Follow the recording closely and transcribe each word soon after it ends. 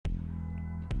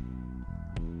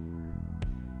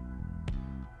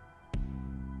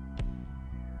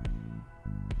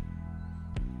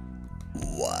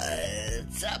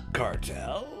What's up,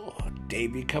 Cartel?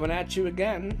 Davey coming at you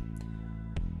again.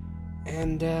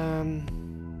 And,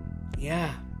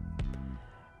 yeah.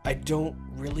 I don't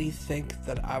really think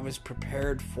that I was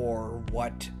prepared for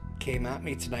what came at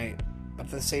me tonight. But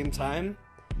at the same time,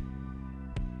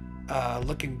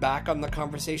 looking back on the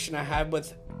conversation I had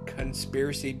with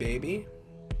Conspiracy Baby,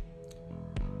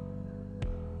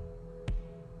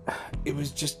 it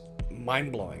was just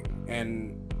mind-blowing.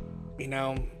 And, you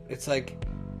know, it's like,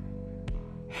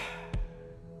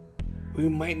 we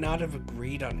might not have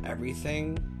agreed on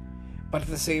everything, but at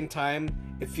the same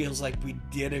time, it feels like we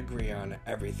did agree on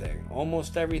everything.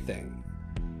 Almost everything.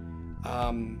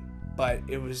 But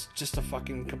it was just a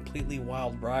fucking completely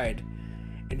wild ride.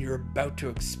 And you're about to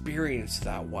experience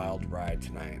that wild ride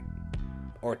tonight.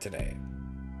 Or today.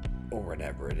 Or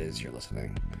whenever it is you're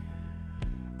listening.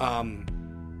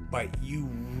 But you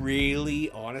really,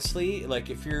 honestly, like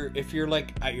if you're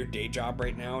like at your day job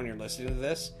right now and you're listening to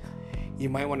this, you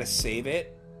might want to save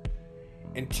it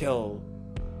until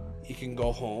you can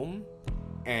go home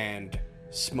and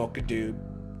smoke a doob,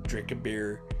 drink a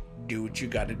beer, do what you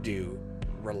gotta do,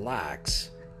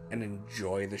 relax, and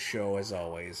enjoy the show as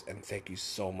always. And thank you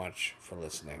so much for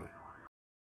listening.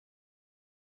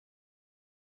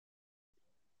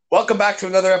 Welcome back to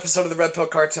another episode of the Red Pill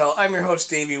Cartel. I'm your host,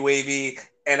 Davey Wavy,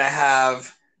 and I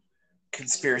have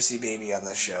Conspiracy Baby on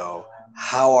the show.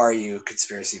 How are you,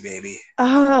 Conspiracy Baby?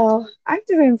 Oh, I'm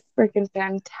doing freaking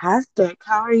fantastic.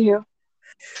 How are you?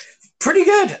 Pretty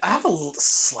good. I have a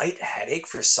slight headache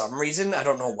for some reason. I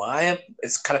don't know why.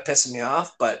 It's kind of pissing me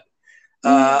off, but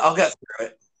I'll get through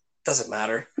it. Doesn't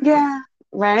matter. Yeah,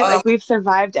 right. Like we've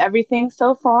survived everything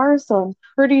so far, so I'm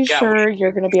pretty sure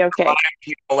you're gonna be okay.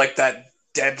 Like that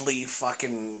deadly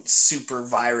fucking super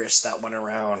virus that went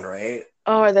around, right?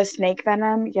 Oh, or the snake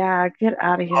venom? Yeah, get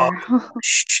out of here. Oh,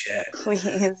 shit.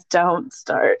 Please don't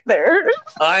start there.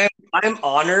 I'm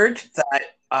honored that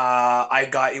I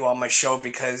got you on my show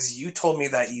because you told me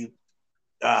that you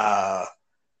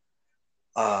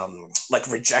like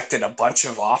rejected a bunch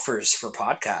of offers for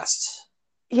podcasts.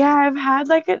 Yeah, I've had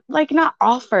like not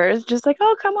offers, just like,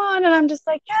 oh, come on, and I'm just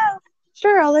like, yeah,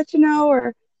 sure, I'll let you know,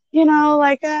 or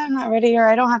like I'm not ready, or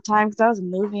I don't have time because I was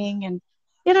moving, and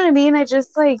you know what I mean. I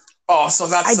just like, oh, so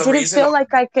that's I the didn't reason. feel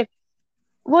like I could.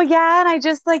 Well, yeah, and I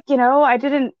just like, I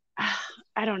didn't,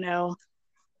 I don't know.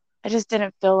 I just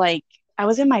didn't feel like I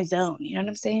was in my zone. You know what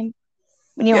I'm saying?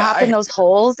 When you hop in those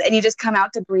holes and you just come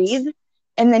out to breathe,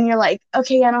 and then you're like,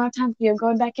 okay, I don't have time for you. I'm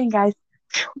going back in, guys.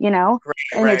 And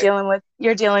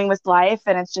you're dealing with life,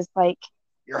 and it's just like,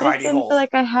 I just didn't feel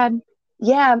like I had.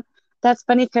 Yeah, that's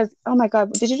funny because, oh my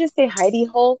God, did you just say Heidi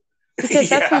Hole? Because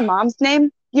that's my mom's name.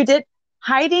 You did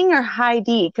hiding or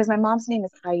Heidi? Because my mom's name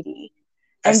is Heidi.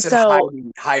 And I said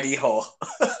Heidi Ho.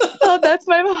 Oh, that's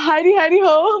my Heidi Ho.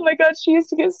 Oh my God, she used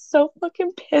to get so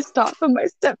fucking pissed off when my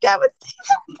stepdad would say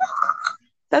that.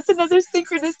 That's another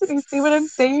synchronicity. See what I'm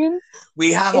saying?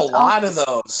 We have a lot of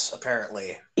those,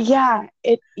 apparently. Yeah,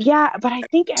 but I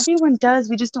think everyone does.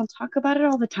 We just don't talk about it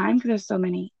all the time because there's so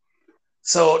many.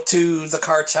 So to the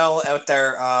cartel out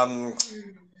there,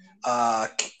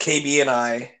 KB and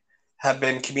I have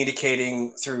been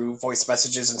communicating through voice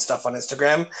messages and stuff on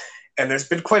Instagram, and there's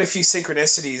been quite a few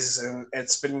synchronicities, and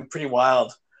it's been pretty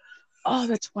wild. Oh,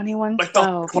 the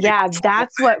 2112. Yeah,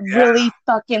 that's what really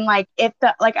fucking I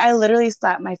literally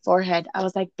slapped my forehead. I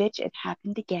was like, bitch, it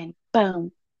happened again.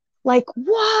 Boom. Like,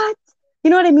 what?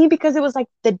 You know what I mean? Because it was like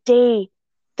the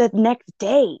next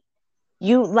day,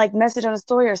 you like message on a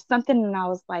story or something, and I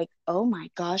was like, oh my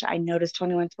gosh, I noticed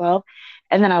 2112.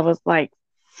 And then I was like,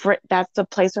 that's the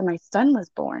place where my son was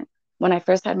born. When I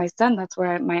first had my son, that's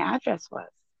where my address was.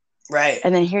 Right.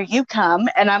 And then here you come,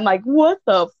 and I'm like, what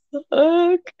the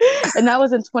fuck? And that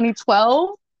was in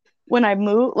 2012 when I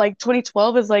moved. Like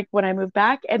 2012 is like when I moved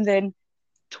back, and then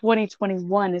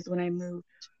 2021 is when I moved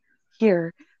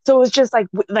here. So it was just like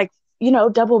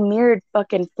double mirrored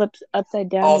fucking flips upside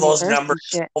down. All those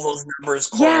numbers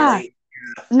correlate. Yeah.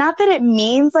 Not that it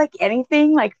means like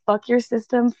anything, like fuck your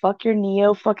system, fuck your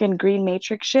Neo fucking green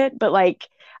matrix shit, but like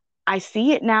I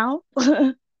see it now.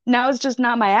 Now it's just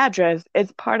not my address.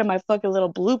 It's part of my fucking little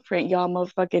blueprint y'all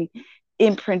motherfucking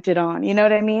imprinted on. You know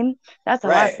what I mean? That's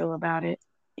how I feel about it.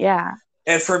 Yeah.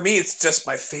 And for me, it's just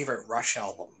my favorite Rush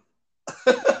album.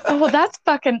 Oh, well, that's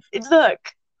fucking, look,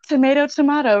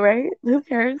 tomato, right? Who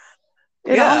cares?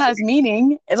 It all has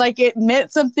meaning. Like it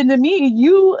meant something to me.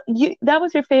 You that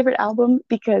was your favorite album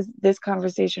because this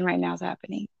conversation right now is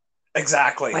happening.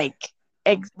 Exactly.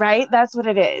 Right? That's what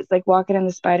it is. Like walking in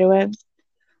the spider webs.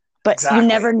 But you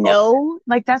never know.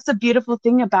 Like that's the beautiful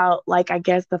thing about like I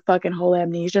guess the fucking whole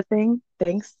amnesia thing.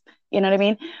 Thanks. You know what I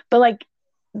mean? But like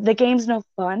the game's no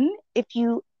fun if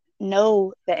you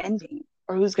know the ending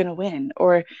or who's gonna win,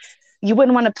 or you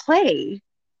wouldn't want to play.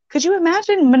 Could you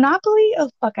imagine Monopoly? Oh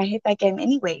fuck, I hate that game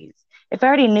anyways. If I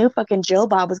already knew fucking Jill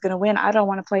Bob was gonna win, I don't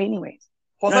want to play anyways.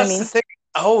 Well, You know what I that's the mean? thing.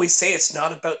 I always say it's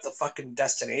not about the fucking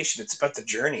destination; it's about the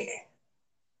journey.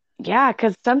 Yeah,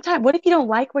 because sometimes, what if you don't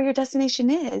like where your destination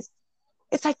is?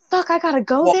 It's like, fuck, I gotta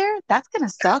go Well, there. That's gonna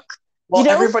suck, you well,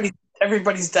 know?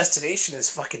 everybody's destination is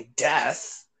fucking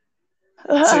death.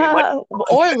 So you might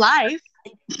Or life,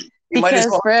 you might as because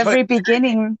well for have it. every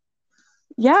beginning,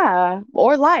 yeah,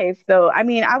 or life. So, I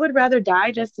mean, I would rather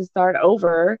die just to start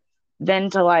over than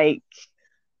to like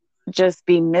just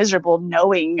be miserable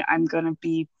knowing I'm gonna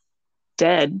be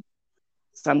dead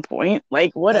some point.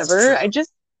 Like, That's whatever. true.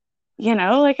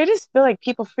 Like, I just feel like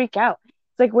people freak out.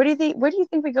 It's like, where do you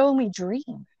think we go when we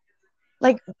dream?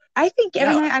 Like, I think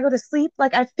every Yeah. night I go to sleep,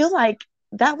 like, I feel like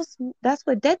that's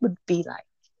what dead would be like.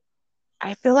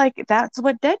 I feel like that's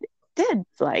what dead's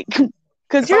like.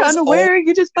 Because If I you're was always, unaware,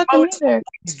 you just if I fucking lay was there.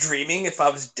 dreaming, if I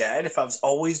was dead, if I was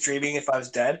always dreaming, if I was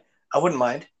dead, I wouldn't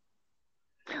mind.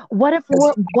 What if 'Cause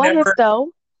we're, what if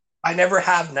though? I never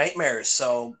have nightmares,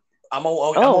 so I'm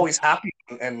Oh, always happy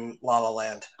in La La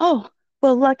Land. oh,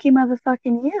 well, lucky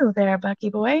motherfucking you there, Bucky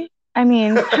boy. I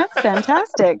mean, that's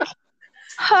fantastic.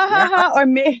 Ha Yeah, ha ha. Or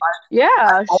me.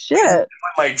 Yeah, always shit.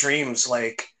 my dreams.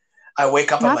 Like I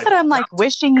wake up, I'm Not like, that I'm well, like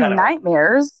wishing you kind of.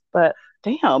 nightmares, but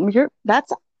damn,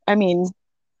 I mean,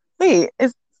 wait,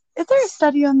 is there a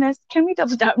study on this? Can we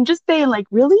double down? I'm just saying, like,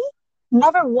 really?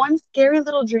 Never one scary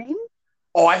little dream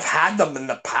Oh, I've had them in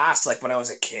the past, like when I was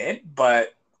a kid,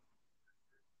 but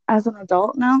as an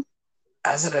adult now?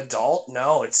 as an adult,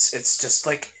 no. It's just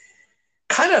like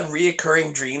kind of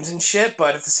reoccurring dreams and shit.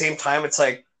 But at the same time, it's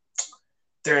like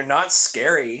they're not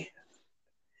scary.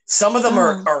 Some of them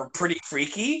Oh, are pretty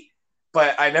freaky,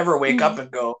 but I never wake up mm.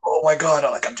 and go, "Oh my god!"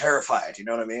 Like I'm terrified. You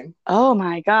know what I mean? Oh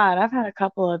my God. I've had a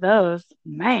couple of those.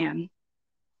 Man,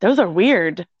 those are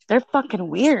weird. They're fucking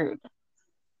weird.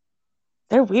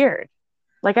 They're weird.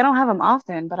 Like, I don't have them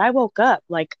often, but I woke up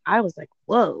like I was like,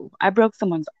 whoa, I broke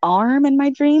someone's arm in my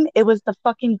dream. It was the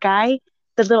fucking guy,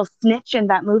 the little snitch in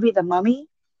that movie, The Mummy.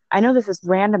 I know this is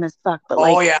random as fuck, but Oh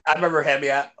like, yeah, I remember him.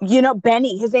 Yeah,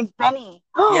 Benny, his name's Benny.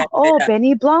 yeah, Oh, yeah.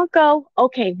 Benny Blanco.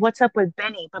 Okay, what's up with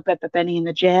Benny? But Benny and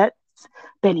the Jets,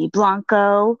 Benny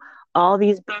Blanco, all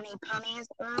these Benny pennies.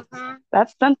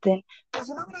 That's something. Because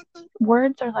you know what I think?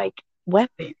 Words are like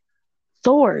weapons,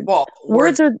 swords. Well,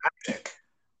 Words words are are magic.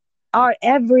 are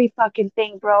every fucking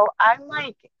thing, bro. I'm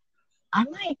like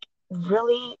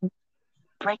really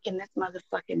breaking this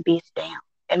motherfucking beast down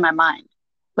in my mind.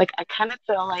 Like I kind of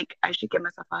feel like I should give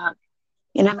myself a hug.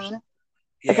 You know what I mean?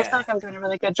 Like I feel Yeah. like I'm doing a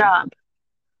really good job.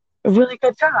 A really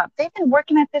good job. They've been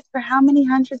working at this for how many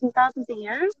hundreds and thousands of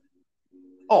years?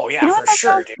 Oh You yeah, know for what that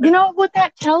sure, tells dude. you know what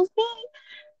that tells me?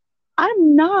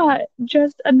 I'm not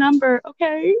just a number,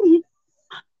 okay?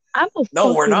 I'm a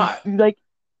No, we're fucking not. like,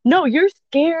 no, you're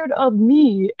scared of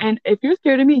me. And if you're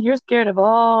scared of me, you're scared of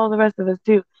all the rest of us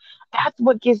too. That's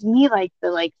what gives me like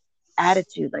the like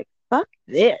attitude, like, fuck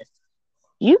this.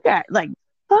 You got like,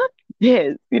 fuck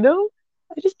this, you know?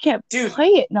 I just can't Dude, play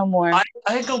it no more.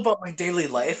 I go about my daily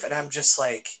life and I'm just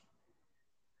like,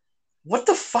 what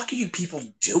the fuck are you people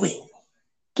doing?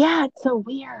 Yeah, it's so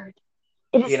weird.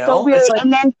 It is You so know? It's weird. like,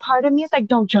 And then part of me is like,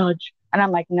 don't judge. And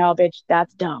I'm like, no, bitch,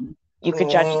 that's dumb. You could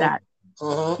judge mm-hmm, that.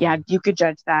 mm-hmm. Yeah, you could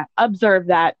judge that. Observe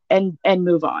that and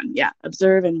move on. Yeah,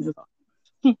 observe and move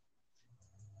on.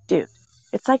 Dude,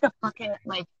 it's like a fucking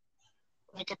like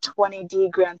a 20D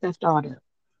Grand Theft Auto.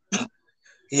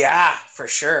 Yeah, for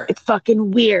sure. It's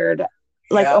fucking weird.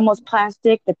 Like Yeah. almost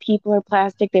plastic. The people are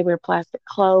plastic. They wear plastic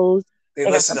clothes. They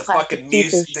They got listen some to plastic fucking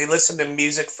teeth. music. They listen to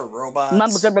music for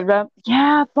Mumble, blah, robots. blah, blah.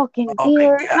 Yeah, fucking Oh my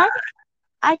weird. And god.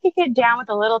 I could get down with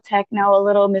a little techno, a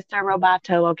little Mr.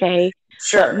 Roboto, okay?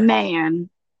 But Sure. man,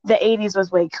 the 80s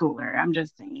was way cooler. I'm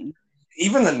just saying.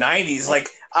 Even the 90s, Like, like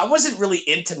I wasn't really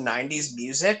into 90s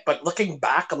music, but looking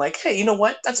back, I'm like, hey, you know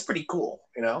what? That's pretty cool,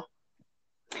 you know?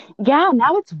 yeah,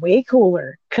 now it's way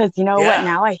cooler because you know what? Yeah.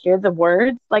 Now I hear the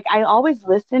words. Like, I always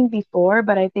listened before,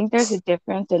 but I think there's a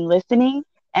difference in listening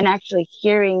and actually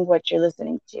hearing what you're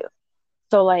listening to.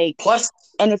 So, like, Plus,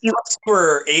 and if you, we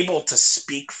were able to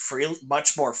speak free,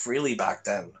 much more freely back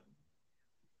then.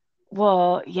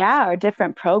 well, yeah, or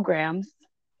different programs,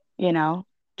 you know.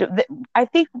 I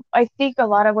think a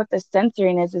lot of what the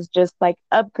censoring is just like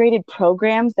upgraded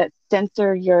programs that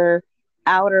censor your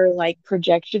outer like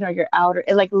projection or your outer.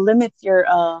 It like limits your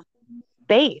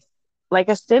space, like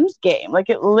a Sims game. Like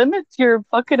it limits your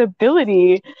fucking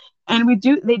ability. And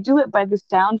they do it by the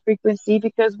sound frequency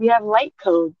because we have light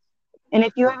codes. And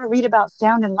if you ever read about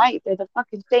sound and light, they're the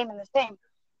fucking same and the same.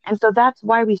 And so that's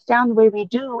why we sound the way we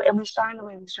do and we shine the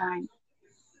way we shine.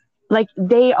 Like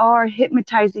they are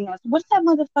hypnotizing us. What's that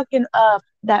motherfucking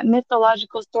that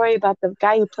mythological story about the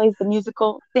guy who plays the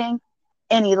musical thing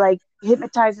and he like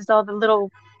hypnotizes all the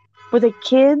little were they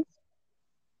kids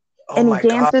Oh and he my God.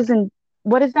 dances and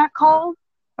what is that called?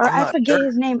 Or I'm I not forget sure.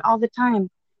 his name all the time.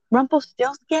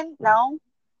 Rumpelstiltskin? No.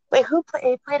 Wait,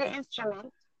 he played an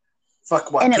instrument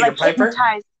Fuck what? and it Peter like Piper?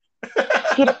 hypnotized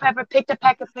Peter Pepper picked a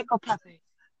peck of pickle peppers.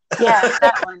 Yeah,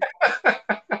 that one.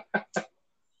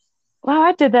 Wow,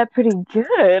 I did that pretty good.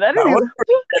 I That didn't was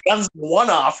even that was one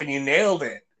off, and you nailed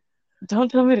it. don't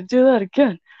tell me to do that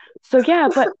again. So yeah,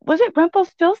 but was it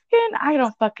Rumpelstiltskin? I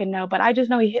don't fucking know, but I just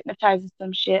know he hypnotizes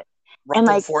some shit. And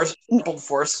like Rumpled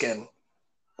foreskin.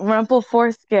 Rumple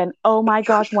foreskin. Oh my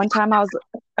gosh, one time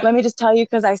let me just tell you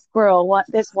because I squirrel. What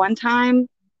this one time,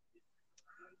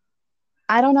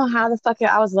 I don't know how the fuck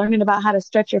I was learning about how to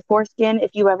stretch your foreskin.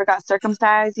 If you ever got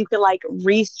circumcised, you could like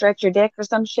re-stretch your dick or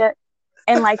some shit.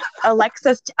 And like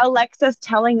Alexa's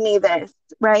telling me this,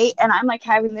 right? And I'm like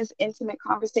having this intimate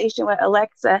conversation with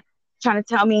Alexa, trying to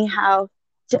tell me how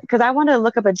because I wanted to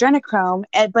look up adrenochrome,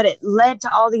 but it led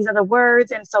to all these other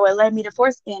words, and so it led me to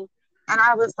foreskin. And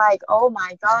I was like, oh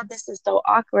my God, this is so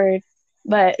awkward.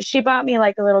 But she bought me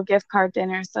like a little gift card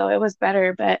dinner, so it was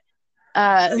better. But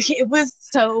it was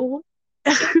so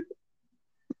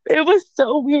it was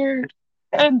so weird.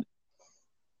 And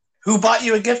Who bought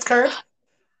you a gift card?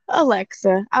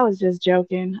 Alexa, I was just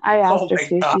joking. I Oh asked her my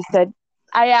to. God. She said,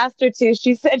 I asked her to.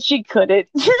 She said she couldn't.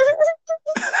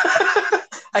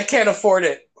 I can't afford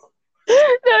it. No,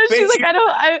 she's Bitch, like, I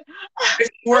don't. if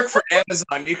you work for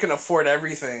Amazon, you can afford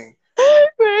everything.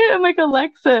 Right? I'm like,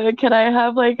 Alexa, can I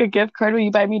have like a gift card? Will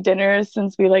you buy me dinner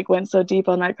since we like went so deep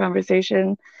on that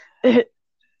conversation? It's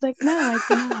like, no, I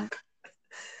cannot.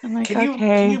 I'm like, Can you can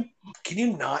okay. you can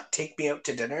you not take me out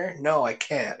to dinner? No, I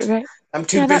can't. Right. I'm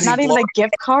too Yeah, busy not even blowing. a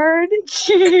gift card.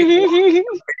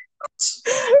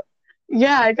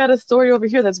 Yeah, I got a story over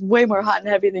here that's way more hot and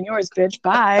heavy than yours, bitch.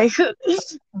 Bye.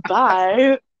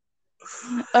 Bye.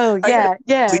 Oh I gotta yeah,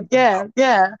 yeah, sleep yeah, now.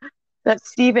 yeah. That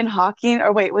Stephen Hawking,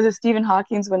 or wait, was it Stephen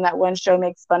Hawking's when that one show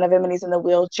makes fun of him and he's in the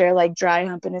wheelchair, like dry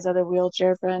humping his other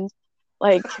wheelchair friend?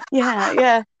 Like, yeah,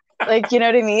 yeah. Like, you know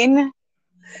what I mean?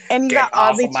 And you got Get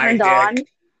off oddly of my turned dick. on.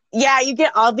 Yeah, you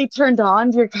get oddly turned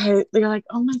on. You're like,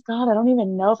 oh my God, I don't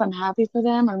even know if I'm happy for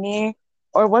them or me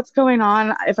or what's going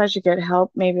on. If I should get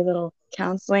help, maybe a little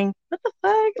counseling. What the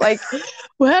fuck? Like,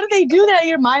 well, how do they do that?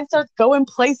 Your mind starts going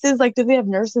places. Like, do they have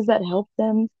nurses that help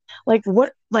them? Like,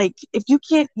 what? Like, if you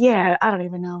can't, yeah, I don't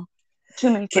even know.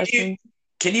 Too many Can you questions.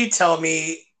 can you tell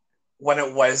me when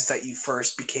it was that you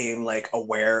first became like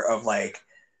aware of like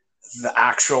the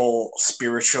actual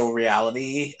spiritual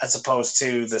reality as opposed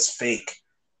to this fake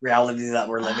reality that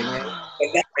we're living in?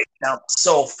 And that might sound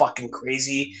so fucking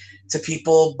crazy to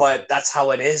people, but that's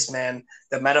how it is, man.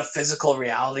 The metaphysical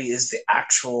reality is the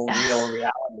actual real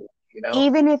reality, you know?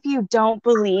 Even if you don't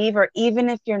believe, or even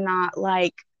if you're not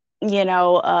like,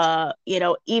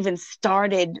 even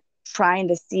started trying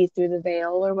to see through the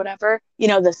veil or whatever,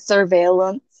 the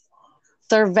surveillance,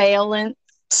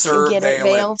 you get it, veil.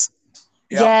 Surveillance.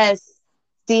 Yep. Yes.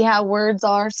 See how words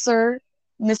are, sir,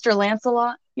 Mr.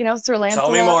 Lancelot, Sir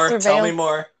Tell me Lancelot, more. Tell me surveil.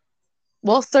 more.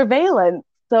 Well, surveillance.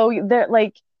 So they're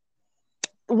like,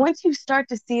 once you start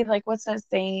to see, like, what's that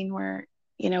saying where,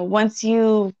 once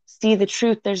you see the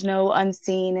truth, there's no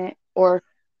unseen it, or,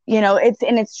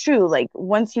 it's true. Like,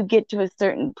 once you get to a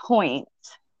certain point,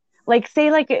 like,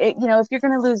 say, like, if you're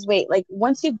going to lose weight, like,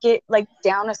 once you get, like,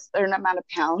 down a certain amount of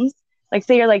pounds, like,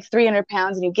 say you're like 300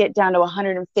 pounds and you get down to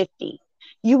 150,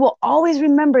 you will always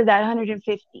remember that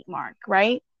 150 mark,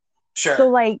 right? So, Sure.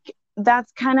 like,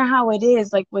 that's kind of how it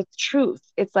is, like, with truth.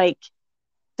 It's like,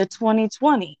 the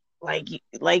 2020,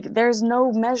 like there's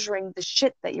no measuring the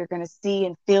shit that you're going to see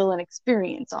and feel and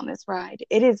experience on this ride.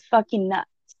 It is fucking nuts.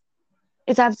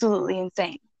 It's absolutely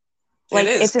insane. It Like,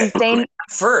 is. it's insane.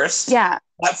 First, Yeah,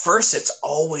 at first, it's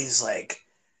always like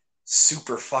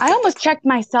super I fucking almost depressing. checked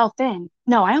myself in.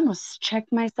 No, I almost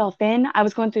checked myself in. I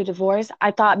was going through a divorce.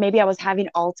 I thought maybe I was having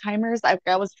Alzheimer's. I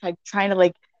was trying to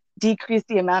like decrease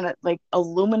the amount of like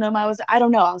aluminum I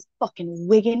don't know. I was fucking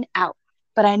wigging out.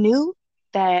 But I knew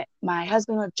that my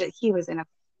husband was he was in a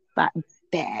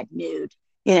bad mood,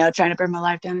 trying to burn my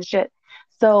life down and shit.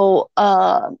 So,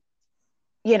 I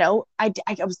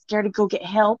was scared to go get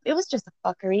help. It was just a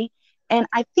fuckery. And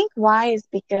I think why is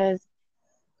because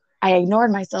I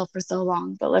ignored myself for so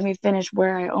long. But let me finish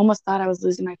where I almost thought I was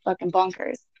losing my fucking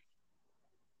bonkers.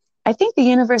 I think the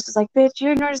universe is like, bitch,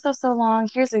 you ignored yourself so long.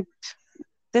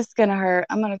 this is gonna hurt.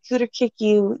 I'm gonna cooter kick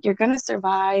you. You're gonna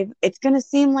survive. It's gonna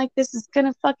seem like this is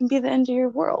gonna fucking be the end of your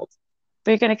world.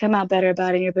 But you're gonna come out better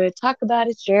about it. And you're gonna talk about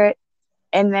it, share it,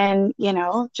 and then,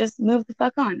 just move the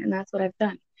fuck on. And that's what I've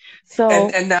done. So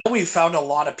And now we've found a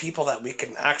lot of people that we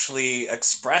can actually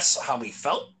express how we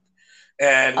felt.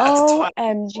 And at the time,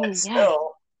 OMG, yes.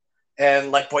 still,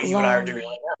 and like what you and I are doing Lonely.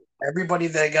 right now. Everybody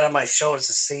that I get on my show is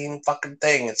the same fucking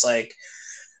thing. It's like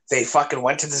they fucking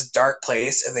went to this dark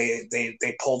place and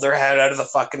they pulled their head out of the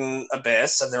fucking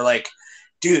abyss and they're like,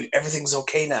 dude, everything's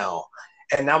okay now.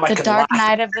 And now I The can laugh Dark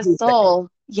Night of the at everything. Soul.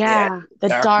 Yeah, Yeah, the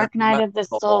Dark Night of the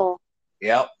Soul.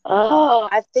 Yep. Oh,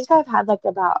 I think I've had like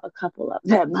about a couple of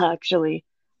them actually.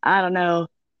 I don't know.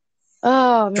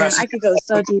 Oh man, Trust I me, could go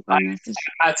so deep on this.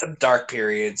 I had some dark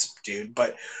periods, dude.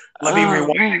 But let me Oh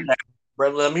rewind. man.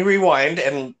 Let me rewind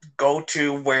and go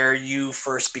to where you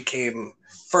first became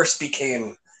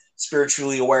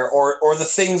spiritually aware, or the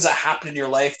things that happened in your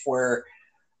life where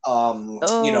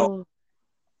Oh,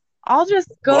 I'll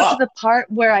just go to well, the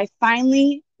part where I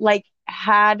finally like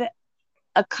had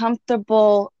a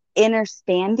comfortable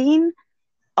understanding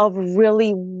of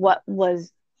really what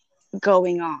was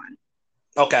going on.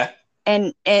 okay,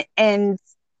 And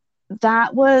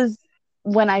that was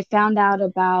when I found out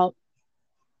about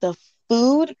the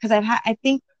food, because I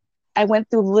think I went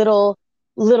through little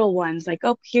ones, like,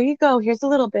 oh, here you go, here's a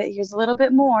little bit, here's a little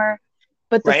bit more.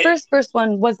 But the right, first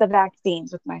one was the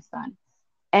vaccines with my son.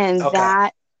 And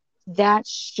okay. that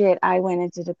shit, I went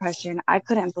into depression. I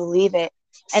couldn't believe it.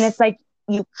 And it's like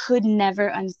you could never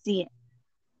unsee it.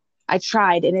 I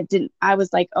tried and it didn't. I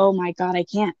was like, oh my God, I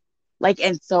can't. Like,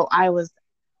 and so I was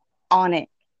on it.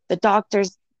 The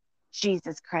doctors,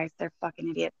 Jesus Christ, they're fucking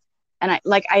idiots. And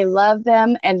I love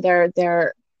them and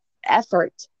their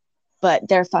effort, but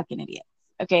they're fucking idiots.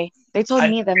 Okay. They told I,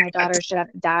 me that my I daughter should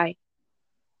have to die.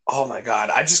 oh my god,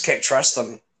 I just can't trust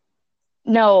them.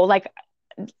 No, like,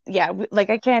 yeah, like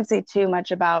I can't say too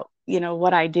much about,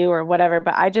 what I do or whatever,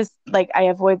 but I just like I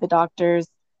avoid the doctors.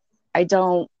 I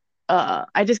don't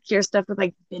I just cure stuff with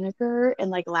like vinegar and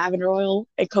like lavender oil,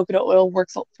 and coconut oil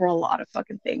works for a lot of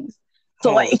fucking things.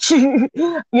 So Hmm. like you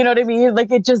know what I mean?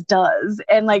 Like it just does.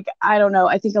 And like I don't know,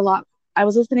 I think a lot I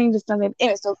was listening to something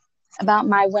anyway, so about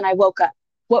my when I woke up.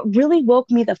 What really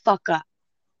woke me the fuck up,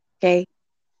 okay?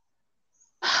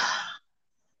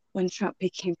 When Trump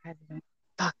became president.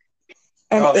 Fuck.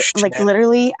 And Oh it like shit.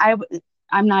 literally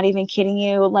I'm not even kidding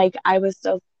you. Like I was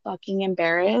so fucking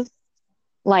embarrassed.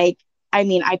 Like I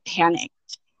mean, I panicked.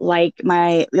 I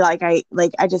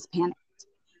just panicked.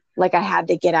 Like I had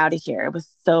to get out of here. It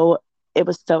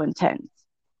was so intense.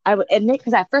 I would admit,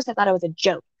 because at first I thought it was a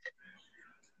joke,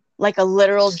 like a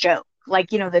literal joke, like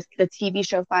the TV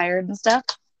show Fired and stuff.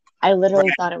 I literally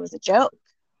Right. thought it was a joke.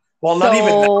 Well, not even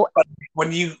that, So but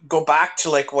when you go back to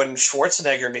like when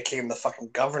Schwarzenegger became the fucking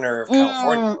governor of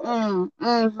California,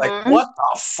 like mhm. what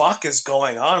the fuck is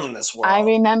going on in this I world?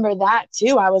 remember that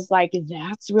too. I was like,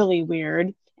 that's really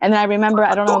weird. And then I remember,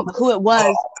 I don't know who it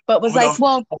was, but was like,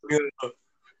 well,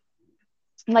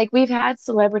 like we've had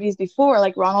celebrities before,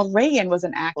 like Ronald Reagan was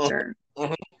an actor.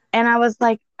 And I was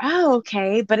like, oh,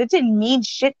 okay. But it didn't mean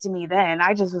shit to me then.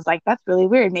 I just was like, that's really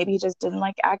weird. Maybe he just didn't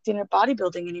like acting or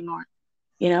bodybuilding anymore.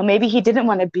 Maybe he didn't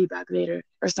want to be back later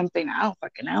or something. I don't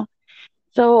fucking know.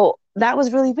 So that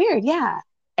was really weird. Yeah.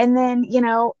 And then,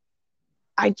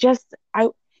 I just, I,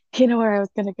 where I was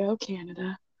going to go,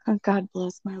 Canada. Oh, God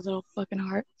bless my little fucking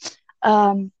heart.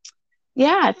 Um,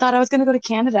 yeah, I thought I was going to go to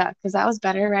Canada because that was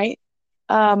better, right?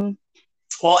 Um,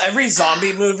 Well,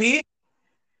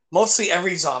 mostly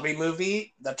every zombie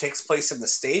movie that takes place in the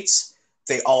States,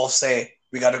 they all say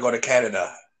we got to go to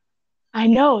Canada. I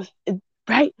know,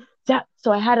 right?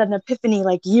 So I had an epiphany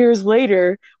like years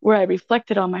later where I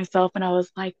reflected on myself and I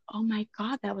was like, oh my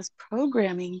God, that was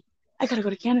programming. I gotta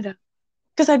go to Canada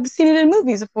because I've seen it in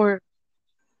movies before.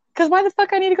 Because why the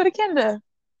fuck I need to go to Canada?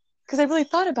 Because I really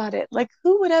thought about it. Like,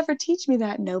 who would ever teach me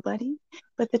that? Nobody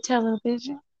but the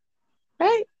television,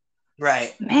 right?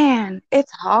 Right. Man,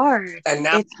 it's hard. And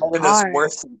now It's Canada's hard.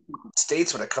 worse than the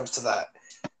States when it comes to that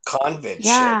convid shit.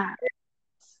 Yeah,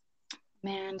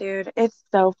 man, dude, it's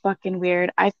so fucking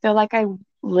weird. I feel like I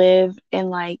live in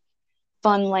like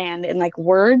fun land and like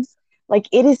words. Like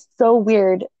it is so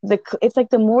weird. It's like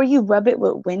the more you rub it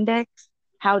with Windex,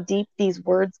 how deep these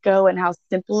words go and how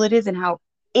simple it is and how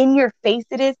in your face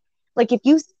it is. Like if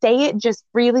you say it just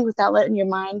freely without letting your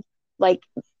mind like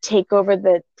take over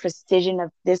the precision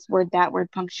of this word, that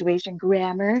word, punctuation,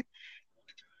 grammar,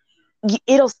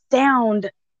 it'll sound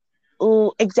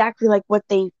exactly like what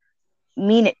they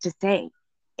mean it to say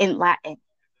in Latin.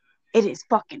 It is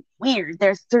fucking weird.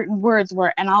 There's certain words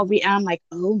where, and I'll read, and I'm like,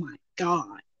 oh my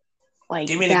God. Like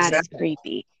Give me an that is example.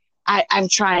 creepy. I'm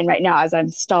trying right now as I'm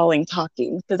stalling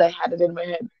talking because I had it in my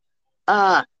head.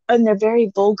 And they're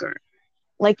very vulgar.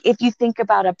 Like if you think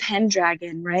about a pen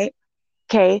dragon, right?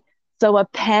 Okay, so a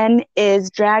pen is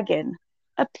dragon,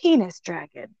 a penis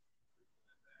dragon,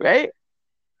 right?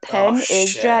 Oh Pen is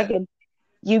shit. dragon.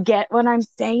 You get what I'm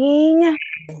saying?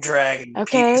 Dragon penis.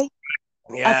 Okay.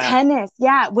 A Yeah. penis,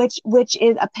 yeah, which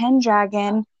is a pen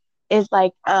dragon is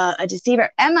like a deceiver.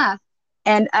 Emma,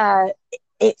 and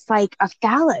it's like a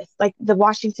phallus, like the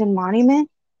Washington Monument.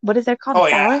 What is that called? A Oh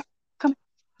yeah. phallus? Come,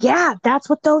 yeah, that's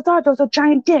what those are. Those are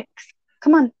giant dicks.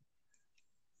 Come on,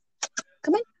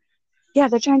 come on. Yeah,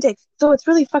 they're giant dicks. So it's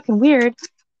really fucking weird.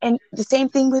 And the same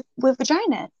thing with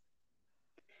vagina.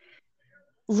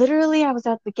 Literally, I was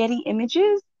at the Getty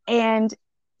Images, and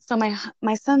so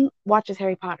my son watches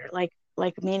Harry Potter like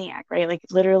a maniac, right? Like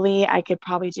literally, I could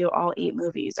probably do all 8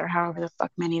 movies or however the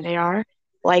fuck many they are.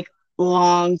 Like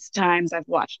long times I've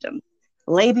watched them.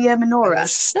 Labia And they're minora. The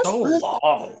so fuck,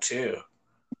 long too.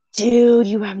 dude?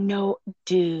 You have no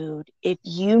dude. If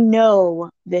you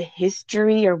know the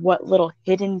history or what little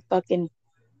hidden fucking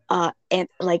and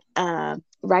like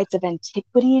rites of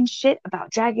antiquity and shit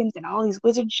about dragons and all these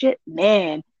wizard shit,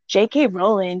 man, J.K.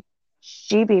 Rowling,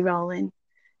 she be rolling.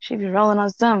 She be rolling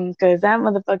on something because that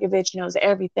motherfucking bitch knows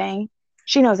everything.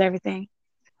 She knows everything.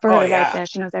 For her Oh to write yeah. that,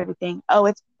 she knows everything. Oh,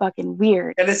 it's fucking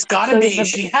weird. And it's gotta So be, the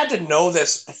she had to know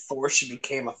this before she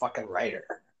became a fucking writer.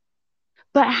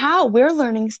 but how we're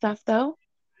learning stuff though?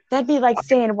 That'd be like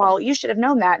saying, well, you should have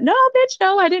known that. No, bitch,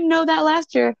 no, I didn't know that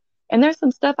last year. And there's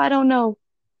some stuff I don't know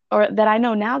or that I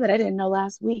know now that I didn't know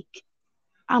last week.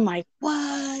 I'm like,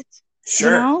 what?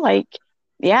 Sure. Like,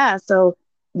 yeah. So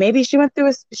maybe she went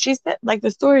through she said, like,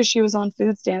 the story she was on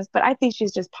food stamps, but I think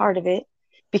she's just part of it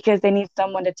because they need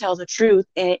someone to tell the truth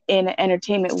in an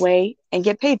entertainment way and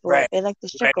get paid for it. Right. They like the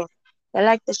Right. shekels. They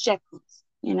like the shekels.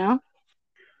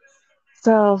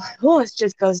 So, oh, it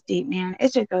just goes deep, man.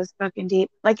 It just goes fucking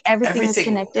deep. Like, everything is Everything.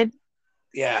 connected,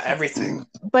 Yeah, everything.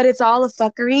 but it's all a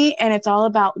fuckery and it's all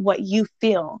about what you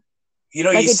feel. You know,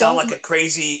 Like, it don't,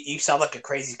 you sound like a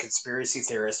crazy conspiracy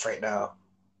theorist right now.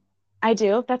 I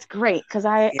do. That's great because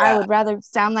I Yeah. would rather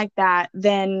sound like that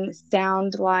than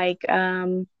sound like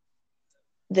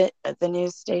the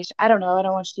news station. I don't know. I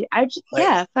don't want you to. Like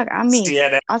Yeah. Fuck. I'm me.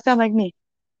 CNN I'll sound like me.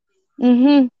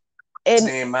 Mm-hmm. And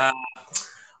name.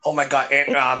 Oh my god,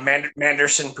 it's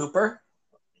Manderson Pooper.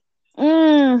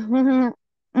 mm-hmm,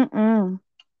 mm-mm.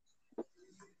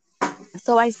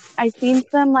 So I seen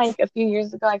some like a few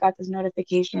years ago. I got this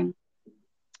notification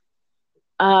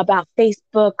about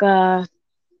Facebook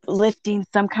lifting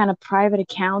some kind of private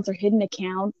accounts or hidden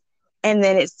accounts, and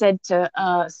then it said to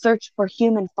search for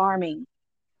human farming.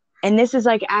 And this is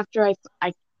like after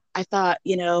I thought,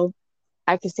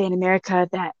 I could say in America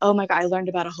that, oh my God, I learned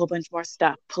about a whole bunch more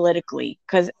stuff politically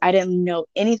because I didn't know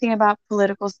anything about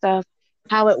political stuff,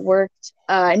 how it worked.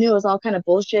 I knew it was all kind of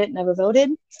bullshit, never voted,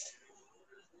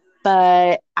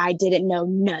 but I didn't know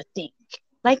nothing.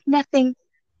 Like nothing.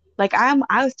 Like I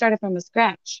was started from a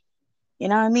scratch. You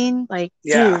know what I mean? Like,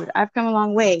 Yeah. dude, I've come a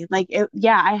long way. Like,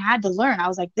 yeah, I had to learn. I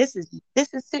was like, this is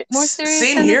more serious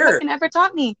Same than they here. fucking ever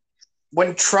taught me.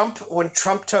 When Trump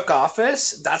took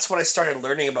office, that's when I started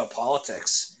learning about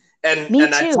politics. And Me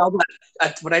and I too. tell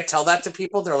that when I tell that to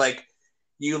people, they're like,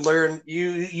 you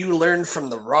learn from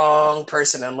the wrong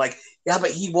person. I'm like, yeah,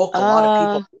 but he woke a lot of Uh,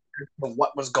 people to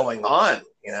what was going on,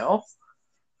 you know?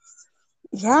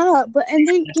 yeah, but and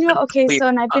then okay, so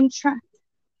and I've been trying.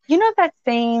 That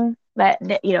saying that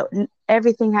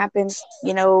everything happens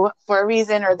for a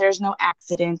reason or there's no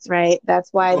accidents, right? That's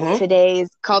why Mm-hmm. today is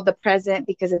called the present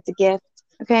because it's a gift.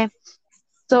 Okay,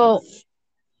 so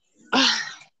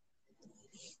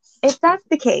if that's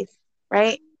the case,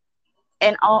 right,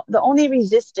 and all the only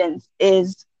resistance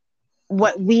is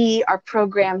what we are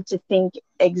programmed to think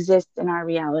exists in our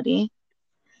reality.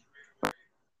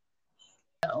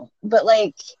 But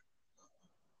like,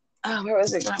 where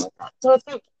was it going with that? So it's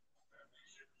like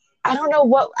I don't know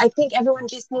what I think everyone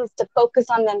just needs to focus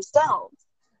on themselves.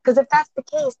 Because if that's the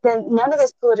case, then none of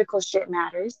this political shit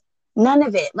matters. None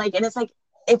of it. Like, and it's like,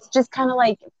 it's just kind of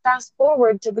like fast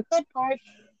forward to the good part.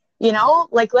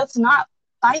 Like, let's not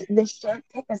fight this shit,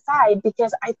 pick a side,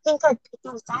 because I think like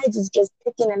picking sides is just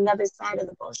picking another side of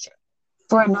the bullshit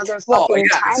for another Well, fucking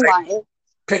yeah, it's like timeline.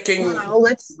 picking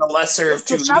Let's the lesser of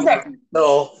pick two each other. evils.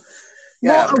 So Well,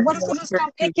 yeah, or picking what if the we just lesser of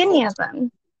don't two pick any evils. of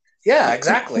them? Yeah,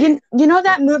 exactly. You know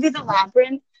that movie, The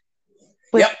Labyrinth?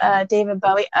 With Yep. David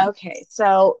Bowie. Okay,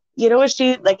 so you know what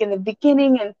she like in the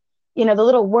beginning, and the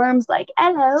little worm's like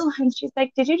hello, and she's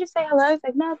like, "Did you just say hello?" He's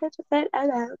like, "No, that just said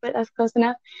hello," but that's close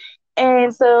enough.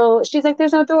 And so she's like,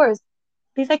 "There's no doors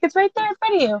He's like, it's right there in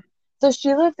front of you. So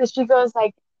she looks and she goes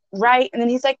like right, and then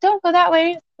he's like, don't go that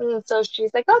way. And so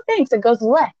she's like, oh, thanks. It goes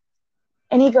left.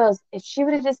 And he goes, if she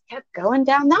would have just kept going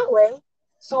down that way,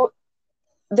 so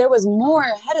there was more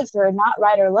ahead of her, not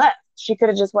right or left. She could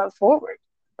have just went forward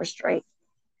or straight.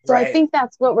 So I think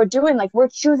that's what we're doing. Like, we're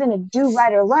choosing to do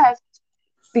right or left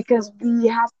because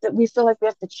we feel like we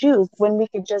have to choose when we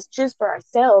could just choose for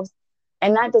ourselves.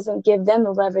 And that doesn't give them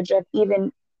the leverage of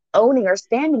even owning or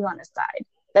standing on a side.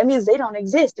 That means they don't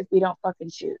exist if we don't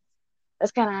fucking choose.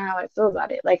 That's kind of how I feel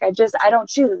about it. Like, I don't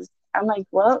choose. I'm like,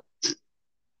 well,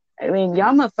 I mean,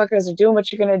 y'all motherfuckers are doing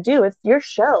what you're going to do. It's your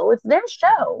show. It's their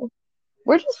show.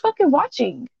 We're just fucking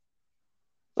watching.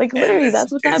 Like, literally,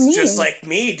 that's what that means. It's just like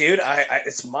me, dude.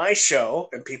 It's my show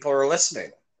and people are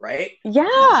listening, right?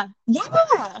 Yeah.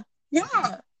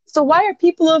 So why are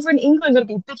people over in England going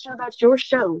to be bitching about your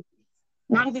show?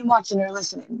 Not even watching or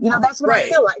listening. You know, that's what I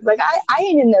feel like. Like, I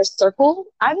ain't in their circle.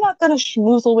 I'm not going to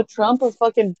schmoozle with Trump or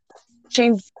fucking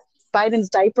change Biden's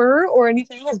diaper or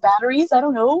anything, his batteries. I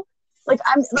don't know. Like,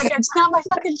 it's not my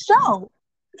fucking show.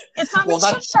 It's not my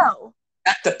shit show.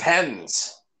 That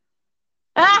depends.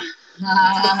 Oh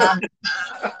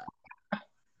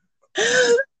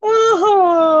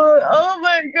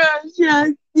my gosh, yeah.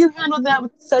 You handled that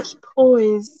with such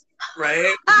poise.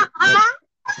 Right?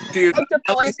 Dude, like the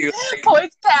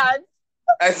poise pads.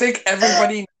 I think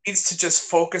everybody needs to just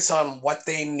focus on what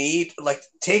they need. Like,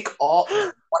 what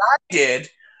I did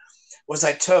was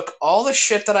I took all the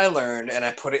shit that I learned and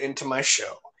I put it into my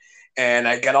show. And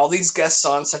I get all these guests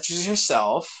on, such as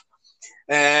yourself.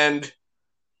 And,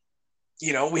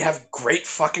 you know, we have great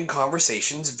fucking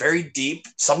conversations, very deep,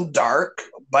 some dark,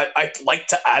 but I like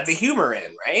to add the humor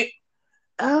in, right?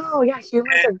 Oh, yeah.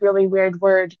 Humor is a really weird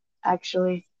word,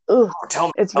 actually. Ooh,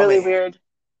 it's really weird.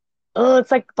 Oh,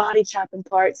 it's like body chopping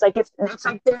parts. Like, it's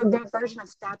like their version of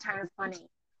satire funny.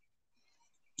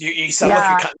 You sound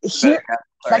like you're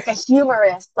like a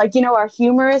humorist. Like, you know, our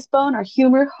humorous bone, our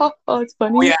humor. Oh, it's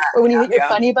funny. Oh, yeah, or when you hit your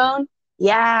funny bone.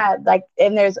 Yeah. Like,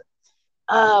 and there's,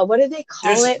 what do they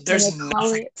call it? There's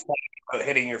nothing funny about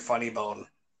hitting your funny bone.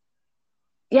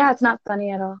 Yeah, it's not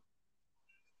funny at all.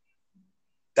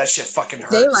 That shit fucking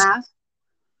hurts. They laugh.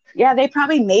 Yeah, they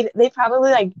probably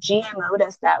like GMO'd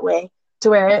us that way to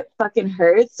where it fucking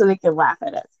hurts so they can laugh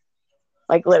at us.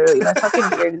 Like, literally, they're fucking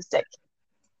weird and sick.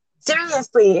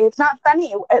 Seriously, it's not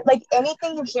funny. Like,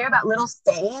 anything you hear about little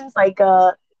sayings, like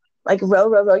row,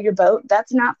 row, row your boat,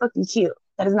 that's not fucking cute.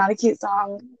 That is not a cute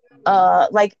song.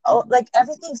 Like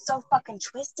everything's so fucking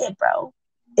twisted, bro.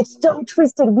 It's so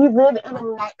twisted. We live in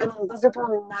an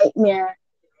invisible nightmare.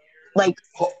 Like,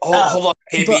 hold on,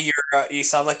 KB, you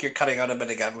sound like you're cutting out a bit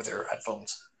again with your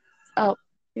headphones. Oh,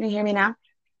 can you hear me now?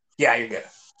 Yeah, you're good.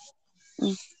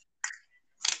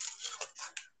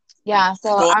 Yeah,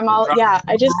 so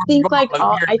I just think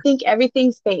I think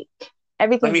everything's fake.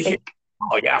 Everything's fake.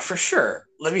 Oh yeah, for sure.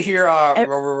 Let me hear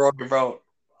row your boat.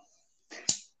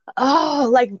 Oh,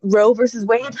 like Roe versus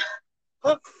Wade.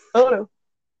 Oh no.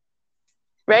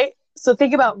 Right? So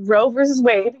think about Roe versus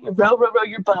Wade. Row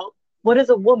your boat. What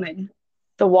is a woman?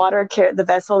 The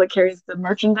vessel that carries the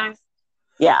merchandise?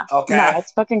 Yeah. Okay. No,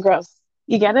 it's fucking gross.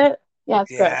 You get it? Yeah,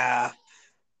 it's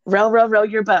gross. Row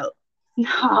your boat.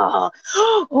 No.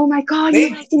 Oh my god.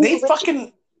 They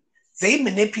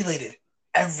manipulated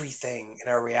everything in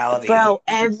our reality. Bro,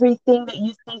 everything that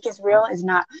you think is real is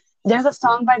not. There's a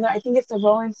song by I think it's the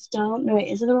Rolling Stones. No, wait,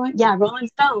 is it the Rolling? Yeah, Rolling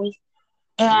Stones.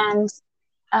 And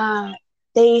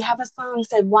they have a song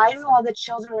said, "Why do all the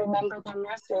children remember their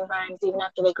nursery rhymes even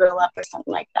after they grow up?" or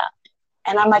something like that.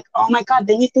 And I'm like, oh my god.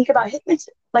 Then you think about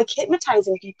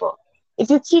hypnotizing people. If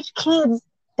you teach kids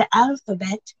the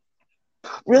alphabet,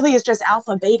 really it's just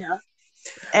alpha beta,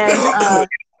 and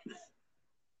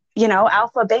you know,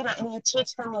 alpha beta, and you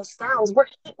teach them those sounds. We're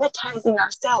hypnotizing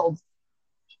ourselves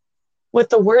with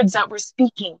the words that we're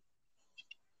speaking.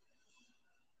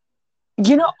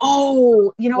 You know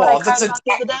what I cried about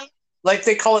the other day? Like,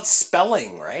 they call it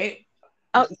spelling, right?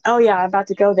 Oh yeah, I'm about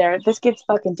to go there. This gets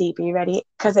fucking deep. Are you ready?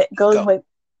 Because it goes with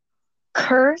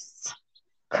curse,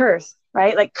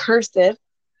 right? Like cursive.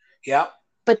 Yeah.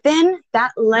 But then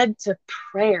that led to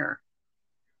prayer.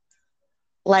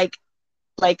 Like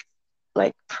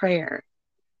prayer.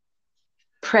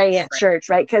 Pray at church,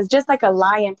 right? Because just like a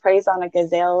lion prays on a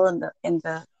gazelle in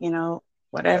the you know,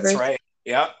 whatever. That's right.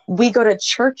 Yeah. We go to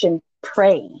church and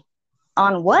pray.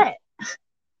 On what?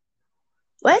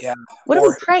 What? Yeah. What do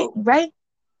we pray, right?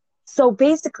 So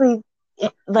basically,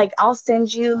 I'll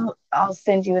send you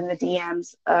in the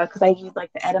DMs because I use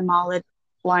like the etymology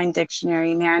line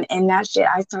dictionary, man, and that shit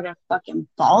I started fucking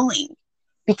bawling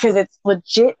because it's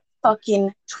legit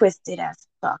fucking twisted as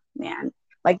fuck, man.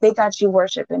 Like they got you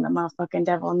worshiping the motherfucking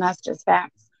devil, and that's just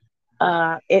facts.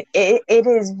 It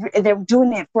is. They're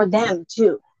doing it for them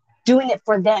too, doing it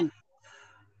for them.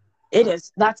 It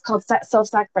is. That's called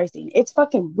self-sacrificing. It's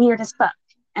fucking weird as fuck.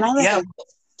 And I live in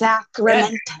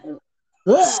Sacramento.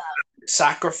 Yeah.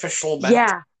 Sacrificial.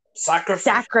 Yeah.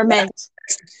 Sacrament.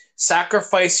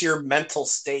 Sacrifice your mental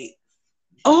state.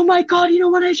 Oh my God! You know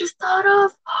what I just thought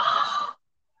of?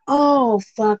 Oh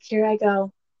fuck! Here I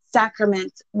go.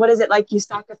 Sacrament. What is it like? You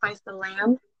sacrifice the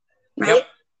lamb, right? Yep.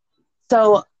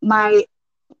 So my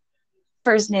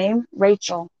first name,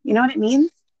 Rachel. You know what it means?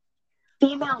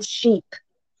 Female sheep.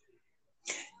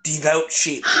 Devout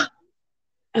sheep.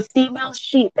 A female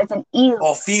sheep is an ewe.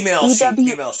 Oh, female sheep.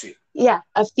 Female sheep. Yeah,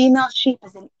 a female sheep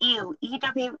is an ewe.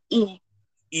 E-W-E.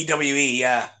 E-W-E,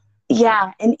 yeah.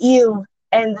 Yeah, an ewe.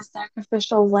 And the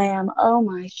sacrificial lamb. Oh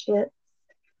my shit.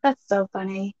 That's so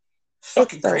funny.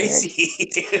 Fucking it's so crazy.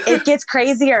 It gets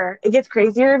crazier. It gets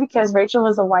crazier because Rachel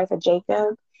was the wife of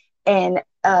Jacob. And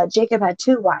Jacob had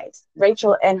two wives,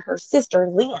 Rachel and her sister,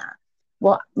 Leah.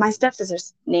 Well, my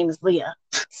stepsister's name is Leah.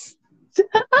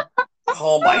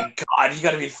 Oh my God, you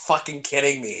gotta be fucking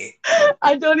kidding me.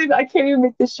 I can't even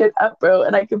make this shit up, bro.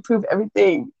 And I can prove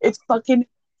everything. It's fucking,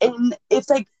 and it's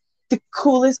like the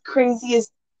coolest,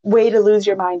 craziest way to lose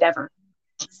your mind ever.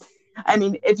 I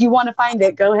mean, if you want to find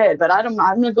it, go ahead. But I'm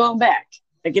not going back.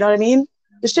 Like, you know what I mean?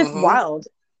 It's just wild.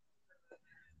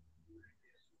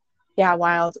 Yeah,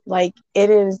 wild. Like, it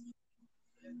is.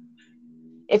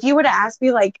 If you were to ask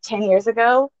me like 10 years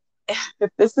ago, if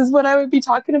this is what I would be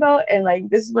talking about and like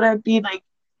this is what I'd be like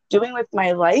doing with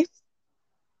my life,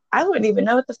 I wouldn't even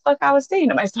know what the fuck I was saying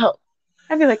to myself.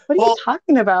 I'd be like, what are you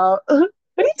talking about? What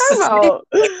are you talking about?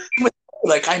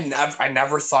 Like I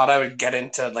never thought I would get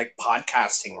into like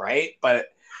podcasting, right? But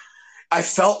I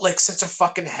felt like such a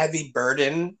fucking heavy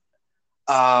burden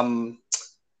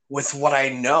with what I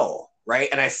know, right?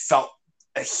 And I felt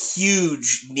a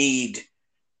huge need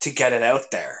to get it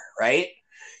out there, right?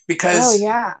 Because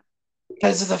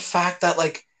of the fact that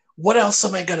like, what else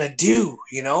am I gonna do?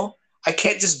 You know, I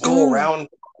can't just go around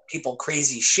people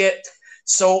crazy shit.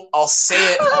 So I'll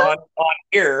say it on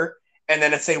here, and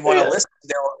then if they want to listen,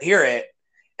 they'll hear it,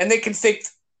 and they can think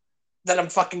that I'm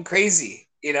fucking crazy.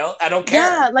 You know, I don't care.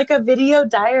 Yeah, like a video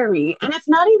diary, and it's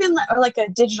not even like a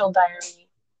digital diary.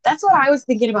 That's what I was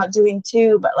thinking about doing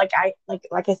too. But like I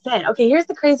said, okay, here's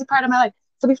the crazy part of my life.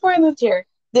 So before I moved here,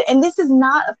 and this is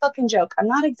not a fucking joke. I'm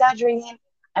not exaggerating.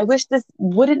 I wish this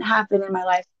wouldn't happen in my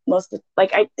life.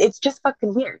 It's just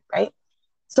fucking weird, right?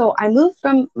 So I moved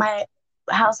from my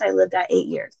house I lived at 8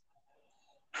 years.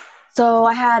 So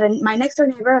I had my next door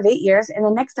neighbor of 8 years, and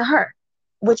then next to her,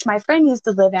 which my friend used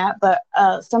to live at, but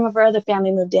some of her other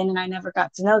family moved in, and I never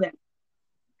got to know them.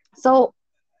 So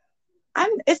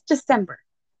it's December,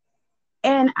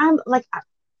 and I'm like,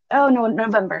 oh no,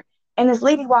 November. And this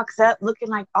lady walks up looking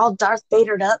like all Darth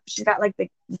Vadered up. She's got like the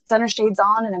sunner shades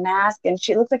on and a mask. And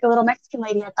she looks like a little Mexican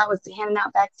lady I thought was handing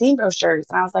out vaccine brochures.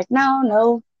 And I was like,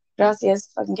 no, gracias,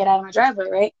 fucking get out of my driveway,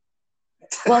 right?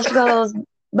 Well, she goes,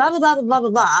 blah, blah, blah, blah, blah,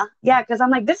 blah. Yeah, because I'm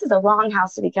like, this is the wrong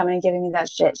house to be coming and giving me that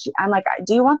shit. I'm like,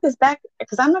 do you want this back?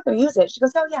 Because I'm not going to use it. She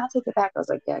goes, oh, yeah, I'll take it back. I was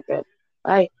like, yeah, good.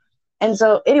 Bye. And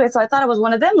so anyway, so I thought it was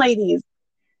one of them ladies.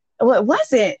 Well, it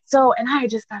wasn't. So, and I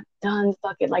just got done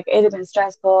fucking, like, it had been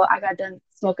stressful. I got done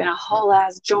smoking a whole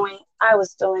ass joint. I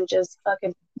was feeling just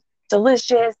fucking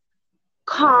delicious,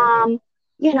 calm,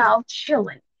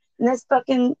 chilling. And this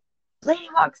fucking lady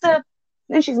walks up,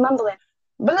 and then she's mumbling,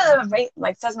 blah, blah, blah,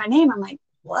 like, says my name. I'm like,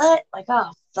 what? Like,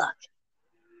 oh, fuck.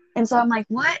 And so I'm like,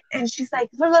 what? And she's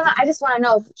like, blah, blah, blah. I just want to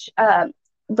know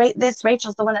if this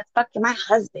Rachel's the one that's fucking my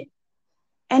husband.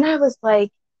 And I was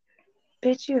like,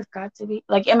 bitch, you've got to be,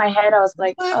 like, in my head, I was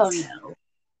like, oh no,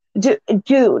 dude,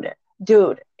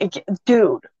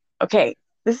 okay,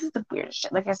 this is the weirdest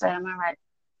shit. Like I said, am I right?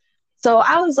 So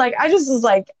I was like,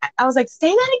 say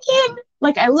that again.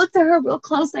 Like, I looked at her real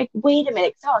close, like, wait a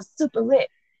minute, because I was super lit.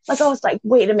 Like, I was like,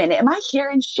 wait a minute, am I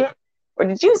hearing shit? Or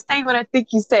did you say what I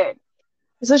think you said?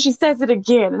 So she says it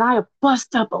again, and I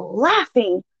bust up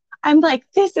laughing. I'm like,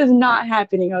 this is not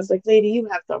happening. I was like, lady, you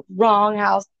have the wrong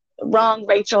house, the wrong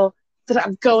Rachel. That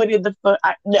I'm going in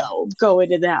go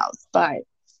into the house. Bye.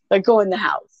 Like, go in the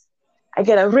house. I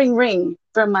get a ring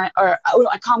from I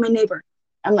call my neighbor.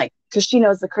 I'm like, because she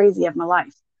knows the crazy of my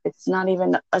life. It's not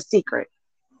even a secret.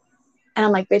 And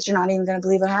I'm like, bitch, you're not even going to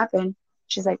believe what happened.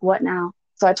 She's like, what now?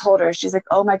 So I told her. She's like,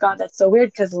 oh my God, that's so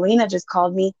weird because Lena just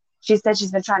called me. She said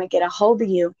she's been trying to get a hold of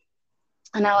you.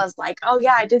 And I was like, oh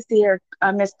yeah, I did see her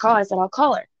missed call. I said, I'll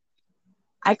call her.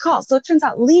 I call. So it turns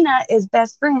out Lena is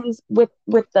best friends with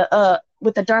the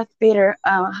Darth Vader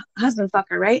husband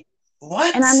fucker, right?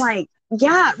 What? And I'm like,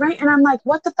 Yeah, right. And I'm like,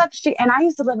 what the fuck? And I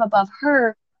used to live above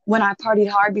her when I partied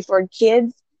hard before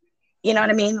kids. You know what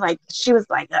I mean? Like she was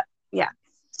like, yeah.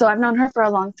 So I've known her for a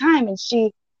long time, and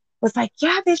she was like,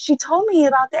 yeah, bitch, she told me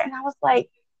about that, and I was like,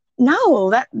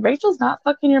 no, that Rachel's not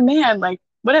fucking your man, like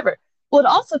whatever. Well, it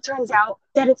also turns out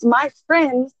that it's my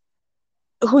friends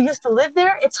who used to live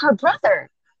there. It's her brother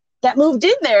that moved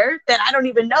in there that I don't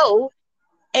even know,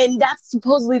 and that's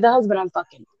supposedly the husband I'm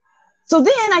fucking. So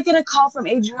then I get a call from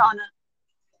Adriana.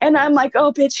 And I'm like,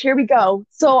 oh, bitch, here we go.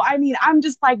 So, I mean, I'm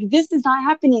just like, this is not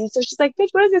happening. So she's like, bitch,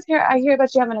 what is this here? I hear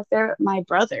about you having an affair with my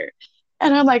brother.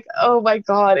 And I'm like, oh my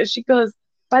God. And she goes,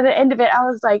 by the end of it, I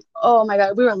was like, oh my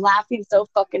God, we were laughing so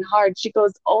fucking hard. She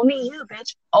goes, only you,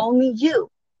 bitch, only you.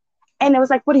 And it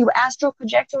was like, what are you, astral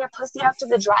projecting your pussy out to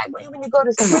the driveway when you go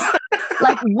to sleep?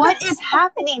 Like, what is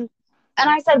happening? And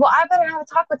I said, well, I better have a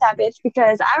talk with that bitch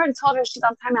because I already told her she's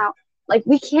on timeout. Like,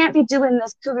 we can't be doing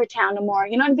this Cougar Town no more.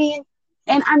 You know what I mean?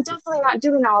 And I'm definitely not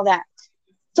doing all that.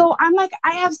 So I'm like,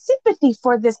 I have sympathy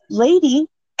for this lady.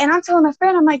 And I'm telling my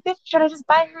friend, I'm like, bitch, should I just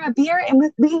buy her a beer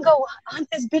and we can go hunt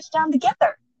this bitch down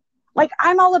together? Like,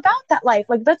 I'm all about that life.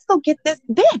 Like, let's go get this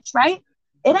bitch, right?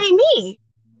 It ain't me.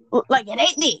 Like, it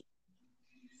ain't me.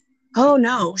 Oh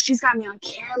no, she's got me on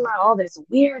camera, all this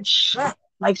weird shit.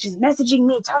 Like, she's messaging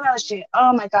me, telling me all this shit.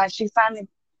 Oh my God, she finally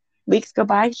weeks go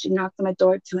by. She knocks on my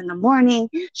door at 2 a.m.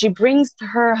 She brings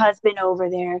her husband over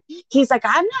there. He's like,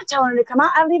 I'm not telling her to come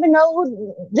out. I don't even know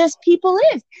who this people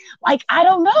is. Like, I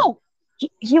don't know.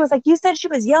 He was like, you said she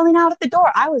was yelling out at the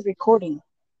door. I was recording.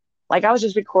 Like, I was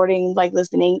just recording, like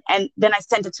listening. And then I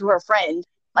sent it to her friend.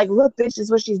 Like, look, bitch, this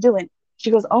is what she's doing.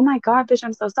 She goes, oh my God, bitch,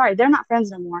 I'm so sorry. They're not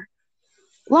friends no more.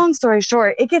 Long story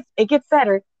short, it gets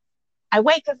better. I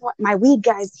wake up, my weed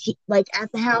guy's like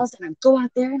at the house, and I go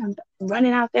out there and I'm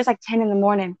running out there. It's like 10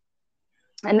 a.m.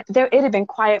 And there it had been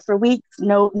quiet for weeks,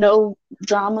 no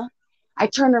drama. I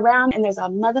turn around and there's a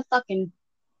motherfucking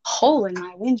hole in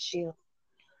my windshield.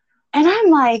 And I'm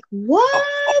like, what?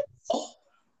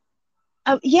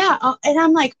 Yeah. And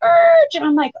I'm like, urge. And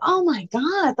I'm like, oh my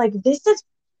God, like this is,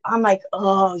 I'm like,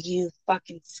 oh, you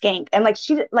fucking skank. And like,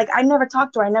 I never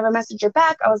talked to her. I never messaged her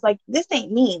back. I was like, this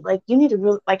ain't me. Like, you need to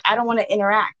really, like, I don't want to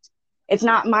interact. It's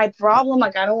not my problem.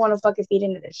 Like, I don't want to fucking feed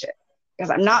into this shit because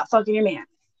I'm not fucking your man.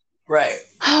 Right.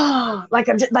 Like,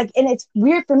 I'm just like, and it's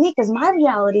weird for me because my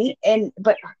reality,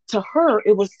 but to her,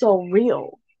 it was so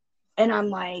real. And I'm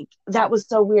like, that was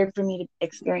so weird for me to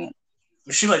experience.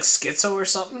 Was she like schizo or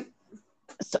something?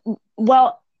 So,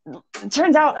 well, it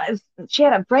turns out she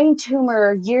had a brain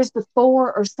tumor years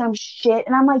before or some shit.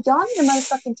 And I'm like, y'all need to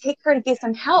motherfucking take her to get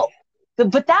some help.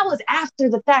 But that was after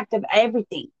the fact of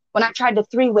everything. When I tried to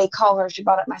three-way call her, she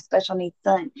brought up my special needs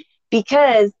son.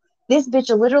 Because this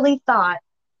bitch literally thought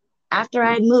after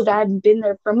I had moved, I hadn't been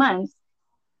there for months.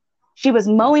 She was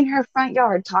mowing her front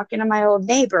yard, talking to my old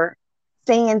neighbor,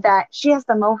 saying that she has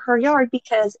to mow her yard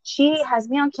because she has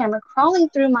me on camera crawling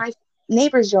through my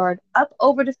neighbor's yard, up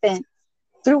over the fence,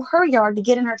 through her yard to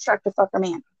get in her truck to fuck her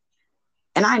man.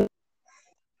 And I'm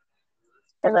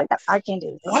like, I can't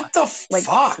do this. What the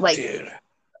fuck, dude?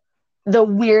 The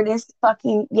weirdest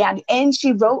fucking, yeah. And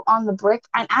she wrote on the brick,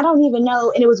 and I don't even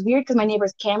know. And it was weird because my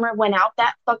neighbor's camera went out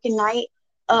that fucking night.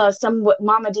 Some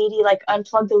Mama Didi like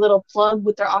unplugged the little plug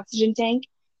with their oxygen tank.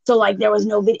 So like there was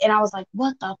no video. And I was like,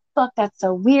 what the fuck? That's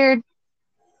so weird.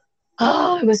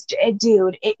 Oh, it was,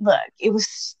 dude.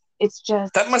 It's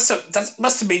just that must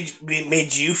have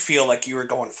made you feel like you were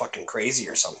going fucking crazy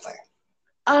or something.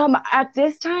 At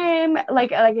this time,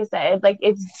 like I said, like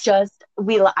it's just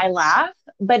I laugh,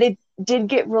 but it did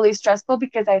get really stressful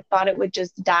because I thought it would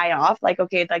just die off. Like,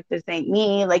 okay, like this ain't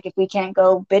me. Like if we can't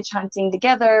go bitch hunting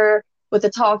together with a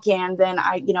tall can, then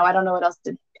I don't know what else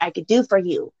I could do for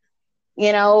you,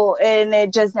 and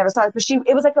it just never started. But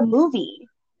it was like a movie.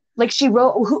 Like she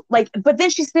wrote, but then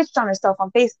she snitched on herself on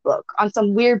Facebook on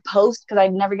some weird post because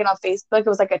I'd never get on Facebook. It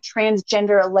was like a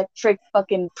transgender electric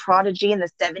fucking prodigy in the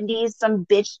 70s, some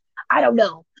bitch. I don't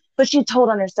know. But she told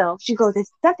on herself. She goes, if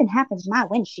something happens to my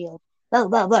windshield, blah,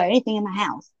 blah, blah, anything in my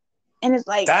house. And it's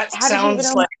like, that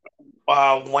sounds like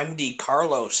Wendy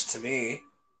Carlos to me.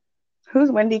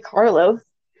 Who's Wendy Carlos?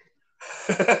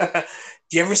 Have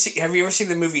you ever seen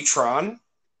the movie Tron?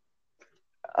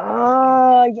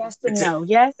 Yes and no.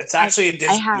 Yes. It's actually a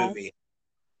Disney movie.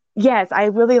 Yes, I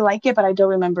really like it, but I don't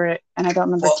remember it, and I don't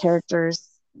remember characters.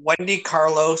 Wendy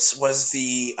Carlos was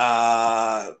the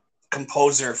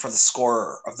composer for the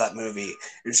score of that movie,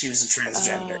 and she was a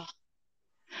transgender.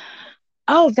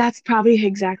 That's probably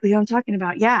exactly who I'm talking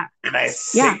about. Yeah. And I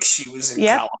think she was in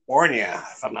California,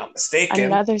 if I'm not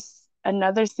mistaken.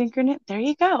 Another synchronous. There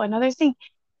you go. Another thing.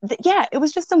 Yeah, it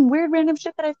was just some weird random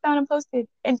shit that I found and posted,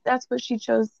 and that's what she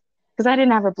chose. Because I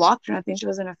didn't have her blocked or nothing. She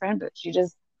wasn't a friend, but she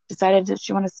just decided that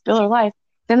she wanted to spill her life.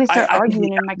 Then they start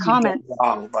arguing in I my could be dead comments.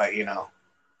 wrong, but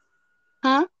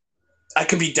Huh? I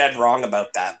could be dead wrong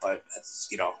about that, but that's,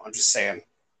 I'm just saying.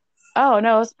 Oh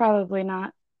no, it's probably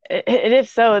not. If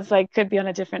so, it's like could be on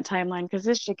a different timeline because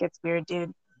this shit gets weird,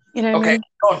 dude. You know what I Okay, mean?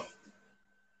 go on.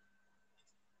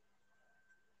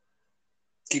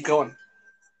 Keep going.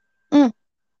 Mm.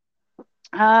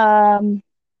 Um,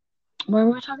 what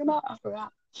were we talking about? I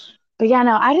forgot. But yeah,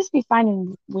 no, I just be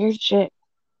finding weird shit.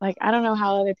 Like I don't know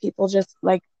how other people just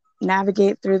like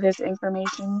navigate through this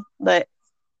information, but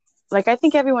like I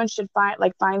think everyone should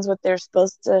finds what they're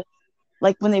supposed to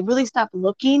like when they really stop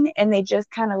looking and they just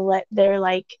kind of let their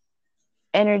like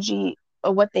energy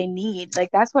or what they need. Like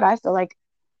that's what I feel like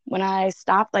when I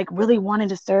stopped like really wanting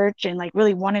to search and like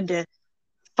really wanted to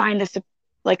find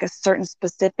like a certain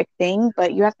specific thing,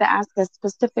 but you have to ask a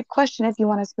specific question if you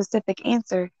want a specific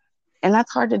answer. And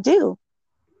that's hard to do,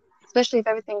 especially if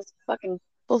everything's fucking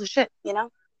full of shit, you know?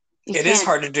 You It is can't.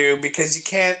 hard to do because you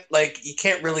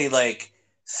can't really like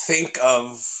think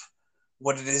of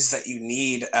what it is that you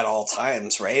need at all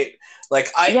times, right?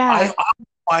 Like Yeah. I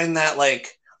find that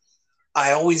like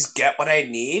I always get what I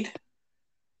need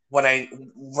when I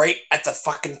right at the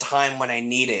fucking time when I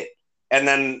need it. And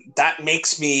then that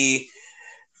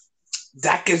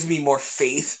gives me more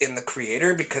faith in the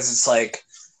creator because it's like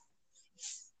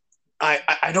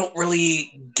I don't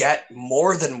really get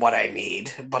more than what I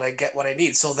need, but I get what I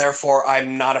need. So therefore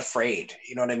I'm not afraid.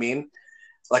 You know what I mean?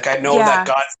 Like I know that Yeah.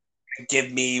 God's gonna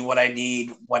give me what I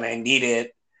need when I need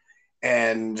it,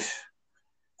 and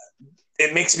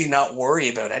it makes me not worry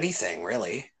about anything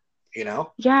really. You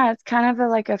know? Yeah, it's kind of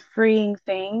like a freeing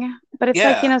thing, but it's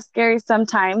like, Yeah. scary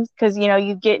sometimes because,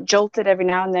 you get jolted every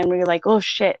now and then where you're like, oh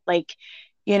shit, like,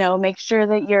 make sure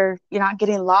that you're not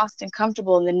getting lost and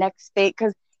comfortable in the next state.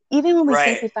 Because even when we think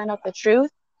Right. we find out the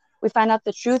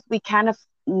truth, we kind of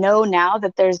know now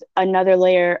that there's another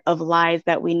layer of lies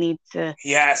that we need to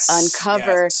Yes.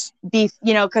 uncover Yes.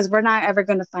 because we're not ever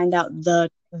going to find out the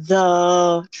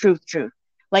truth.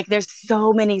 Like there's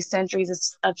so many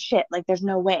centuries of shit. Like there's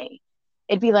no way.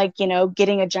 It'd be like,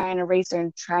 getting a giant eraser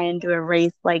and trying to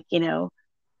erase like,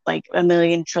 like a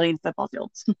million trillion football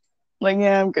fields. Like,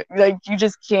 yeah, I'm good. Like you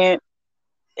just can't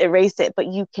erase it, but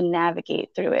you can navigate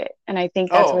through it. And I think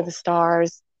that's where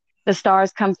Oh, the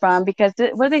stars come from because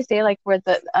what do they say? Like where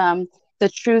the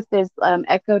truth is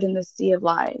echoed in the sea of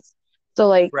lies. So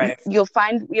like right. you'll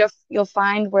find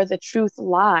where the truth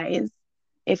lies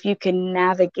if you can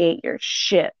navigate your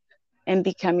ship and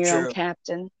become your own True.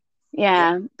 captain. Yep.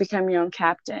 Yeah, become your own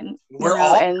captain, We're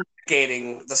all and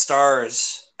navigating the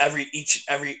stars. Every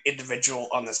individual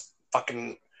on this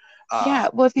fucking yeah.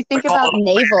 Well, if you I think call about it.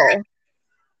 naval,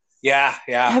 Yeah.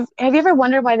 Yeah. have you ever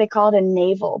wondered why they call it a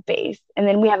naval base? And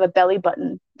then we have a belly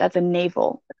button that's a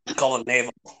naval. Call it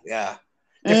naval. Yeah.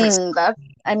 Different. That's,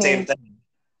 I Same mean, thing.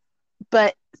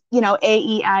 but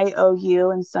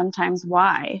AEIOU and sometimes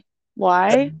why? The,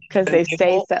 Why? Because the they say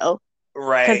naval. so. Because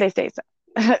Right. they say so.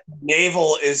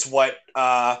 Naval is what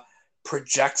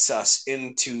projects us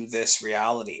into this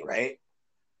reality, right?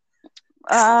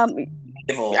 um,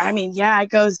 Naval. I mean, yeah, it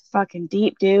goes fucking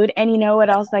deep, dude. And you know what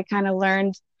else I kind of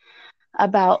learned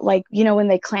about, like, when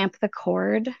they clamp the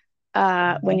cord,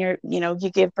 when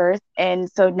you give birth,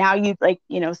 and so now you like,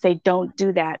 say don't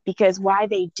do that because why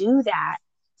they do that.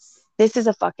 This is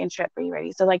a fucking trip. Are you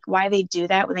ready? So like why they do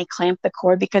that when they clamp the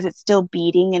cord because it's still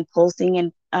beating and pulsing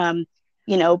and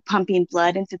pumping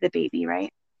blood into the baby,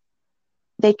 right?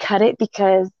 They cut it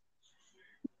because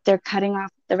they're cutting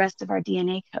off the rest of our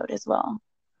DNA code as well.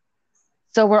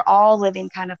 So we're all living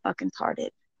kind of fucking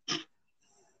tarded.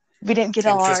 We didn't get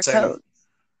all our Interesting. codes.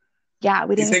 Yeah,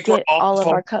 we Do you didn't think we're get all all of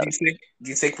supposed? our codes. Do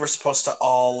you think we're supposed to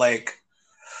all like?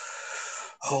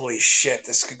 Holy shit!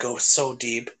 This could go so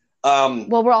deep.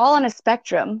 Well, we're all on a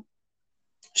spectrum.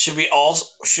 Should we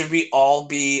all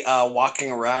be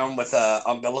walking around with a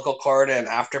umbilical cord and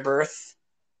afterbirth?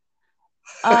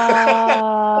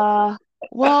 Uh,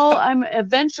 well, I'm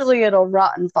eventually it'll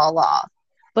rot and fall off,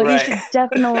 but you Right. should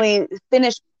definitely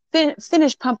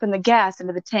finish pumping the gas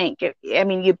into the tank. I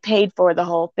mean, you paid for the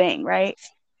whole thing, right?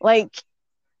 Like,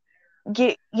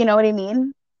 you know what I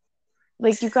mean?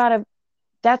 Like, you gotta.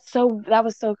 That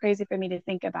was so crazy for me to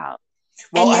think about.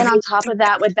 Well, And then have on you? top of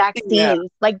that, with Yeah. vaccines,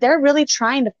 like they're really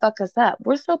trying to fuck us up.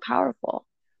 We're so powerful.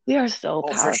 We are so Oh,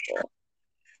 for sure. powerful.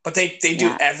 But they do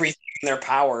Yeah, everything in their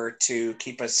power to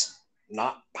keep us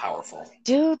not powerful.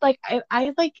 dude. Like,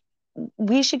 I like.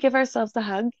 We should give ourselves a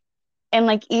hug And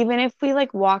like, even if we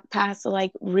like walk past the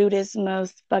like rudest,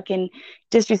 most fucking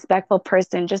disrespectful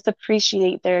person, just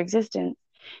appreciate their existence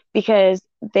because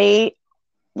they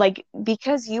like,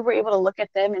 because you were able to look at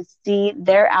them and see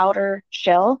their outer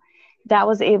shell,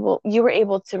 you were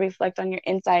able to reflect on your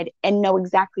inside and know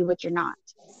exactly what you're not.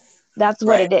 That's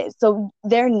what Right. it is. So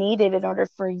they're needed in order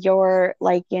for your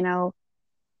like,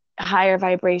 higher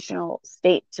vibrational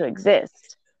state to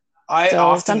exist. I So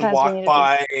often sometimes we walk need to just,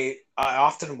 by I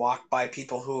often walk by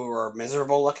people who are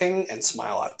miserable looking and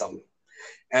smile at them.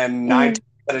 And nine mm, times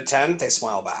out of 10, they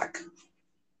smile back.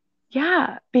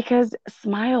 yeah, because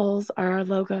smiles are our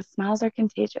logo. Smiles are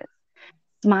contagious.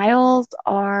 Smiles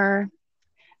are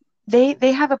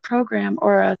they have a program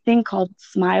or a thing called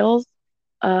Smiles,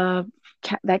 uh,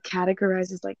 that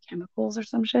categorizes like chemicals or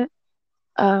some shit.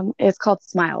 It's called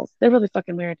Smiles. They're really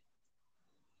fucking weird.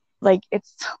 Like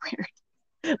it's so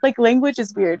weird. Like language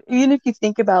is weird. Even if you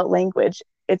think about language,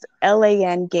 it's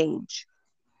LAN gauge,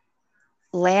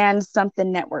 land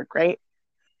something network, right?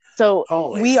 So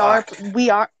Holy we are, fuck.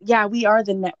 yeah, we are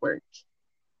the network.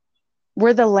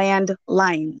 We're the land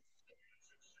line.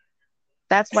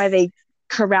 That's why they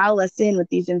corral us in with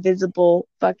these invisible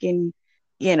fucking,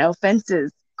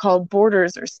 fences called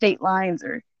borders or state lines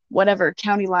or whatever,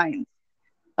 county lines.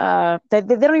 They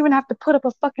don't even have to put up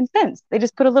a fucking fence. They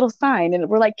just put a little sign and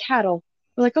we're like cattle.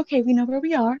 We're like, okay, we know where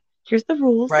we are. Here's the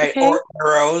rules, Right. okay? Or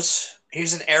arrows.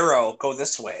 Here's an arrow. Go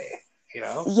this way. You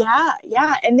know? Yeah,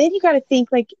 yeah. And then you got to think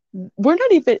like, we're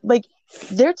not even like,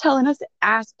 they're telling us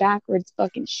ass backwards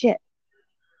fucking shit.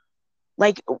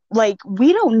 Like,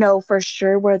 we don't know for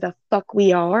sure where the fuck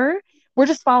we are. We're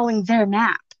just following their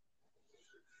map.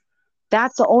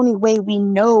 That's the only way we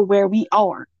know where we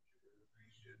are.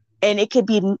 And it could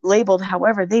be labeled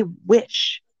however they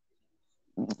wish.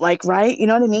 Like, right? You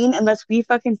know what I mean? Unless we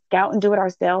fucking scout and do it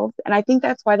ourselves. And I think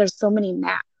that's why there's so many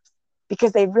maps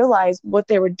because they realized what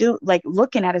they were doing, like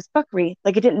looking at is fuckery.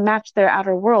 Like it didn't match their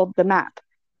outer world, the map,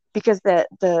 because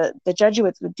the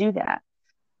Jesuits would do that.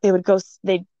 They would go,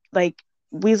 they'd like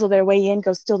weasel their way in,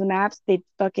 go steal the maps. They'd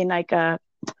fucking like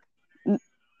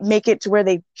make it to where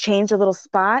they change a little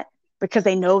spot because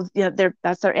they know,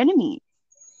 that's their enemy.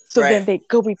 So Right. then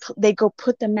they go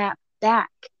put the map back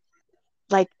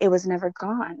like it was never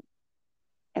gone,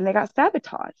 and they got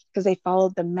sabotaged because they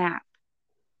followed the map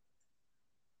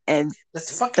and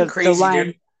That's fucking the crazy, dude.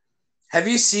 line. Have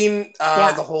you seen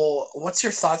Yeah. the whole what's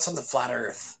your thoughts on the flat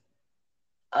earth?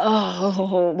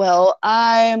 Oh well,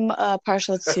 I'm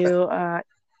partial to uh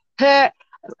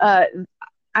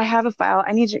I have a file.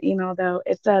 I need your email though.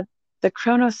 It's the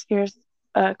chronosphere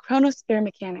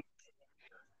mechanics,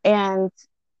 and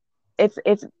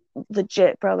it's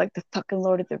legit, bro. Like the fucking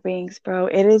Lord of the Rings, bro.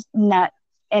 It is nuts.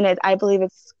 And I believe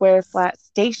it's square, flat,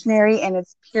 stationary, and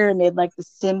it's pyramid, like the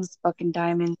Sims fucking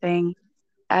diamond thing,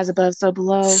 as above, so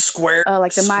below. Square,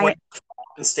 Like the square, Maya.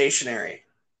 and stationary.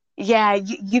 Yeah,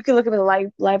 you can look up at the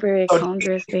Library of So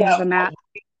Congress. They have a map.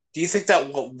 do you think that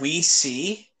what we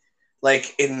see,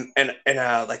 like in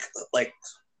a like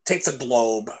take the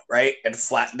globe, right, and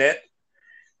flatten it,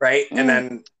 right, and Mm,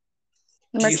 then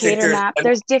the do you think Mercator map.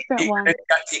 There's different you ones.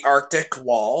 got the Arctic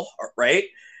wall, right,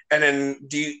 and then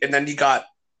you got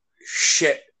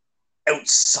shit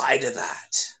outside of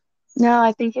that? No,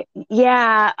 I think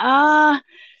yeah.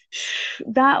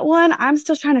 That one, I'm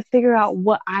still trying to figure out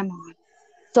what I'm on.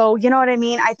 So, you know what I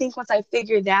mean? I think once I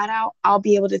figure that out, I'll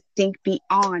be able to think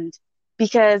beyond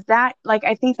because that, like,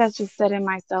 I think that's just setting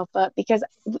myself up because,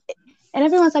 and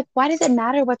everyone's like, why does it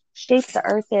matter what shape the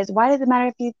earth is? Why does it matter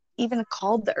if you even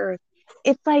called the earth?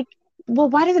 It's like, well,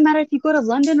 why does it matter if you go to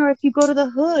London or if you go to the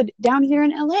hood down here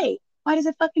in LA? Why does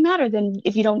it fucking matter then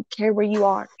if you don't care where you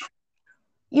are?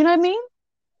 You know what I mean?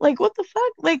 Like, what the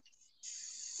fuck? Like,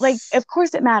 of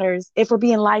course it matters if we're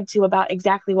being lied to about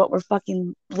exactly what we're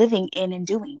fucking living in and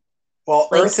doing. Well,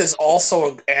 Like, Earth is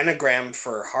also an anagram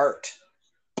for heart.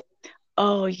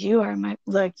 oh, you are my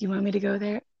look, you want me to go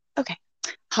there? Okay.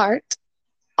 Heart,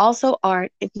 also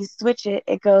art. If you switch it,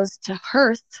 it goes to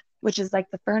hearth, which is like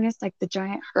the furnace, like the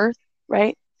giant hearth,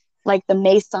 right? Like the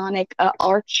Masonic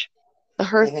arch, the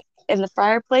hearth Mhm. in the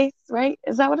fireplace, right?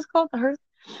 Is that what it's called? The hearth?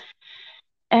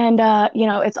 And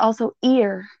it's also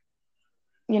ear,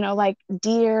 like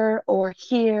dear or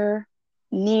here,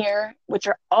 near, which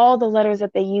are all the letters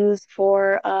that they use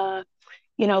for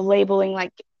labeling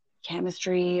like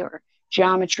chemistry or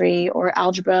geometry or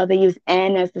algebra. They use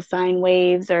N as the sine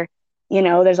waves, or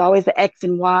there's always the X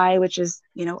and Y, which is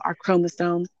our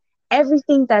chromosomes.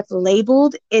 Everything that's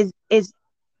labeled is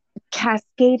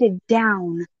cascaded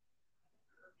down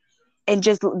and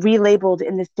just relabeled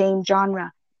in the same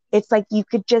genre. It's like you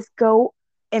could just go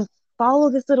and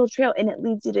follow this little trail and it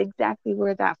leads you to exactly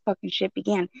where that fucking shit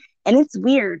began. And it's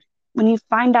weird when you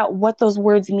find out what those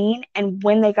words mean and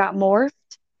when they got morphed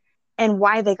and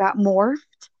why they got morphed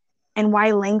and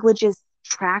why language is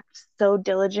tracked so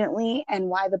diligently and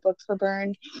why the books were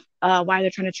burned, why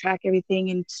they're trying to track everything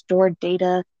and store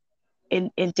data in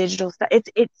digital stuff. It's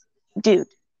dude,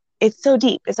 it's so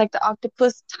deep. It's like the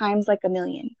octopus times like a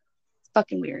million. It's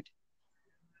fucking weird.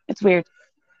 It's weird.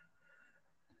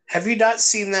 Have you not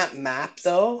seen that map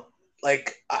though?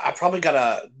 Like, I probably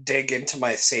gotta dig into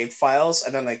my saved files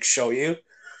and then like show you.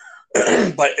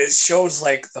 But it shows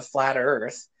like the flat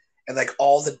Earth and like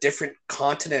all the different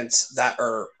continents that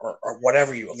are or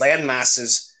whatever you land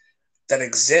masses that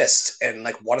exist, and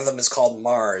like one of them is called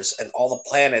Mars, and all the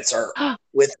planets are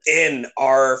within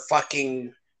our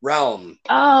fucking realm.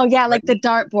 Oh yeah, Right? like the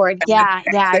dartboard. Yeah,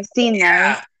 I've seen those.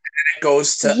 Yeah, and it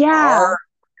goes to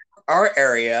our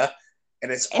area,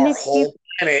 and it's our whole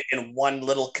planet in one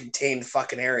little contained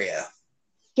fucking area.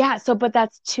 Yeah, so but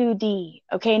that's 2D.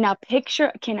 Okay, now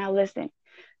listen.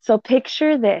 So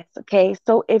picture this, okay?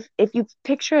 So if you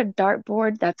picture a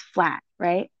dartboard that's flat,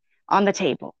 right? On the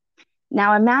table.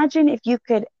 Now imagine if you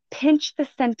could pinch the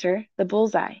center, the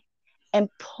bullseye, and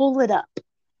pull it up.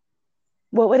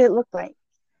 What would it look like?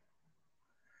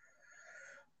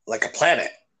 Like a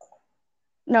planet.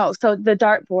 No, so the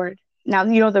dartboard. Now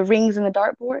you know the rings in the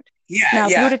dartboard? Yeah. Now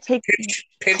if you were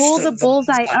to pull the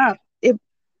bullseye up,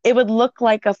 it would look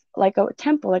like a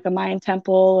temple, like a Mayan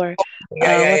temple, or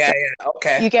yeah.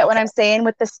 Okay. You get what I'm saying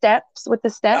with the steps?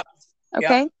 Yep.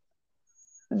 Okay.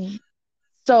 Yep.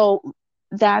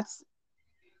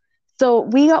 So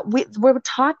we're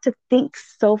taught to think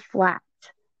so flat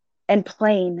and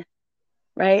plain,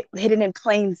 right? Hidden in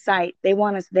plain sight. They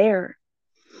want us there.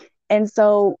 And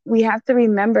so we have to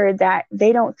remember that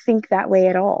they don't think that way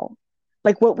at all.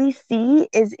 Like what we see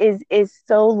is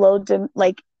so low to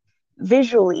like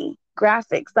visually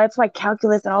graphics. That's why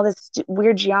calculus and all this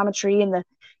weird geometry and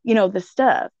the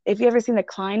stuff. If you ever seen the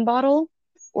Klein bottle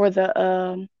or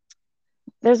the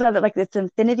there's another like it's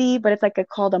infinity, but it's like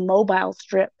called a mobile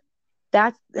strip.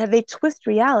 They twist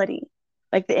reality.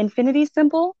 Like the infinity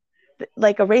symbol,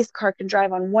 like a race car can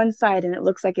drive on one side and it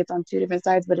looks like it's on two different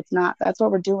sides, but it's not. That's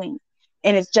what we're doing.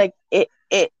 And it's like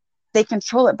they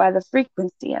control it by the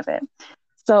frequency of it.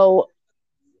 So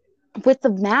with the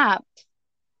map,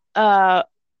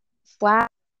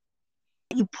 flat,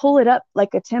 you pull it up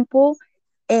like a temple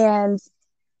and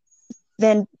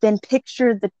then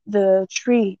picture the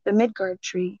tree, the Midgard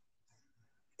tree.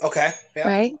 Okay. Yeah.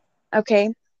 Right?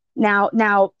 Okay.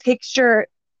 Now picture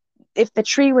if the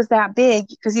tree was that big,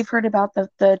 because you've heard about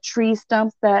the tree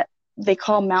stumps that they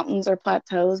call mountains or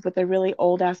plateaus, but they're really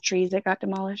old ass trees that got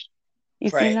demolished.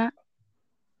 You've seen that?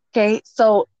 Okay,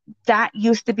 so that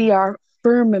used to be our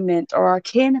firmament or our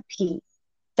canopy.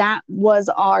 That was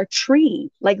our tree.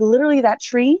 Like literally that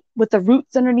tree with the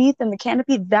roots underneath and the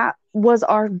canopy, that was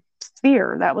our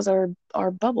sphere. That was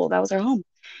our bubble. That was our home.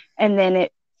 And then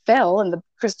it fell and the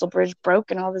crystal bridge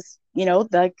broke and all this,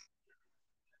 the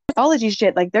mythology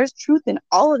shit. Like there's truth in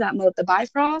all of that mode. The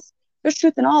Bifrost, there's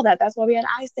truth in all that. That's why we had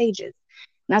ice ages.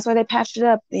 And that's why they patched it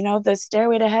up, the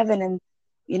stairway to heaven and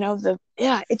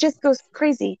it just goes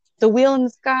crazy. The wheel in the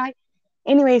sky.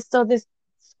 Anyway, so this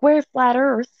square flat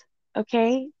earth,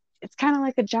 okay, it's kind of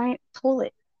like a giant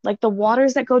toilet. Like the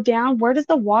waters that go down, where does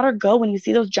the water go when you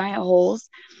see those giant holes?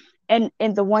 And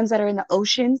the ones that are in the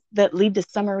oceans that lead to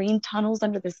submarine tunnels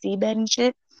under the seabed and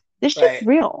shit. This shit's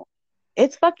real.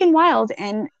 It's fucking wild.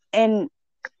 And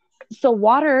so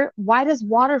why does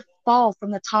water fall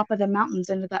from the top of the mountains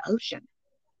into the ocean?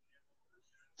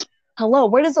 Hello,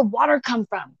 where does the water come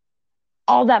from?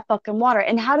 All that fucking water.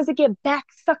 And how does it get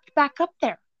sucked back up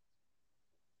there?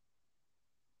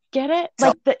 Get it?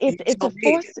 Like it's a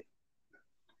force.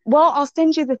 Well, I'll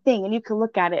send you the thing and you can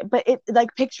look at it. But it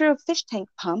like picture a fish tank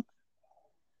pump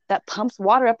that pumps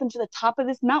water up into the top of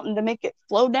this mountain to make it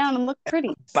flow down and look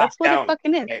pretty. That's what it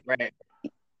fucking is. Right.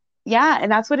 Yeah,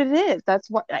 and that's what it is. That's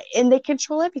what, and they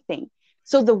control everything.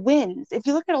 So the winds, if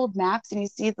you look at old maps and you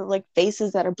see the like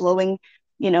faces that are blowing,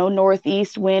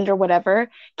 northeast wind or whatever.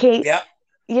 Okay. Yeah.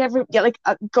 You ever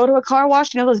go to a car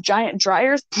wash? Those giant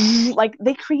dryers, like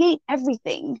they create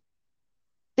everything.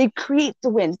 They create the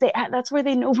winds. That's where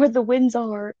they know where the winds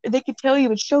are. They can tell you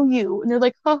and show you, and they're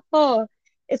like, ha ha.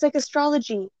 It's like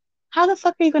astrology. How the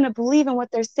fuck are you going to believe in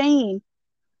what they're saying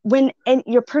and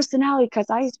your personality? Because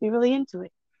I used to be really into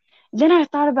it. Then I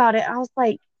thought about it. I was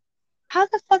like, how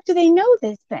the fuck do they know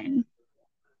this then?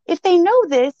 If they know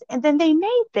this and then they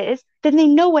made this, then they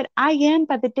know what I am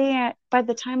by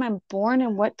the time I'm born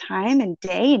and what time and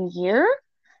day and year.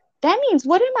 That means,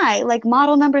 what am I? Like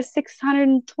model number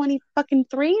 620 fucking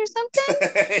 3 or something?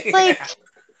 Yeah. Like,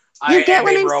 I you get am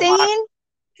what a I'm robot. saying?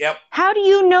 Yep. How do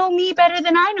you know me better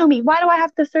than I know me? Why do I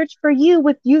have to search for you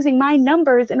with using my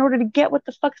numbers in order to get what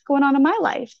the fuck's going on in my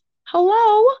life?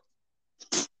 Hello?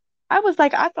 I was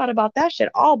like, I thought about that shit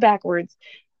all backwards.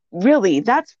 Really,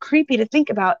 that's creepy to think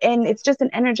about. And it's just an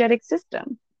energetic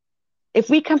system. If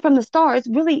we come from the stars,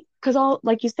 really, because all,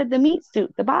 like you said, the meat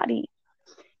suit, the body,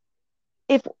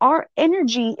 if our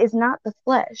energy is not the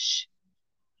flesh,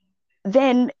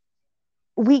 then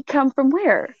we come from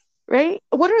where? Right?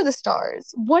 What are the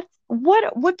stars? What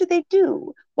do they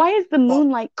do? Why is the Well,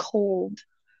 moonlight cold?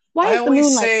 Why I is the always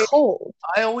moonlight say, cold?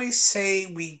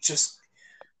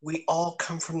 we all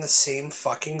come from the same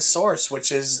fucking source,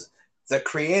 which is the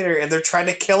creator, and they're trying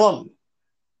to kill him.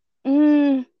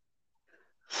 Mm,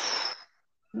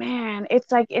 man,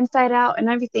 it's like Inside Out and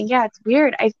everything. Yeah, it's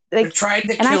weird. I They're like, trying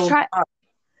to and I kill try. God,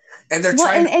 and they're Well,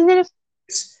 trying and then if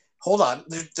to hold on.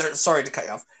 Sorry to cut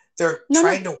you off. They're no, no.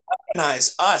 trying to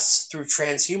weaponize us through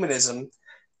transhumanism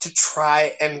to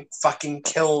try and fucking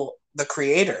kill the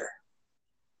creator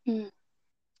Hmm.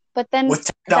 But then with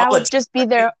that would technology, just be right?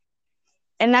 their,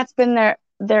 and that's been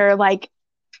their like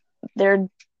their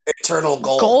Eternal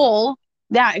goal. goal.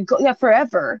 Yeah,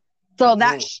 forever. So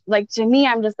Mm-hmm. like, to me,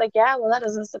 I'm just like, yeah, well, that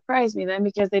doesn't surprise me then,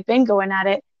 because they've been going at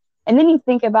it. And then you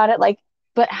think about it like,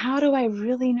 but how do I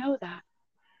really know that?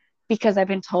 Because I've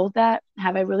been told that.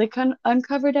 Have I really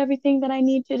uncovered everything that I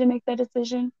need to make that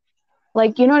decision?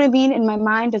 Like, you know what I mean? In my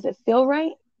mind, does it feel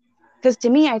right? Because to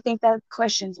me, I think that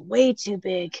question's way too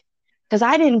big. Because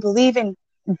I didn't believe in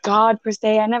God per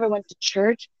se. I never went to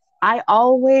church. I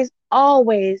always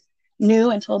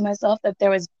knew and told myself that there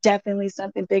was definitely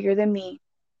something bigger than me.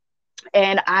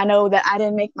 And I know that I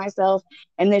didn't make myself,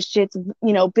 and this shit's,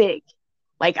 big.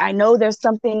 Like, I know there's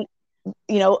something,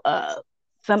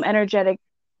 some energetic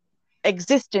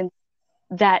existence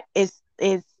that is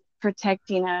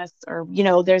protecting us, or,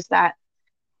 there's that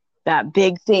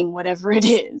big thing, whatever it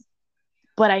is.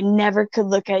 But I never could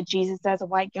look at Jesus as a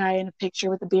white guy in a picture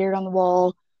with a beard on the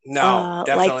wall. No,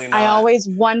 Like, definitely not. I always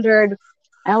wondered,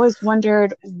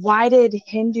 why did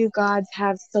Hindu gods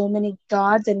have so many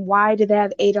gods, and why did they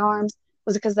have 8 arms?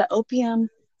 Was it because of the opium?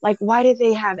 Like, why did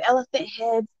they have elephant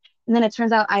heads? And then it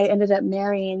turns out I ended up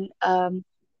marrying a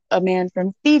man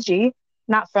from Fiji,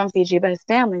 not from Fiji, but his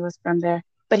family was from there.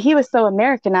 But he was so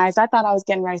Americanized, I thought I was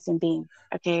getting rice and beans.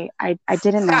 Okay, I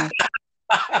didn't know.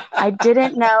 I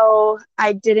didn't know.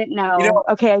 I didn't you know. know,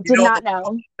 Okay, I you did know, not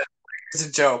know. it's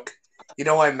a joke. You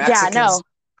know why Yeah, Mexicans? no.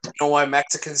 You know why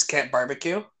Mexicans can't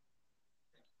barbecue?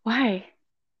 Why?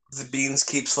 The beans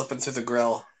keep slipping through the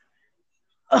grill.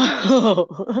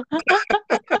 Oh.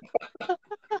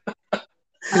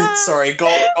 Sorry, go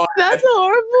That's ahead.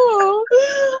 horrible.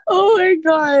 Oh my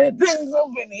god, that's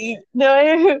so funny.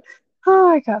 No, oh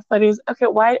my god, funny. Okay,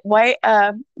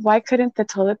 why couldn't the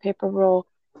toilet paper roll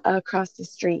across the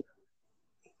street?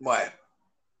 Why?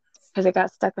 Because it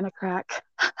got stuck in a crack.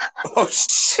 Oh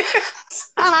shit!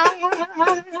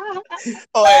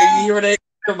 Oh, you ready?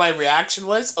 My reaction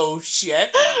was, oh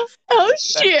shit. Oh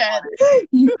That's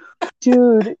shit,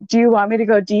 dude. Do you want me to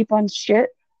go deep on shit?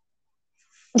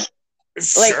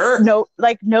 sure.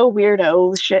 Like no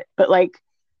weirdo shit, but like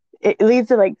it leads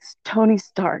to like Tony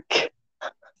Stark.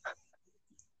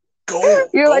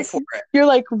 You're Go like for it. you're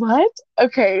like what?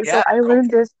 Okay, Yeah, so I go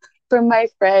learned for it. this from my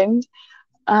friend.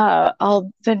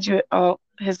 I'll send you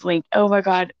his link. Oh my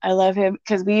god, I love him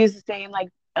because we use the same like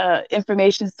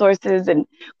information sources, and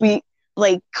we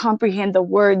like comprehend the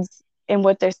words and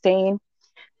what they're saying.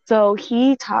 So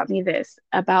he taught me this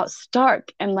about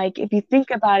Stark, and like if you think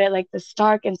about it, like the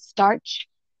Stark and starch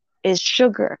is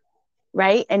sugar,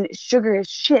 right? And sugar is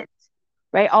shit,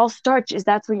 right? All starch is,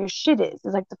 that's where your shit is.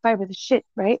 It's like the fiber, the shit,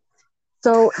 right?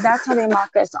 So that's how they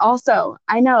mock us. Also,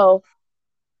 I know,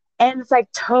 and it's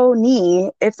like toe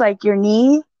knee. It's like your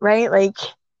knee, right? Like,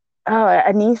 oh,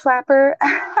 a knee slapper.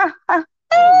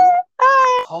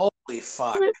 Holy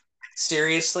fuck. I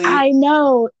Seriously?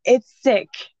 know, it's sick.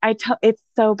 It's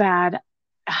so bad.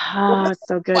 Well, Oh, that's it's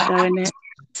so good what though, isn't happens it?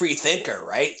 to a free thinker,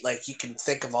 right? Like you can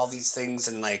think of all these things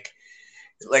and like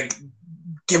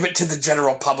give it to the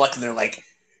general public and they're like,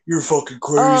 you're fucking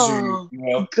crazy, Oh, you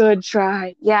know? good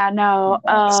try. Yeah, no.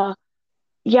 Yes.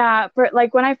 Yeah, for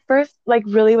like when I first like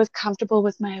really was comfortable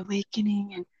with my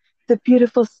awakening and the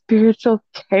beautiful spiritual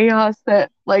chaos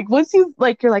that like once you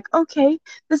like you're like, okay,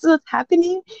 this is what's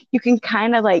happening, you can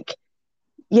kind of like,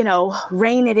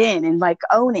 rein it in and like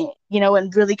own it,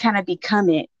 and really kind of become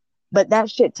it. But that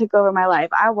shit took over my life.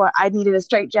 I needed a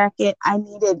straight jacket. I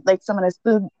needed like someone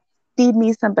to feed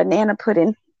me some banana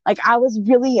pudding. Like I was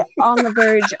really on the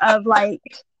verge of like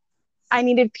I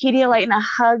needed Pedialyte and a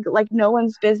hug like no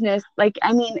one's business. Like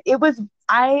I mean,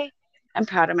 I am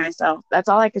proud of myself. That's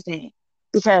all I can say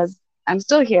because I'm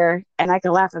still here and I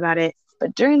can laugh about it.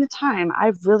 But during the time,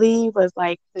 I really was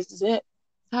like, this is it.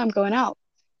 I'm going out.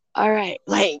 All right.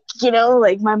 Like,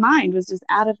 like my mind was just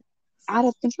out of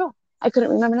control. I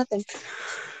couldn't remember nothing.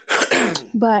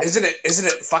 But isn't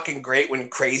it fucking great when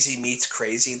crazy meets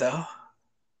crazy though?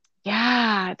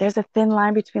 yeah, there's a thin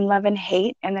line between love and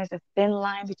hate, and there's a thin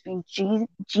line between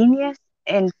genius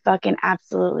and fucking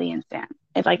absolutely insane.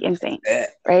 It's like insane,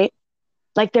 right?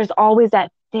 Like there's always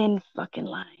that thin fucking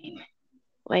line.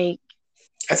 Like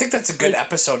I think that's a good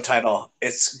episode title.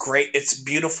 It's great. It's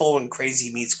beautiful when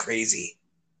crazy meets crazy.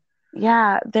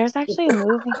 Yeah, there's actually a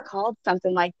movie called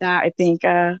something like that. I think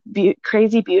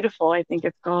Crazy Beautiful, I think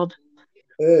it's called.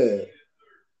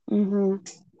 Mm-hmm.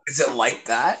 Is it like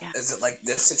that? Yeah. Is it like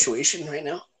this situation right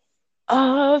now?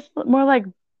 Oh, it's more like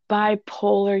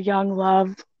bipolar young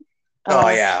love. Oh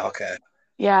yeah, okay.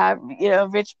 Yeah,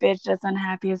 rich bitch that's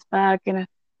unhappy as fuck, and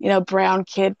a brown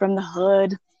kid from the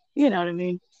hood. You know what I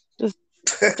mean? Just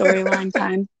storyline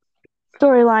time.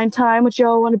 Storyline time, what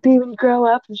y'all want to be when you grow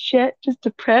up and shit. Just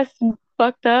depressed and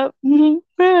fucked up.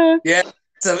 Yeah,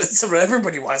 so what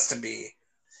everybody wants to be.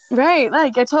 Right.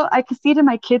 Like I could see it in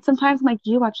my kids sometimes. I'm like,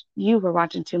 you were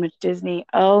watching too much Disney.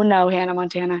 Oh no, Hannah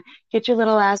Montana. Get your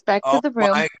little ass back to the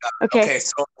room. Okay.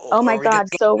 So oh my God,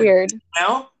 so weird.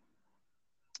 Now?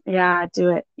 Yeah,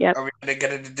 do it. Yep. Are we gonna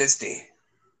get into Disney?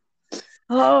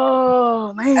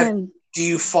 Oh man. Do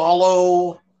you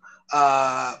follow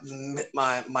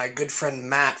my good friend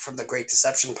Matt from the Great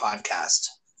Deception podcast?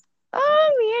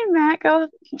 Oh, me and Matt go.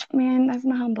 Man, that's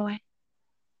my homeboy.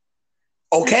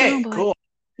 Okay, cool.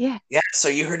 Yeah. Yeah. So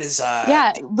you heard his.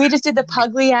 Yeah, we just did the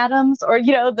Pugly Adams, or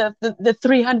the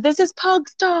 300. This is Pug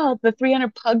Stall, the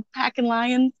 300 pug packing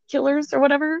lion killers or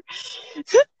whatever.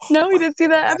 No, you didn't see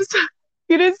that episode.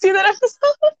 You didn't see that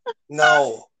episode.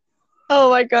 No.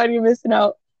 Oh my God, you're missing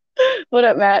out. What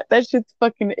up, Matt? That shit's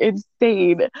fucking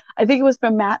insane. I think it was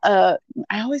from Matt. I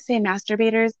always say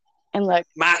masturbators, and look,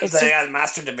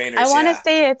 master debaters. I want to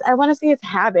say it's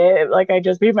habit. Like I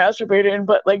just be masturbating,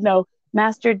 but like no,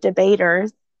 master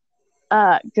debaters.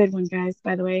 Good one, guys.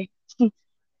 By the way.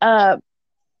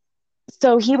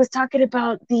 So he was talking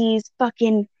about these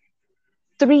fucking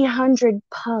 300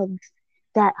 pugs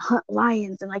that hunt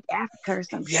lions in like Africa or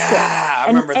something. Yeah, I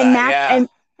remember that. Matt,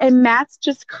 and Matt's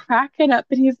just cracking up,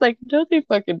 and he's like, "No, they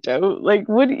fucking don't." Like,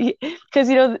 what?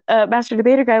 Because Master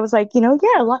Debater guy was like,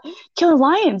 killing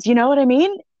lions. You know what I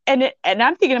mean? And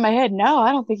I'm thinking in my head, no,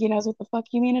 I don't think he knows what the fuck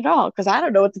you mean at all, because I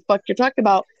don't know what the fuck you're talking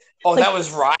about. Oh, like, that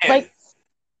was Ryan. Like,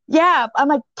 yeah, I'm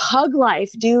like pug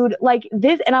life, dude. Like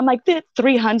this, and I'm like this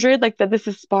 300, like that. This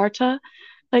is Sparta,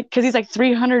 like because he's like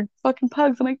 300 fucking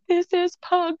pugs. I'm like, this is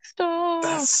pug stuff.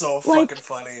 That's so fucking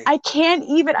funny. I can't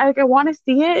even. I want to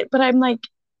see it, but I'm like,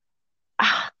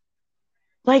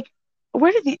 like,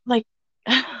 where did he like?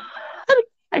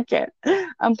 I can't.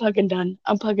 I'm pugging done.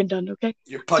 Okay.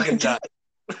 You're pugging done.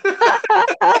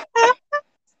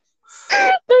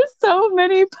 There's so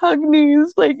many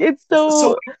pugnies. Like it's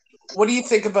so. What do you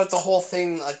think about the whole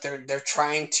thing? Like they're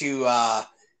trying to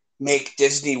make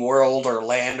Disney World or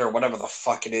Land or whatever the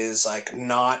fuck it is like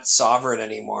not sovereign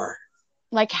anymore.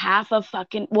 Like half of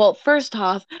fucking. Well, first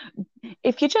off,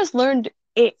 if you just learned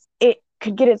it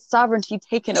could get its sovereignty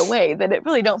taken away, then it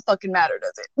really don't fucking matter,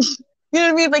 does it? You know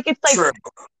what I mean? Like it's like, true.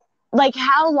 Like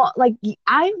how long? Like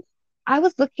I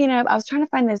was I was trying to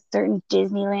find this certain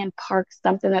Disneyland park,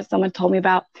 something that someone told me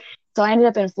about. So I ended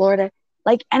up in Florida.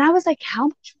 Like, and I was like, how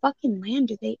much fucking land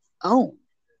do they own?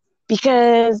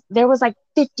 Because there was like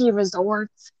 50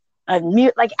 resorts.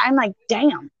 Like, I'm like,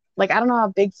 damn. Like, I don't know how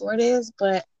big Florida is,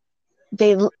 but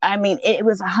it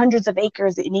was hundreds of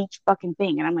acres in each fucking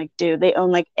thing. And I'm like, dude, they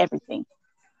own like everything.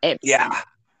 Yeah.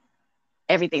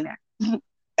 Everything there.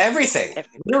 Everything.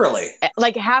 Literally.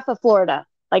 Like half of Florida.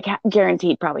 Like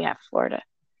guaranteed probably half of Florida.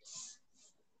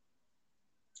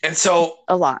 And so.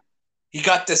 A lot. You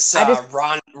got this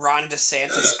Ron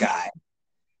DeSantis guy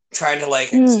trying to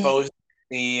like expose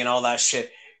me and all that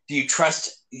shit. Do you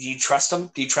trust him?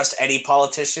 Do you trust any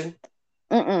politician?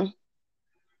 Mm-mm.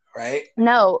 Right?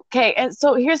 No. Okay. And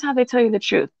so here's how they tell you the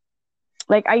truth.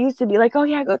 Like I used to be like, oh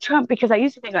yeah, go Trump, because I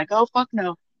used to think like, oh fuck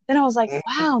no. Then I was like,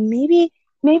 wow, maybe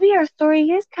our story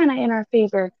is kind of in our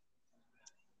favor.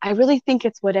 I really think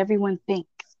it's what everyone thinks.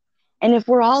 And if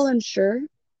we're all unsure,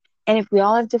 and if we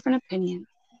all have different opinions,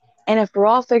 and if we're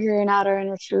all figuring out our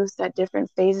inner truths at different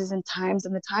phases and times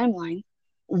in the timeline,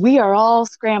 we are all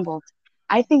scrambled.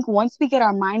 I think once we get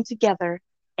our mind together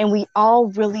and we all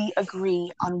really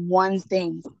agree on one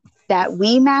thing, that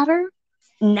we matter,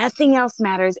 nothing else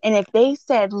matters. And if they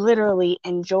said literally,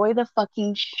 enjoy the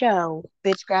fucking show,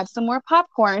 bitch, grab some more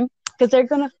popcorn, because they're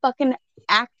gonna fucking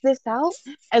act this out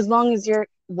as long as you're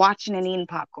watching and eating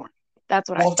popcorn. That's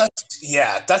what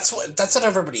that's what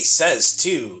everybody says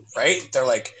too, right? They're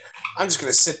like, I'm just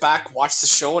gonna sit back, watch the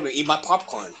show, and eat my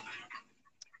popcorn.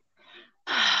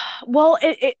 Well,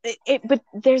 but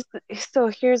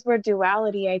here's where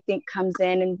duality, I think, comes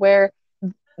in, and where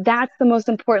that's the most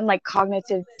important, like,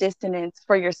 cognitive dissonance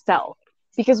for yourself,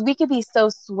 because we could be so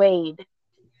swayed,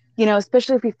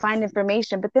 especially if we find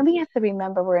information, but then we have to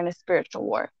remember we're in a spiritual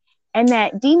war, and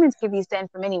that demons can be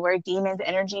sent from anywhere, demons,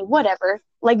 energy, whatever,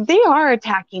 like, they are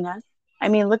attacking us. I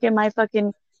mean, look at my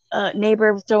fucking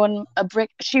neighbor throwing a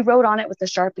brick. She wrote on it with a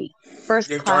Sharpie. First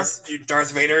class. Your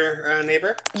Darth Vader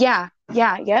neighbor? Yeah.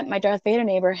 My Darth Vader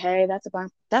neighbor. Hey,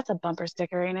 that's a bumper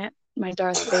sticker, ain't it? My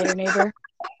Darth Vader neighbor.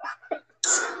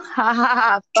 Ha ha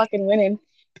ha! Fucking winning.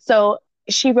 So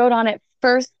she wrote on it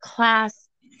first class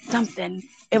something.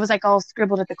 It was like all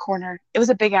scribbled at the corner. It was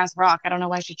a big ass rock. I don't know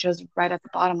why she chose right at the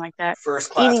bottom like that.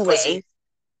 First class pussy.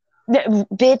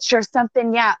 Bitch or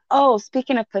something. Yeah. Oh,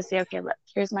 speaking of pussy. Okay, look.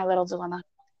 Here's my little dilemma.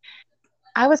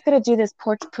 I was gonna do this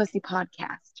porch pussy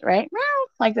podcast, right?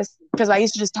 Like this, because I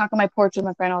used to just talk on my porch with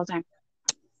my friend all the time.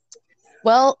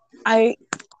 Well, I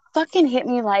fucking hit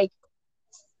me like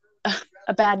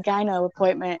a bad gyno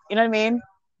appointment. You know what I mean?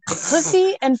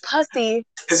 Pussy and pussy.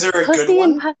 Is there a good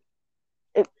one?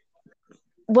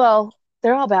 Well,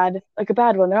 they're all bad. Like a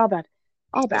bad one, they're all bad.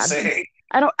 All bad.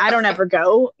 I don't ever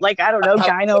go. Like, I don't know,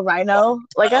 gyno, rhino.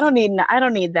 Like, I don't need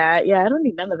that. Yeah, I don't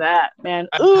need none of that, man.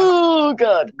 Ooh,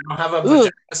 good. I don't have a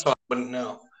vagina, so I wouldn't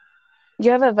know.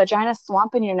 You have a vagina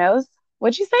swamp in your nose?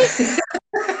 What'd you say?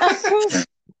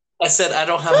 I said I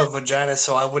don't have a vagina,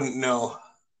 so I wouldn't know.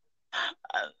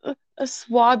 A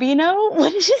swabino?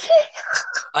 What did you say?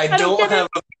 I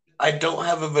don't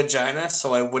have a vagina,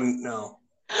 so I wouldn't know.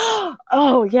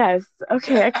 Oh, yes.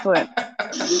 Okay, excellent.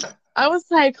 I was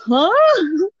like, huh?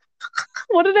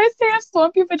 What did I say? A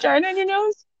swampy vagina in your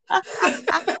nose?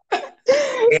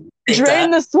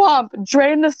 Drain the swamp,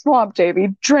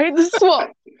 JB. Drain the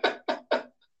swamp.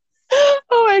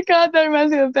 Oh my God, that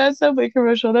reminds me of a bad Subway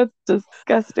commercial. That's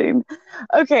disgusting.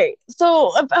 Okay,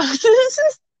 so about this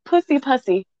is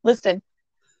pussy. Listen,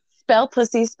 spell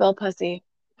pussy.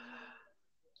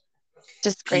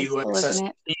 Disgraceful, isn't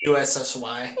it?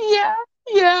 P-U-S-S-Y.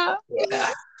 Yeah.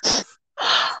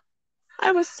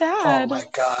 I was sad. Oh my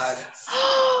God.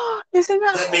 Isn't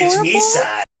that horrible? Makes me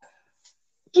sad.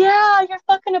 Yeah, you're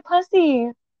fucking a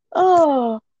pussy.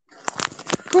 Oh,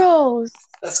 gross.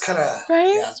 That's kind of,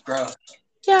 right? Yeah, it's gross.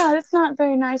 Yeah, it's not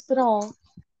very nice at all.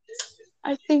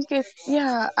 I think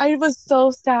I was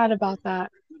so sad about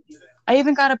that. I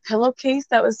even got a pillowcase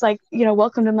that was like,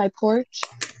 welcome to my porch.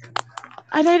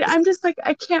 And I'm just like,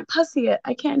 I can't pussy it.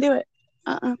 I can't do it.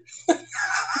 I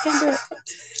can't do it.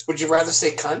 Would you rather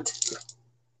say cunt?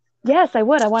 Yes, I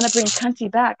would. I want to bring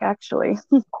cunty back, actually.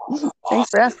 Thanks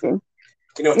for asking.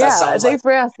 You know what that sounds like? Thanks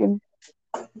for asking.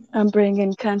 I'm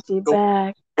bringing cunty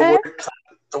back.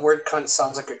 The word cunt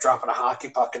sounds like you're dropping a hockey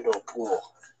puck into a pool.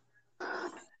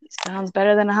 Sounds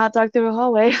better than a hot dog through a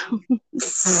hallway.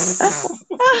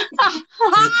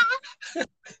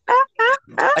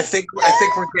 I think we're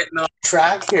getting off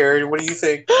track here. What do you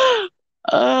think?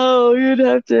 Oh, you'd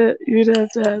have to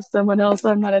ask someone else.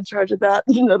 I'm not in charge of that.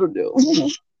 I don't know.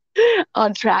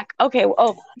 On track. Okay.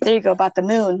 Oh, there you go. About the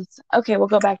moons. Okay, we'll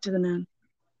go back to the moon.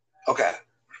 Okay.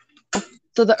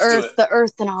 So the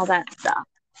Earth and all that stuff.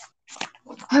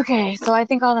 Okay, so I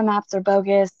think all the maps are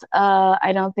bogus.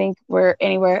 I don't think we're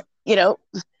anywhere.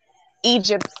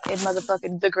 Egypt in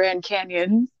motherfucking the Grand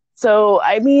Canyon. So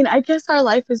I mean, I guess our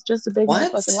life is just a big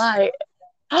motherfucking lie.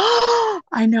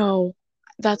 I know.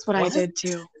 That's what I did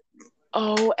too.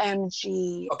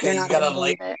 OMG. Okay, you gotta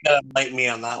light me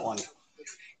on that one.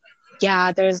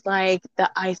 Yeah, there's like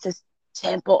the Isis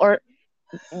temple, or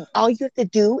all you have to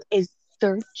do is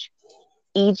search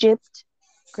Egypt,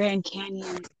 Grand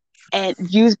Canyon, and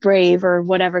use Brave or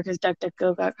whatever, because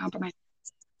DuckDuckGo got compromised.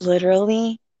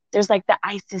 Literally, there's like the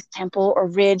Isis temple or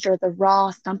ridge or the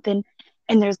Ra something,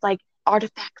 and there's like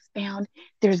artifacts found.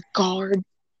 There's guards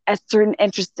at certain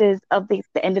entrances of the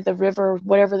end of the river,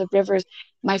 whatever the river is.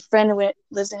 My friend who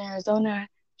lives in Arizona,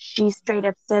 she straight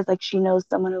up says like she knows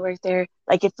someone who works there.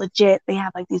 Like, it's legit. They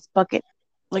have like these buckets.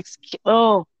 Like,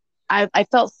 I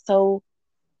felt so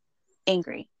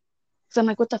angry. So I'm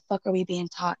like, what the fuck are we being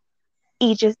taught?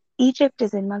 Egypt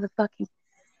is in motherfucking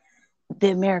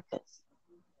the Americas.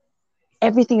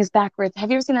 Everything is backwards. Have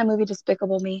you ever seen that movie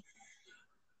Despicable Me?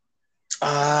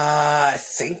 I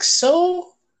think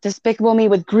so. Despicable Me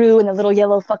with Gru and the little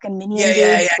yellow fucking Yeah, minion yeah,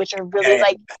 dudes, yeah, which are yeah, really yeah.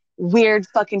 like weird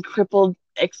fucking crippled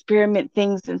experiment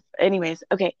things. And anyways,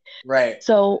 okay. Right.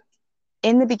 So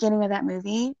in the beginning of that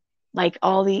movie, like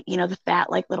all the, the fat,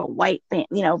 like little white,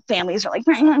 families are like,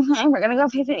 we're going to go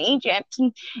visit Egypt.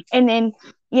 And then,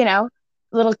 you know,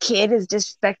 little kid is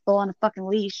disrespectful on a fucking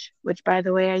leash, which by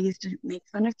the way, I used to make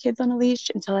fun of kids on a leash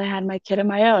until I had my kid of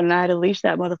my own and I had to leash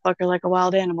that motherfucker like a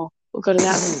wild animal. We'll go to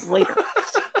that later.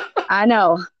 I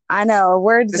know.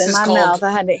 Words This in is my called mouth.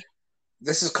 I had to.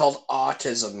 this is called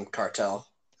autism cartel.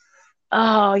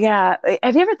 Oh yeah.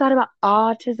 Have you ever thought about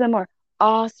autism or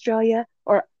Australia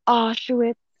or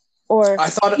Auschwitz or I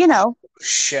thought, you know?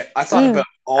 shit. I thought Mm, about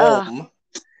uh, Ohm,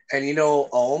 and you know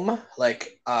Ohm,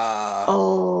 like yeah.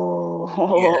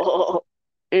 oh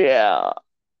yeah,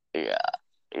 yeah,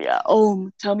 yeah.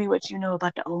 Tell me what you know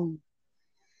about the Om.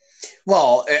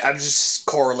 Well, I'm just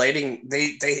correlating.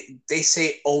 They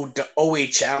say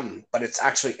OHM, but it's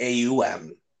actually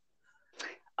AUM.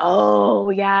 Oh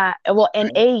yeah. Well,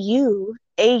 and Right?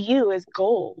 AU is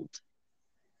gold. Mhm.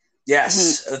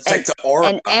 Yes, it's And like the aura.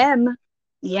 and M,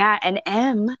 yeah, and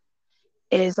M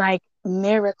is like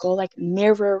miracle, like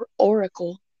mirror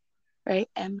oracle, right?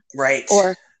 M Right.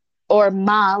 or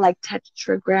ma like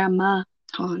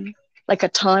tetragrammaton, like a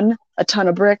ton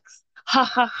of bricks. Ha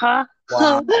ha ha.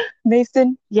 Wow.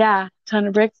 Mason, yeah, ton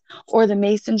of bricks. Or the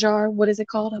mason jar, what is it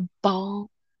called? A ball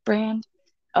brand.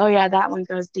 Oh yeah, that one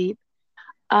goes deep.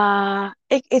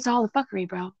 It's all the fuckery,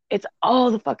 bro. It's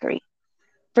all the fuckery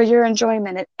for your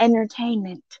enjoyment and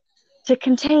entertainment to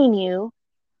contain you,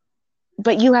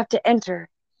 but you have to enter,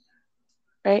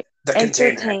 right? The container.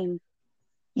 Entertain.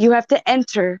 You have to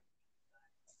enter.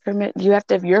 You have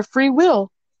to have your free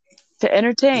will to You,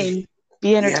 entertain, be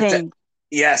you have to, entertained.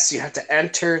 yes, you have to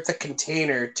enter the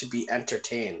container to be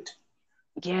entertained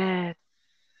Yes.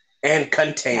 and Yeah.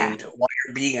 contained while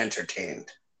you're being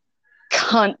entertained.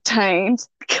 Contained.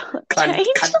 Contained.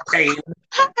 Contained.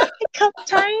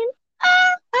 Contained.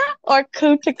 Or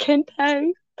Kunta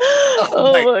Kinte.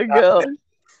 Oh my Oh my god.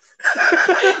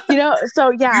 god.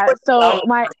 So You yeah, would so sound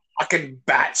my fucking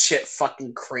batshit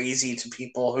fucking crazy to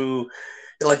people who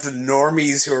like the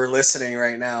normies who are listening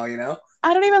right now, you know?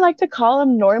 I don't even like to call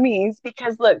them normies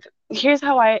because look, here's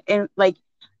how like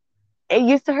it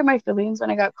used to hurt my feelings when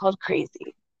I got called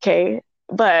crazy. Okay.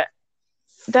 But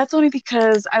that's only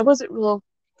because I wasn't real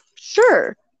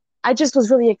sure. I just was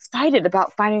really excited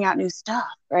about finding out new stuff,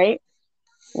 right?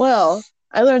 Well,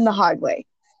 I learned the hard way.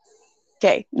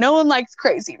 Okay. No one likes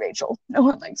crazy, Rachel. No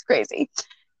one likes crazy.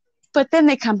 But then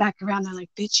they come back around. They're like,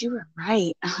 bitch, you were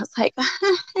right. I was like,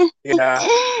 Yeah.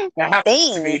 That happens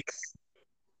to me. thanks.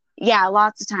 Yeah,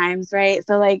 lots of times, right?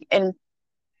 So like, and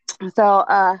so,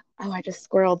 oh, I just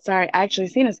squirreled. Sorry. I actually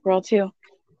seen a squirrel too.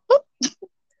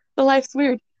 The life's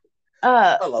weird.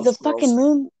 I love The fucking squirrels.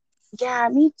 moon. Yeah,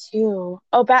 me too.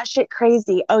 Oh, batshit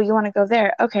crazy. Oh, you want to go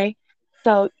there? Okay.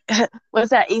 So, what's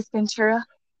that Ace Ventura?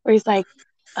 Where he's like,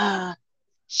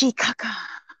 Shikaka,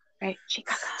 right?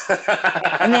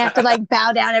 Shikaka. And they have to like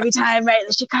bow down every time, right?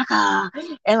 The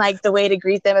Shikaka. And like the way to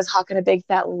greet them is hawking a big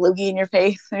fat loogie in your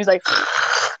face. And he's like,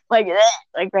 like,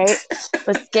 right?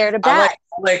 But scared of I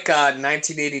like bats.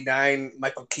 1989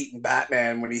 Michael Keaton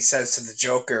Batman when he says to the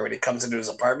Joker when he comes into his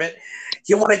apartment,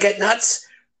 "You want to get nuts?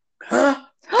 Huh?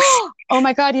 Oh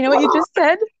my God. You know what you just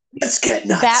said? Let's get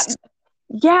nuts."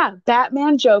 Yeah,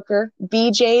 Batman, Joker,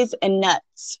 BJ's, and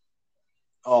nuts.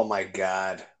 Oh my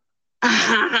god.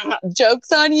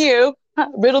 Joke's on you.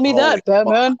 Riddle me Holy that, fuck.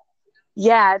 Batman.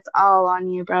 Yeah, it's all on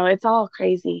you, bro. It's all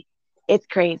crazy. It's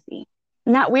crazy.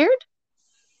 Isn't that weird?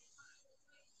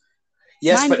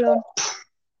 Yes, Mind but blown.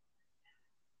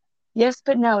 Yes,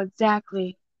 but no,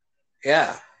 exactly.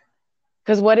 yeah.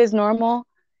 Because what is normal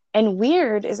and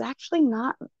weird is actually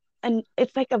not, and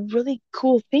it's like a really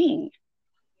cool thing.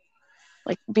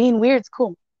 Like being weird's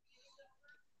cool.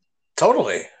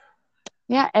 Totally.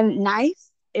 Yeah, and nice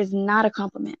is not a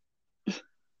compliment.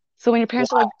 So when your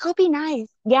parents are like, Wow. go be nice.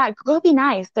 Yeah, go be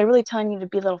nice. They're really telling you to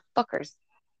be little fuckers.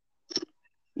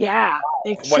 Yeah,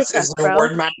 they What's trick is us, there a bro.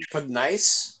 word match with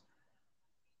nice?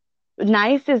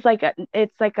 Nice is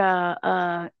it's like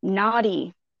a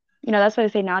naughty. That's why they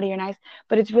say naughty or nice.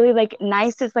 But it's really like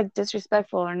nice is like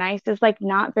disrespectful or nice is like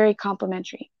not very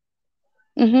complimentary.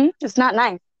 It's not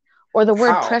nice. Or the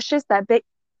word How? precious, that big.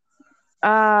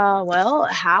 Well,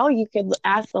 how you could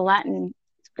ask the Latin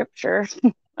scripture.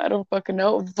 I don't fucking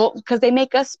know. Because they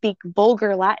make us speak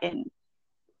vulgar Latin.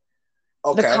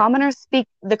 Okay.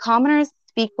 The commoners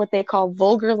speak what they call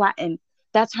vulgar Latin.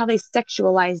 That's how they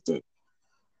sexualized it.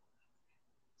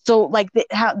 So like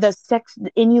how the sex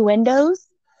the innuendos,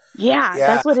 yeah, Yeah.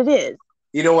 that's what it is.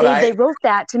 You know what They wrote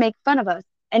that to make fun of us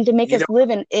and to make you us know, live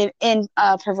in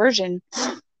perversion.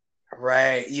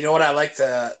 right. You know what I like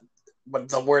but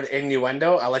the word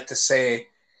innuendo, I like to say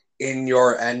in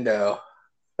your endo.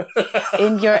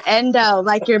 In your endo,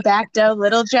 like your back dough,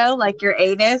 little Joe, like your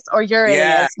anus or Yeah.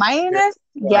 Uranus. My anus,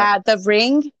 Yeah. yeah, the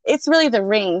ring. It's really the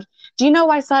ring. Do you know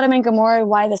why Sodom and Gomorrah?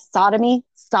 Why the sodomy?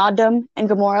 Sodom and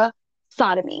Gomorrah,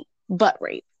 sodomy, butt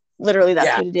rape. Literally, that's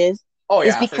Yeah. what it is. Oh Is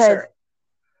yeah, for because sure.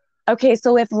 okay,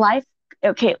 so if life,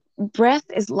 okay, breath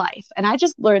is life, and I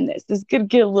just learned this. This could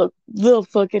get a little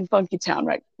fucking funky town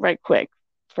right quick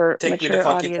for Take me to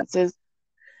Funky Town.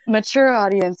 mature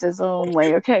audiences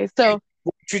only. Okay,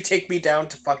 Would you take me down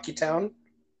to Funky Town?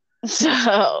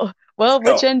 so, well,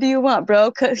 which No. end do you want,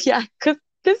 bro? Cause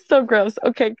this is so gross.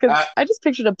 Okay, cause Uh, I just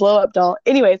pictured a blow up doll.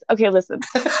 Anyways, okay, listen.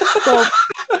 So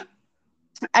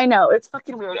I know it's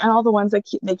fucking weird, and all the ones that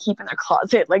they keep in their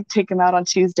closet, like take them out on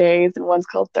Tuesdays, and one's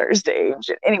called Thursday. And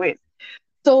shit. Anyways,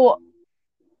 so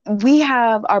we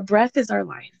have our breath is our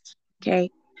life. Okay,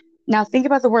 now think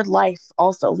about the word life.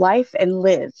 Also, life and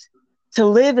live. To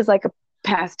live is like a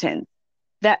past tense.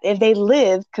 That if they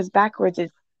live, because backwards is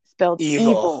spelled evil.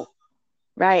 evil.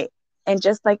 Right. And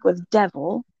just like with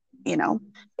devil,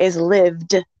 is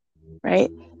lived, right?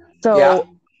 Yeah. So,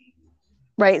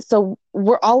 right. So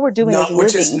we're doing is Not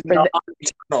which is living for not the,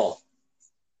 eternal.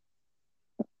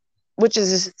 which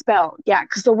is a spell. Yeah.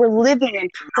 So we're living and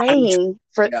praying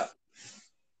for, Yeah.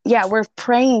 yeah, we're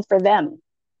praying for them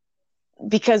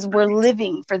because we're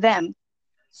living for them.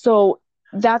 So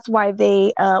that's why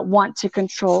they want to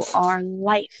control our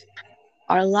life,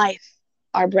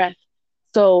 our breath.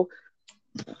 So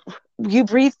you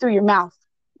breathe through your mouth,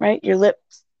 right? Your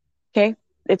lips. Okay.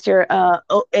 It's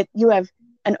you have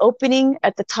an opening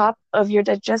at the top of your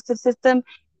digestive system,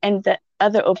 and the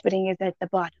other opening is at the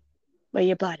bottom, where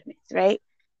your bottom is, right?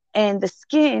 And the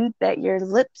skin that your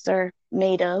lips are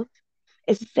made of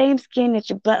is the same skin that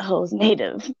your butthole is made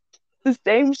of. The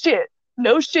same shit.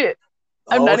 No shit.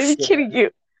 I'm Oh not even shit. kidding you.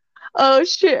 Oh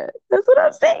shit. That's what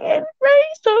I'm saying, right?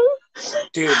 So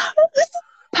Dude.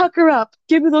 pucker up.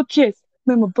 Give me a little kiss.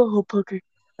 Make my butthole pucker.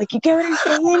 Like, you get what I'm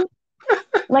saying?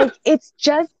 Like, it's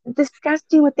just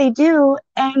disgusting what they do.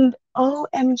 And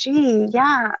OMG,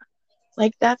 yeah.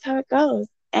 Like, that's how it goes.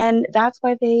 And that's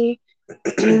why they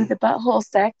do the butthole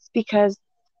sex, because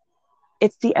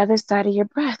it's the other side of your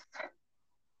breath.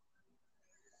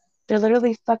 They're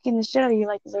literally fucking the shit out of you,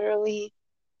 like literally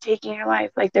taking your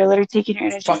life. Like, they're literally taking your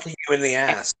energy. Fucking you in the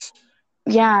ass.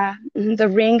 Yeah. The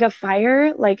ring of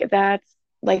fire, like, that's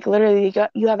like literally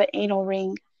you have an anal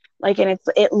ring. Like, and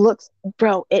it looks,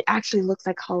 bro, it actually looks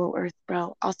like Hollow Earth,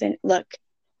 bro. I'll send, look,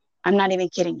 I'm not even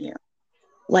kidding you.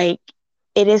 Like,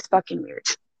 it is fucking weird.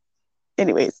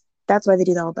 Anyways, that's why they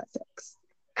do the all butt sex.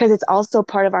 Because it's also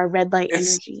part of our red light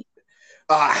It's energy.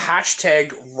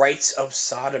 hashtag rights of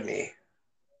sodomy.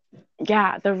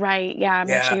 Yeah, the right. Yeah,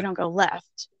 make sure Yeah. you don't go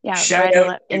left. Yeah, Shout right or out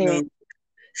left. Anyway. to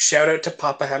shout out to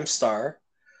Papa Hemstar,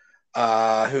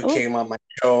 who Oh, came on my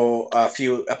show a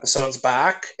few episodes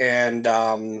back, and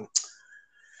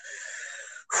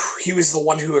he was the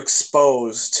one who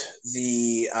exposed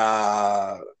the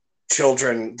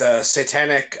children, the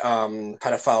satanic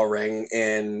pedophile ring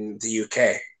in the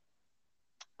UK.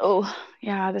 oh,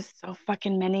 yeah, this is so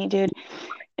fucking many, dude.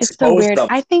 It's so Exposed weird. them,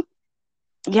 I think,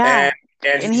 yeah. and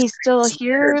and And he's still he's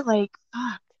weird. here. Like,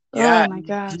 fuck. Yeah, Oh my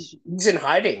gosh. he's in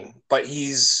hiding, but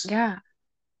he's Yeah.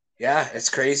 yeah, it's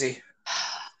crazy.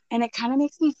 And it kind of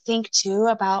makes me think too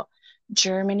about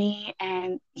Germany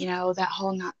and, that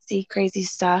whole Nazi crazy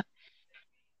stuff.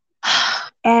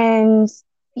 And,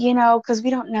 because we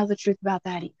don't know the truth about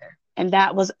that either. And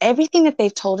that was everything that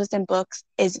they've told us in books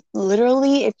is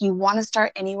literally, if you want to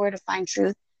start anywhere to find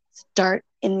truth, start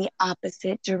in the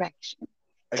opposite direction.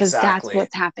 Because that's Exactly.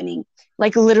 what's happening.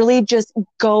 Like, literally just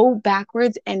go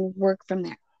backwards and work from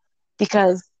there.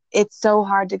 Because it's so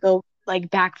hard to go like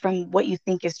back from what you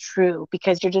think is true,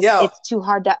 because Yeah. it's too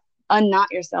hard to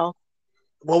unknot yourself.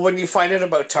 Well, when you find out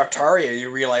about Tartaria, you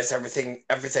realize everything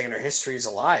in her history is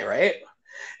a lie, right?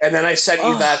 And then I sent you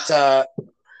Oh, that.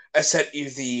 I sent you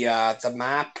the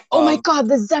map oh my of God,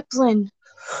 the Zeppelin.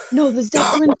 No, the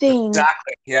Zeppelin thing.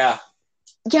 exactly. Yeah.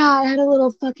 Yeah, I had a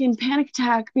little fucking panic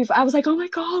attack before. I was like, oh my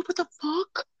God, what the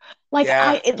fuck? Like,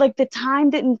 Yeah. like the time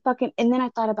didn't fucking, and then I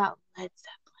thought about Led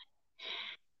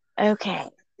Zeppelin. Okay.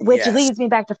 Which Yes. leads me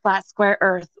back to Flat Square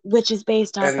Earth, which is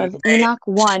based off And of Enoch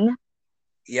 1.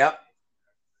 yep.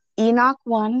 Enoch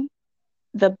 1,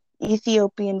 the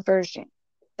Ethiopian version.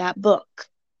 That book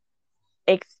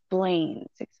explains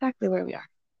exactly where we are.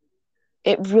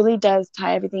 It really does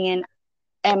tie everything in.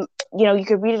 And, you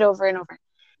could read it over and over.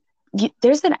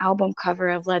 there's an album cover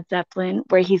of Led Zeppelin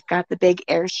where he's got the big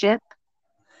airship,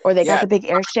 or they got Yeah, the big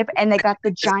airship and they got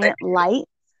the giant light.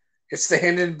 it's the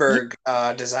Hindenburg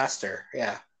disaster.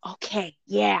 Yeah. Okay,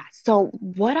 yeah. So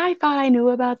what I thought I knew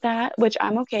about that, which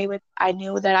I'm okay with, I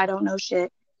knew that I don't know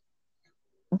shit.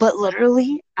 But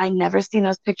literally, I never seen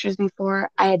those pictures before.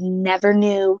 I had never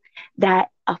knew that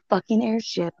a fucking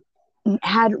airship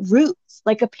had roots,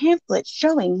 like a pamphlet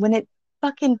showing when it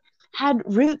fucking had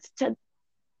roots to,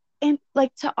 and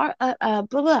like to blah,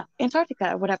 blah,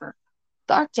 Antarctica or whatever,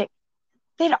 the Arctic.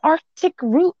 They had Arctic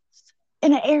roots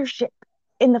in an airship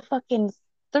in the fucking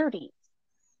 30s.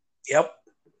 Yep.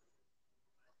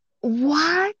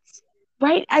 What?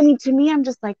 Right? I mean, to me, I'm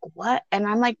just like, what? And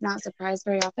I'm like, not surprised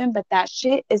very often, but that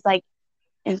shit is like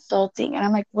insulting. And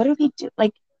I'm like, what do we do?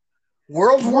 Like,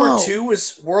 whoa.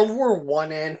 World War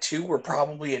One and Two were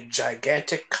probably a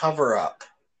gigantic cover up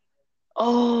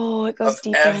Oh, it goes of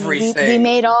deeper, honey. We everything.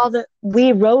 made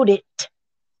we wrote it.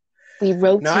 We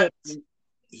wrote Not it.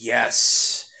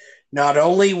 yes. Not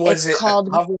only was It's it a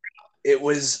called, cover, it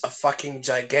was a fucking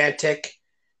gigantic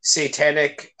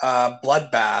satanic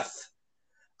bloodbath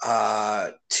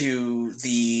to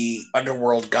the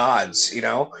underworld gods. You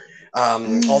know, all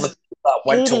the people that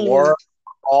went to war, 80s.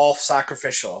 all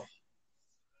sacrificial.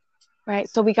 Right.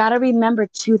 So we got to remember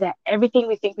too that everything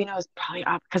we think we know is probably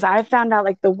off. Because I found out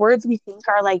like the words we think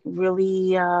are like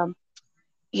really, oh,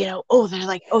 they're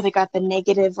like, oh, they got the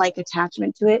negative like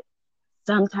attachment to it.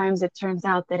 Sometimes it turns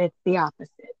out that it's the opposite.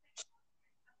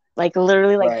 Like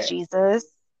literally, like Right. Jesus.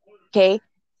 Okay.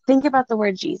 Think about the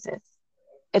word Jesus.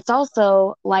 It's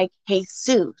also like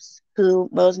Jesus, who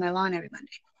mows my lawn every Monday.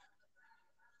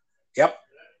 Yep.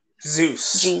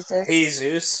 Zeus. Jesus. Hey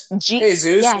Zeus. Hey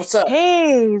Zeus, Yeah. what's up?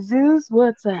 Hey, Zeus,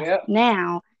 what's up? Yep.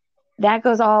 Now, that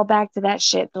goes all back to that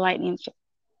shit, the lightning shit.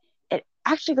 It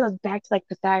actually goes back to like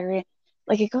Pythagorean.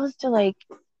 Like it goes to like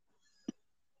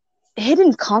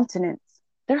hidden continents.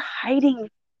 They're hiding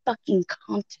fucking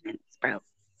continents, bro.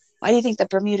 Why do you think the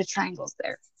Bermuda Triangle's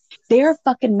there? They're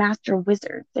fucking master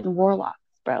wizards and warlocks,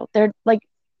 bro. They're like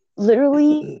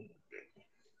literally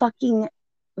fucking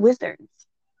wizards.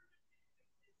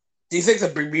 Do you think the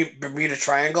Bermuda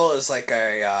Triangle is like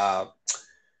a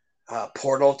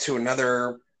portal to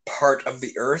another part of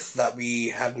the Earth that we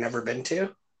have never been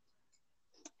to?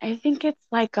 I think it's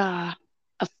like a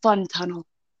fun tunnel.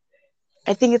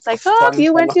 I think it's A like, oh, fun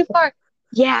you went too tunnel? far.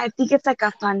 Yeah, I think it's like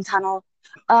a fun tunnel.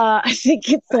 I think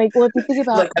it's like, well, if you think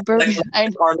about Like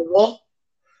a carnival?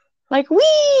 like,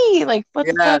 wee, like, what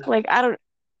the Yeah. fuck? Like, I don't,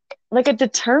 like a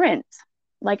deterrent.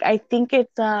 Like, I think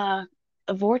it's a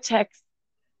vortex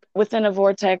within a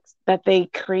vortex that they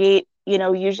create.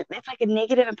 Usually it's like a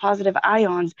negative and positive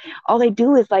ions. All they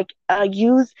do is like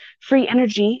use free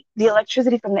energy, the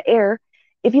electricity from the air.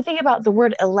 If you think about the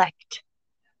word elect,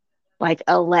 like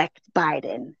elect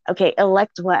Biden. Okay,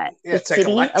 elect what? Yeah, The it's like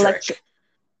city, electric.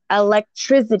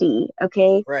 electricity.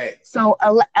 Okay, Right. so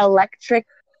electric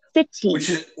city Which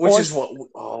or is what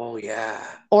oh yeah.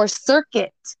 or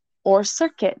circuit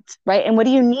circuit, right? And what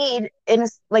do you need in a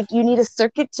like you need a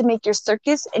circuit to make your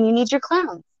circus, and you need your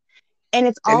clowns, and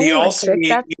it's And all electric.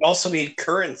 That's you also need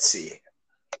currency.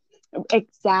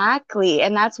 exactly,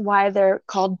 and that's why they're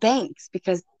called banks,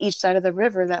 because each side of the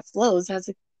river that flows has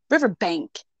a river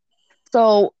bank.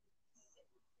 So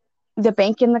the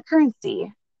bank and the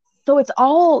currency. So it's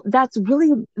all that's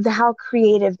really how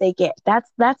creative they get. That's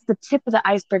the tip of the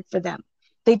iceberg for them.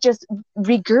 They just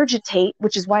regurgitate,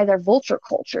 which is why they're vulture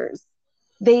cultures.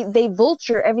 They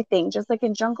vulture everything, just like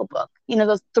in Jungle Book. You know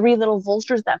those three little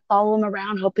vultures that follow him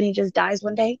around, hoping he just dies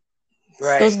one day.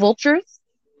 Those Right. vultures,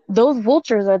 those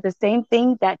vultures are the same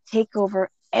thing that take over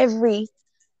every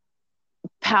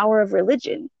power of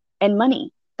religion and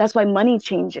money. That's why money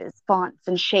changes fonts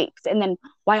and shapes, and then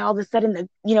why all of a sudden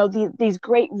these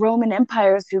great Roman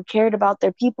empires who cared about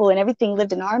their people and everything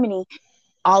lived in harmony,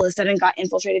 all of a sudden got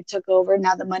infiltrated, took over.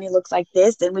 Now the money looks like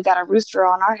this, and we got a rooster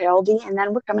on our heraldry, and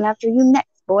then we're coming after you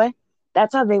next, boy.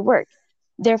 That's how they work.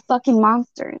 They're fucking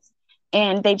monsters,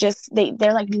 and they're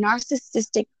like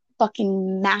narcissistic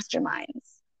fucking masterminds.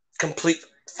 Complete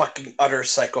fucking utter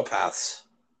psychopaths.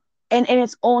 And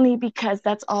it's only because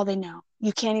that's all they know.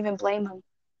 You can't even blame them.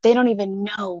 They don't even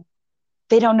know.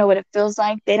 They don't know what it feels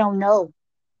like. They don't know.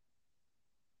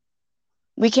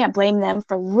 We can't blame them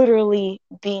for literally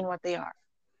being what they are.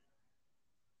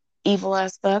 Evil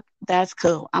as fuck. That's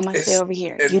cool. I'm gonna stay over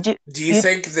here. You do. Do you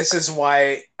think this is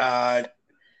why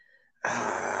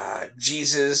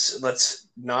Jesus, let's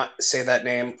not say that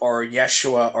name, or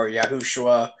Yeshua or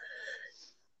Yahushua,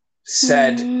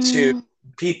 said to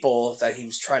people that he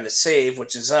was trying to save,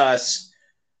 which is us,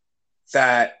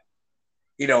 that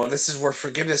this is where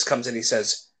forgiveness comes in. He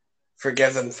says,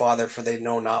 "Forgive them, Father, for they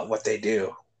know not what they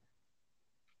do."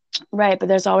 Right, but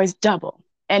there's always double.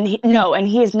 And he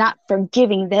is not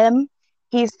forgiving them.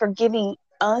 He's forgiving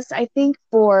us, I think,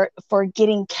 for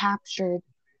getting captured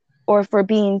or for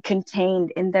being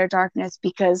contained in their darkness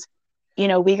because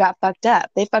we got fucked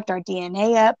up. They fucked our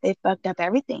DNA up. They fucked up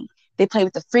everything. They play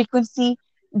with the frequency.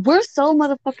 We're so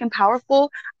motherfucking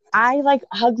powerful. I like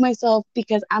hug myself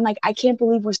because I'm like, I can't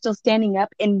believe we're still standing up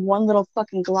in one little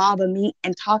fucking glob of meat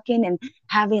and talking and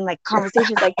having like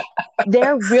conversations. Like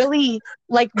they're really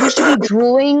like, we should be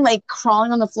drooling, like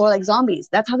crawling on the floor like zombies.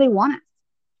 That's how they want us.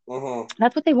 Mm-hmm.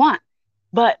 That's what they want.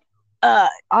 But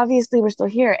obviously we're still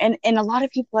here. And a lot of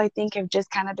people I think have just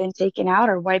kind of been taken out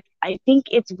or wiped. I think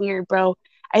it's weird, bro.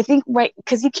 I think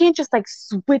because you can't just like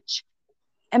switch.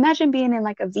 Imagine being in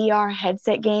like a VR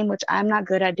headset game, which I'm not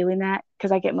good at doing that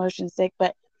because I get motion sick,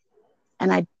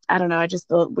 and I don't know, I just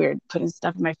feel weird putting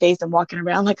stuff in my face and walking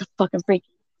around like a fucking freak.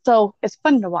 So it's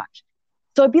fun to watch.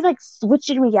 So it'd be like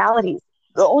switching realities.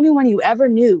 The only one you ever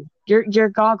knew, your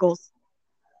goggles,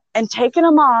 and taking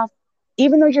them off,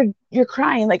 even though you're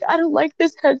crying, like, I don't like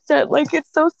this headset, like it's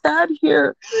so sad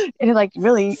here. And like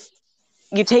really,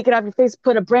 you take it off your face,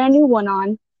 put a brand new one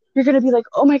on, you're gonna be like,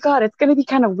 oh my God, it's gonna be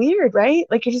kind of weird, right?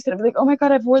 Like you're just gonna be like, oh my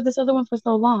God, I've worn this other one for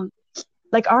so long.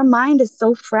 Like our mind is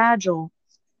so fragile.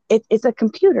 It's a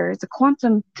computer, it's a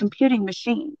quantum computing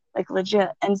machine, like legit.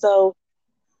 And so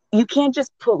you can't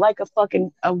just put like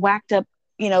a whacked up,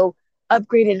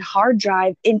 upgraded hard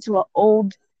drive into an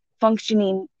old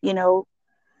functioning,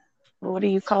 what do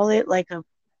you call it? Like a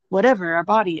whatever our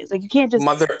body is. Like you can't just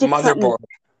stick something. Motherboard.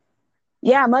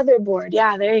 Yeah, motherboard.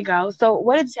 Yeah, there you go. So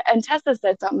and Tesla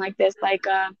said something like this, like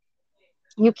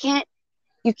you can't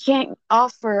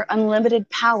offer unlimited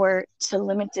power to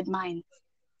limited minds.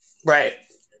 Right.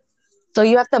 So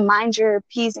you have to mind your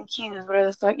P's and Q's, whatever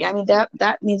the fuck. Yeah, I mean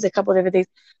that means a couple of different things.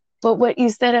 But what you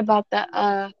said about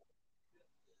the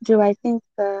do I think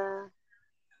what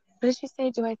did you say?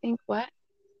 Do I think what?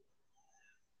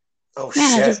 Oh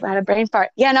Man, I shit. just had a brain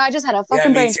fart. Yeah, no, I just had a Yeah,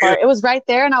 fucking me brain too. fart. It was right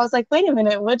there, and I was like, wait a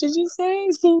minute, what did you say?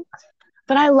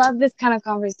 But I love this kind of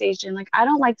conversation. Like, I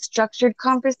don't like structured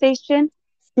conversation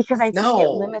because I think it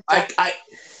No, limits us.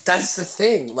 that's the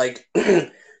thing. Like,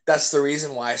 that's the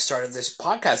reason why I started this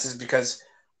podcast is because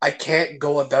I can't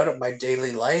go about it my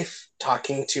daily life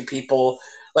talking to people.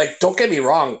 Like, don't get me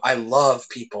wrong, I love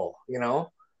people,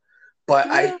 but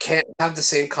I Yeah. can't have the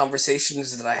same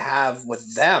conversations that I have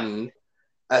with them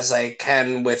as I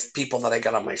can with people that I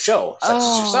get on my show, such as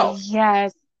Oh, yourself.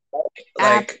 yes.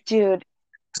 Like, Dude,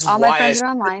 this is all my why friends are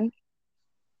online.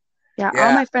 Yeah, all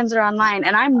yeah, my friends are online.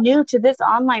 And I'm new to this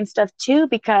online stuff too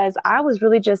because I was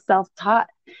really just self-taught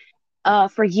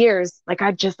for years. Like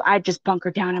I just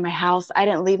bunkered down in my house. I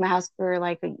didn't leave my house for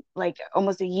like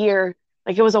almost a year.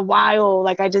 Like it was a while.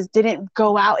 Like I just didn't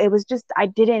go out. It was just I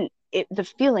didn't the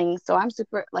feeling. So I'm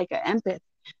super like an empath.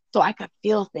 So I could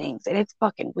feel things and it's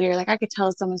fucking weird. Like I could tell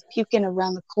if someone's puking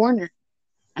around the corner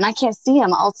and I can't see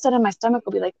them. All of a sudden my stomach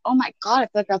will be like, oh my God, I feel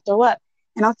like I'll throw up.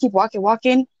 And I'll keep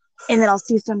walking, and then I'll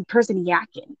see some person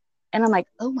yakking. And I'm like,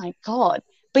 oh my God.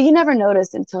 But you never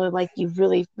notice until like you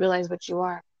really realize what you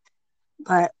are.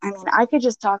 But I mean, I could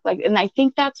just talk like, and I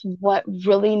think that's what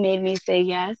really made me say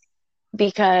yes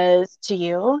because to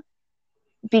you,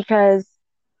 because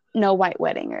no white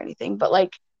wedding or anything, but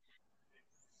like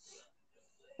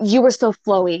you were so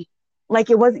flowy. Like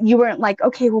you weren't like,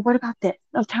 okay, well, what about this?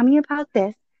 No, tell me about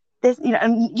this. This, and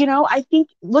I think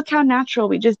look how natural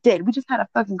we just did. We just had a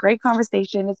fucking great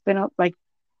conversation. It's been like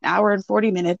an hour and 40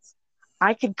 minutes.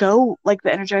 I could go like the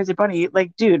Energizer Bunny.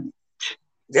 Like, dude,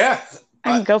 yeah,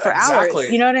 I can go for hours.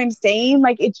 exactly. You know what I'm saying?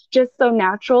 Like, it's just so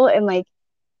natural and like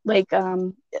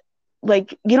you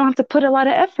don't have to put a lot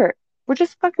of effort. We're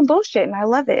just fucking bullshit, and I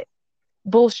love it.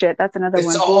 Bullshit. That's another It's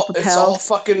one. Bull all it's all propel.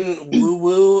 fucking woo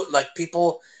woo. Like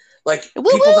Woo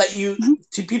people woo.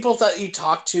 that you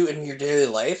talk to in your daily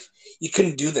life, you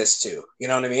can do this to. You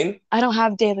know what I mean? I don't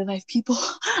have daily life people.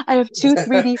 I have two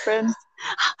 3D friends.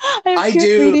 I have I two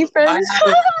do. 3D I friends. have,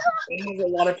 I have a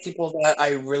lot of people that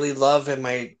I really love in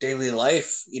my daily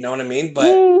life. You know what I mean? But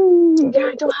Yeah,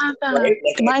 I don't have that. right,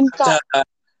 like Mine's got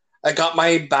I got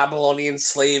my Babylonian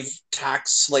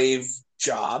tax slave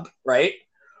job, right?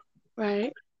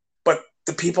 right. But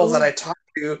the people that Oh I talk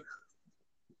to,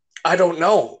 I don't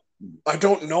know. I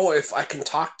don't know if I can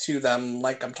talk to them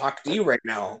like I'm talking to you right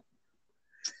now.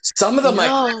 Some of them I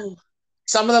no.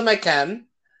 some of them I can,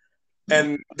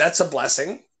 and that's a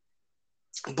blessing.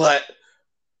 But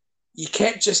you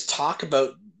can't just talk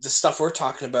about the stuff we're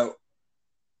talking about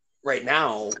right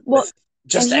now Well,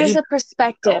 And just any.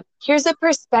 here's a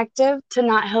perspective to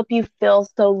not help you feel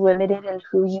so limited in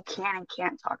who you can and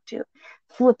can't talk to.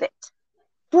 Flip it,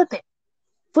 flip it,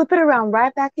 flip it around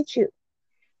right back at you,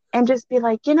 and just be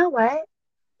like, you know what?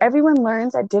 Everyone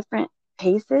learns at different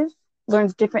paces,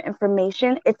 learns different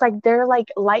information. It's like they're like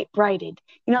light brighted.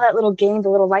 You know that little game, the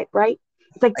little light bright?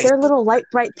 It's like I, their little light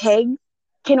bright pegs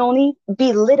can only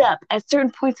be lit up at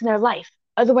certain points in their life.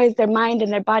 Otherwise, their mind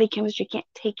and their body chemistry can't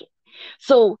take it.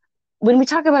 So when we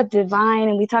talk about divine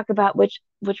and we talk about which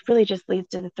really just leads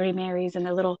to the three Marys and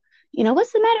the little,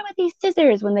 what's the matter with these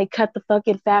scissors when they cut the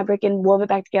fucking fabric and wove it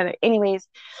back together? Anyways,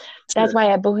 that's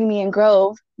why at Bohemian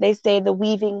Grove, they say the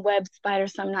weaving web spider,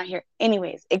 some not here.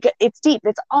 Anyways, it's deep.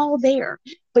 It's all there.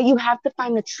 But you have to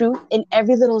find the truth in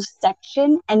every little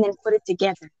section and then put it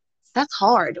together. That's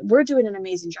hard. We're doing an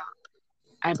amazing job,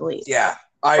 I believe. yeah,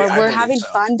 Or I we're believe having so.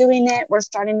 fun doing it. We're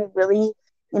starting to really,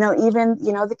 even,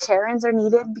 the Karens are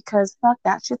needed because fuck,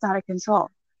 that shit's out of control.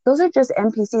 Those are just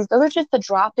NPCs. Those are just the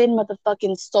drop-in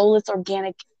motherfucking soulless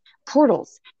organic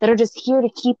portals that are just here to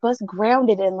keep us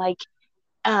grounded and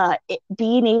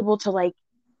being able to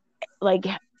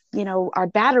our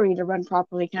battery to run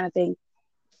properly kind of thing.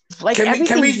 Like Can we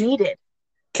can everything's we needed.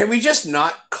 can we just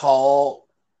not call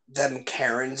them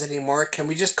Karens anymore? Can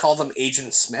we just call them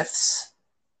Agent Smiths?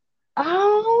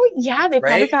 Oh yeah, they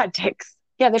probably Right? got dicks.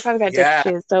 Yeah, they probably got dicks Yeah.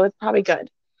 too, so it's probably good.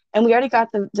 And we already got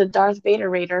the Darth Vader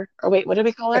Raider. Or wait, what did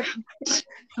we call her?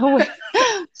 Oh wait.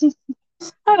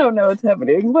 I don't know what's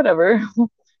happening. Whatever.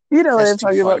 You know what That's I'm too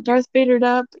talking funny. about. Darth Vadered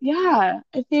up. Yeah.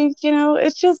 I think,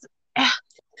 it's just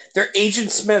They're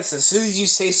Agent Smiths. As soon as you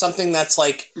say something that's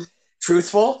like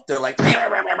truthful, they're like, they go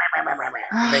down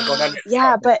your throat.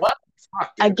 yeah, Like, but what the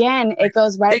fuck, dude? again, it Like,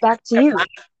 goes right take, back to you.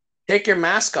 take your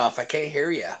mask off. I can't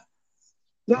hear you.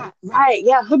 Yeah, right.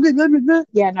 Yeah.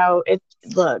 Yeah, no,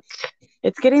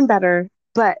 it's getting better,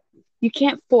 but you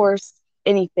can't force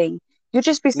anything. You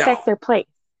just No. respect their place.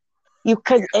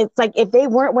 Because it's like if they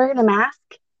weren't wearing a mask,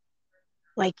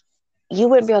 like you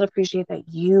wouldn't be able to appreciate that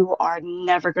you are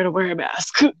never gonna wear a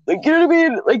mask. Like you know what I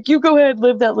mean? Like you go ahead,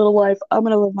 live that little life. I'm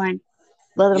gonna live mine.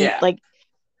 Let them Yeah. like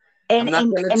and I'm not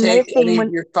and gonna another take thing any of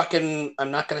when your fucking.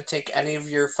 I'm not gonna take any of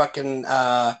your fucking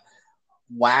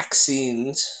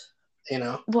vaccines. You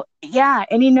know. well, yeah,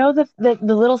 and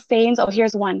the little sayings. Oh,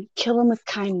 here's one: kill them with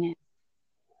kindness.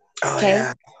 Oh Okay,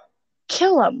 yeah.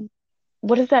 kill them.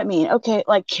 What does that mean? Okay,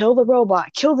 like kill the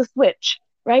robot, kill the switch,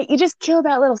 right? You just kill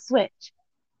that little switch,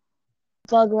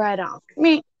 bug right off.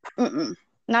 Me,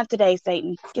 not today,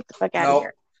 Satan. Get the fuck out of No.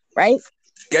 here, right?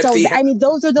 Get So the I mean,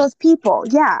 those are those people.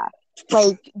 Yeah,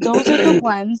 like those are the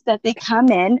ones that they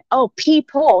come in. Oh,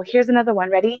 peephole. Here's another one.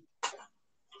 Ready?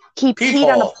 He peed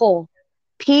on a people. pole.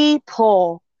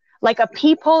 Peephole, like a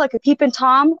peephole, like a peeping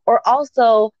tom, or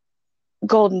also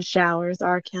golden showers.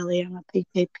 R. Kelly, I'm a pee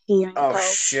on your Oh pole.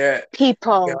 shit. Yeah,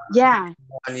 Peephole. Yeah,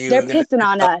 on you. they're I'm gonna pissing piss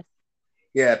on on, us.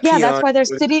 yeah, Yeah, pee that's on why they're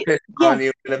you. city. Piss Yeah, on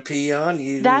you. I'm gonna pee on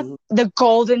that you. the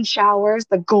golden showers,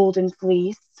 the golden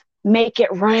fleece, make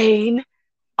it rain.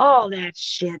 All that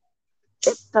shit.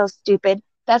 It's so stupid.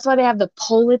 That's why they have the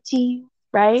polities,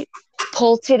 right?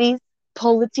 Pole titties,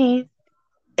 polities.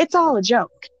 It's all a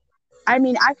joke. I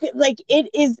mean, I could like it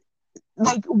is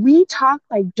like we talk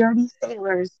like dirty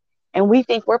sailors and we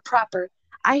think we're proper.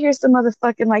 I hear some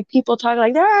motherfucking like people talk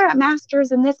like they're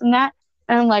masters and this and that.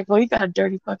 And I'm like, well, you got a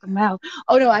dirty fucking mouth.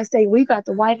 Oh no, I say we got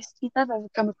the whitest teeth I've ever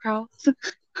come across.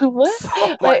 What?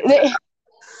 Oh my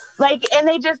Like, and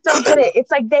they just don't get it.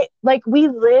 It's like we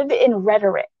live in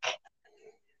rhetoric.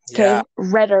 yeah. Okay,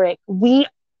 rhetoric. We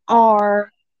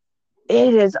are.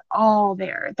 It is all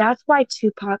there. That's why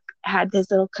Tupac had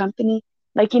this little company.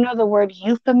 Like the word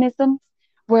euphemism,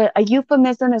 where a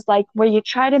euphemism is like where you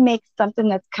try to make something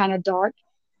that's kind of dark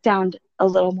sound a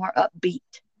little more upbeat.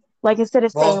 Like instead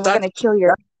of saying Well, we're gonna kill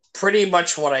your that's pretty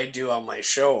much what I do on my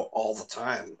show all the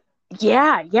time.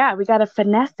 yeah, we gotta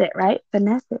finesse it, right?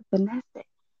 Finesse it.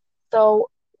 So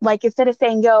like instead of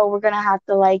saying, yo, we're gonna have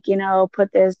to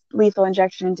put this lethal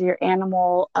injection into your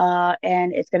animal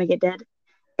and it's gonna get dead.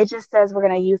 It just says we're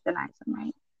gonna euthanize them,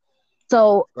 right?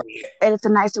 So Right. and it's a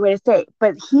nicer way to say it.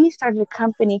 But he started a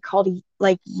company called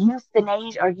like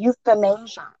euthanasia or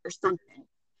euthanasia or something.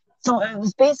 So it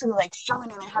was basically like showing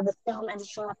him and had the film and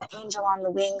showing up the angel on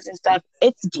the wings and stuff.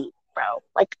 It's deep, bro.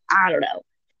 Like I don't know.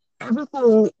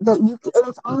 Everything that and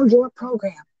it's all your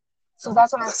program. So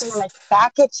that's what I'm saying. That's Like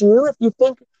back at you, if you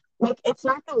think like it's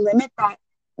not the limit that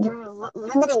you're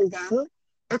limiting them.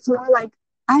 It's more like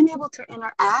I'm able to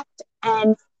interact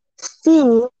and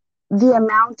see the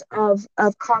amount of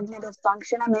cognitive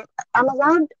function. I mean, I'm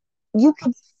allowed. You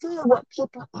could see what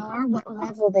people are, what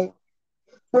level they.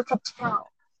 You could tell.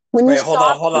 When you Wait, hold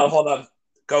on, stop. hold on.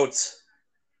 Goats.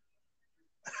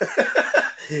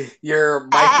 Your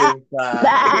mic is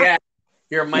yeah.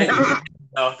 Your mic.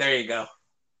 Oh, there you go.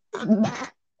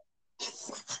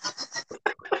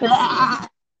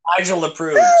 Nigel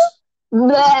approves.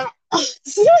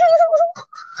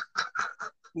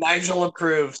 Nigel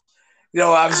approves.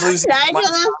 I was losing.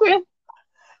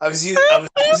 I was using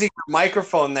your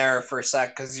microphone there for a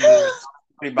sec because you were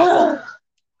pretty muffled.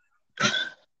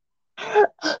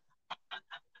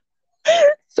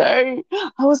 Sorry.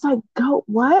 I was like, go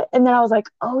what? And then I was like,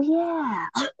 oh yeah.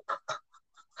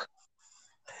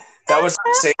 That was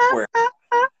our safe word.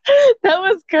 That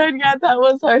was good. Yeah, that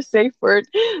was our safe word.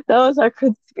 That was our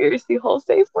conspiracy whole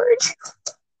safe word.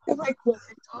 I'm like, well,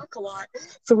 we talk a lot,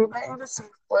 so we might have a safe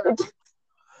word.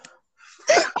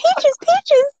 Peaches.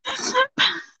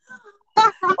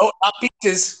 Oh, not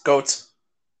peaches, goats.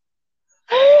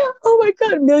 Oh my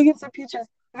god, millions of peaches.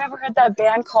 Have you ever heard that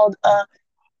band called the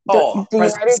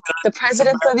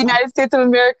Presidents of the United States of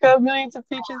America? Millions of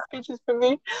peaches for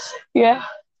me. Yeah.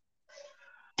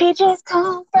 Peaches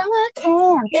come from a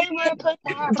can. They were put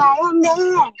there by a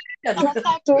man in a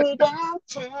factory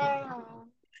downtown.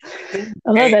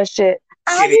 I love that shit.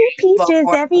 I eat peaches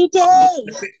every day.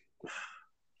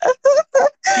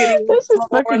 This is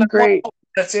fucking great.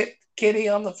 That's it. Kitty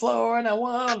on the floor and I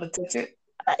want to touch it.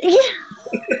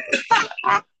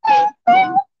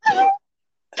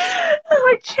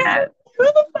 Oh, I can't. Who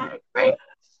the fuck, right?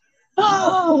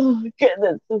 Oh,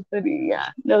 goodness, so funny. Yeah,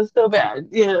 no, so bad.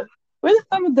 Yeah. Where the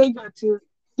fuck would they go to?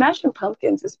 Smashing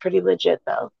Pumpkins is pretty legit,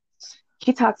 though.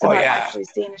 He talks about actually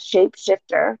seeing a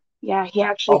shapeshifter. Yeah, he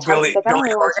actually talks. Like, I don't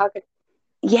really want to talk.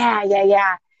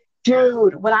 Yeah.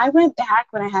 Dude, when I went back,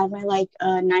 when I had my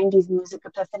 90s music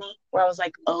epiphany, where I was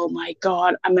like, oh my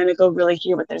God, I'm going to go really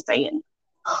hear what they're saying.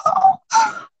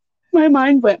 My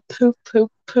mind went poof,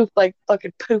 like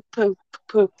fucking poof.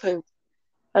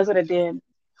 That's what it did.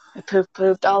 It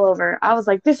poofed all over. I was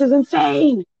like, this is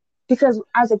insane. Because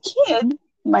as a kid,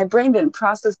 my brain didn't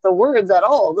process the words at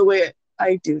all the way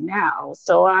I do now.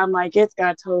 So I'm like, it's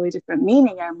got a totally different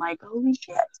meaning. I'm like, holy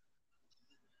shit.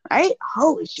 Right?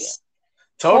 Holy shit.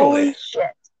 Totally.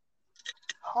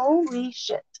 Holy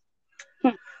shit.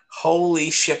 Holy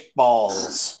shit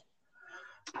balls.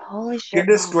 Holy shit.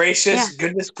 Goodness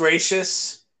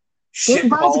gracious. Shit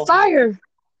balls of fire.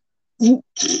 The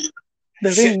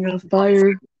ring of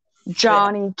fire.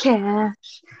 Johnny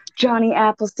Cash. Johnny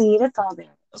Appleseed. It's all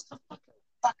there. It's the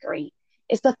fuckery.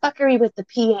 It's the fuckery with the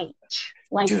PH.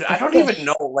 Dude, I don't even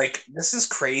know. This is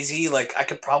crazy. I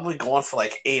could probably go on for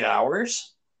 8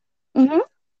 hours. Mm-hmm.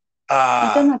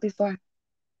 I've done that before.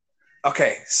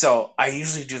 Okay, so I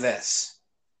usually do this.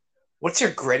 What's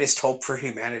your greatest hope for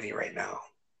humanity right now?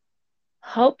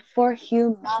 Hope for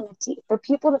humanity. For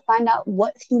people to find out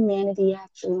what humanity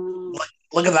actually means.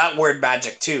 Look at that word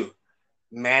magic, too.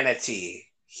 Manatee.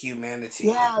 Humanity.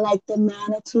 Yeah, like the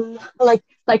manatee.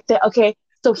 Okay,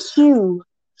 so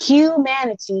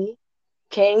humanity,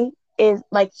 okay, is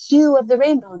like hue of the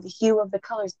rainbow, the hue of the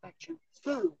color spectrum.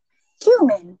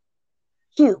 Human.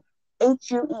 Hue.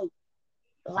 H-U-E.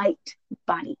 Light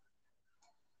body.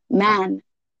 Man.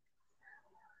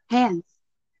 Hands.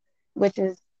 With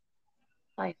his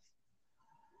life.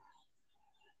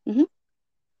 Mm-hmm.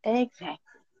 Exactly.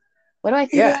 What do I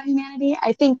think about humanity?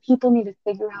 I think people need to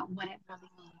figure out what it really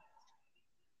means.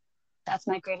 That's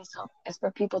my greatest hope, is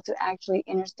for people to actually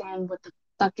understand what the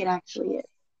fuck it actually is.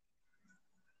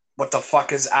 What the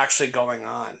fuck is actually going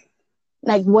on?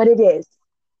 Like what it is.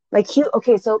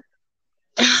 Okay, so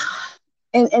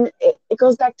and it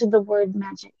goes back to the word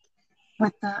magic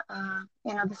with the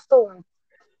the sword.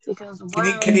 Because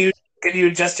can you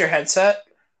adjust your headset?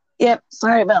 Yep,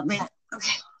 sorry about that.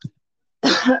 Okay.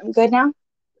 Good now?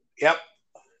 Yep.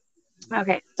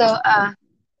 Okay, so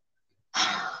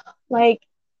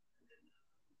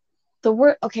the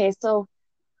word, okay, so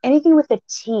anything with a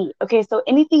T, okay, so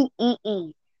anything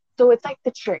EE, so it's like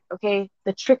the trick, okay,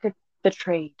 the trick of the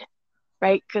trade,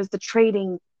 right? Because the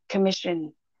trading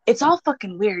commission, it's all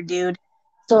fucking weird, dude.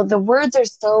 So the words are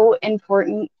so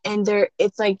important, and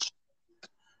it's like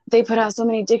they put out so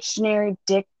many dictionaries,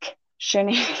 okay?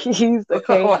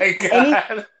 Oh my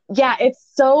God. Yeah, it's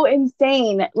so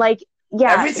insane. The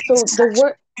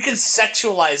word, you can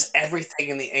sexualize everything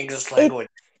in the English language.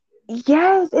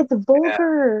 Yes, it's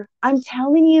vulgar. Yeah. I'm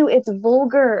telling you, it's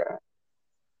vulgar.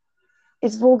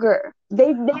 It's vulgar.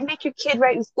 They make your kid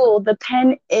write in school, the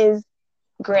pen is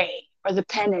gray, or the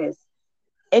pen is.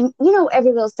 And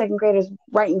every little second grader's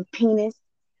writing penis,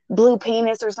 blue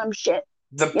penis, or some shit.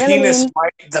 The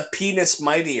penis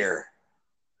mightier.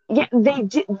 Yeah, they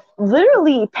do.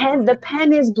 Literally, the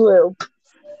pen is blue.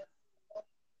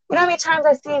 You know how many times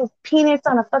I've seen peanuts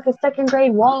on a fucking second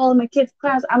grade wall in my kid's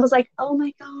class? I was like, oh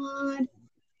my God.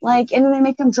 Like, and then they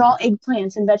make them draw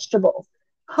eggplants and vegetables.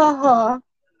 Ha ha.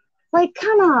 Like,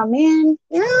 come on, man.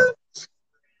 You know?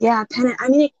 Yeah, I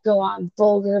mean, it could go on.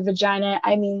 Vulgar, vagina.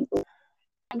 I mean,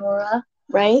 Nora,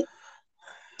 right?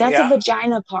 That's a Yeah.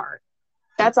 vagina part.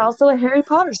 That's also a Harry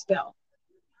Potter spell,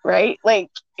 right? Like,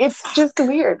 it's just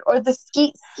weird. Or the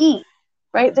skeet skeet,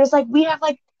 right? There's like, we have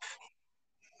like,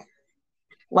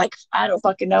 I don't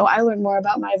fucking know. I learned more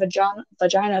about my vagina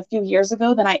a few years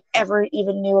ago than I ever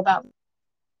even knew about.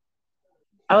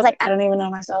 I was like, I don't even know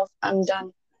myself. I'm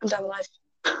done. I'm done with life.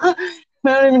 I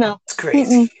don't even know. It's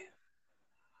crazy.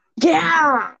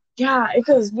 Yeah. Yeah, it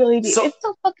goes really deep. So, it's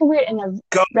so fucking weird. And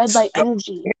the red light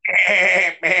energy.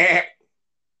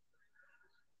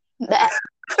 That.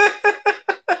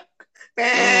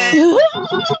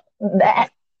 That.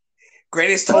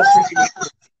 Greatest hope for humanity.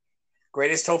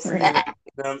 Greatest hope for humanity.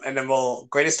 And then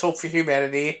greatest hope for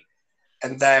humanity.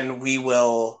 And then we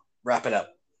will wrap it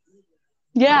up.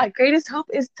 Yeah, greatest hope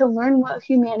is to learn what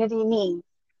humanity means.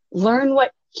 Learn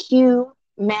what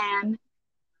human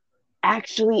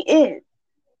actually is.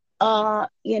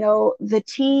 The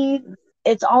T,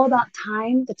 it's all about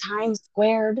time, the time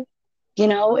squared.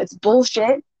 It's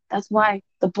bullshit. That's why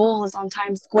the bull is on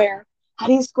Times Square. How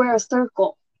do you square a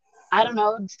circle? I don't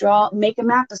know, make a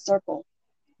map a circle,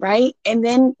 right? And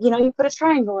then, you put a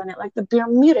triangle in it, like the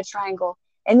Bermuda Triangle.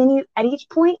 And then at each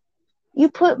point, you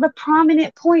put the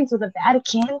prominent points of the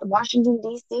Vatican, Washington,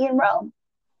 D.C., and Rome,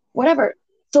 whatever.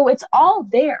 So it's all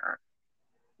there.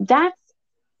 That's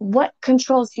what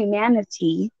controls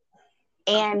humanity.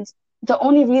 And the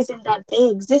only reason that they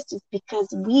exist is because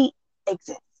we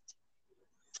exist.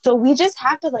 So we just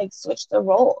have to switch the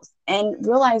roles and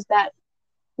realize that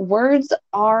words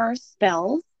are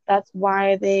spells. That's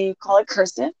why they call it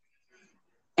cursive.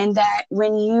 And that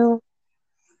when you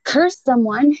curse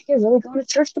someone, you're really going to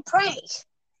church to pray.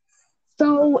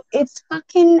 So it's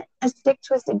fucking a sick,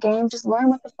 twisted game. Just learn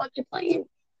what the fuck you're playing.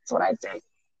 That's what I'd say.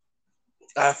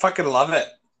 I fucking love it.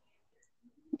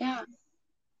 Yeah.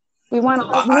 We want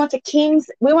the kings.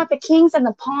 We want the kings and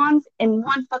the pawns in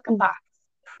one fucking box.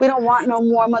 We don't want no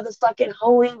more motherfucking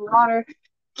holy water,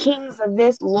 kings of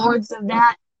this, lords of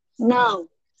that. No,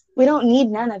 we don't need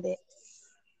none of it.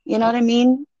 You know what I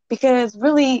mean? Because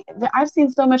really, I've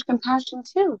seen so much compassion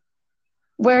too,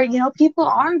 where, people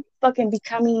are fucking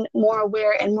becoming more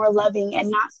aware and more loving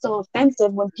and not so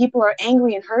offensive when people are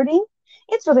angry and hurting.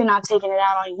 It's really not taking it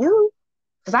out on you.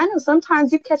 Because I know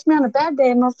sometimes you catch me on a bad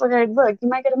day, motherfucker, look, you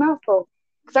might get a mouthful.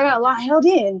 Because I got a lot held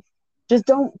in. Just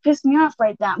don't piss me off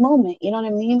right that moment. You know what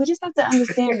I mean? We just have to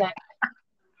understand that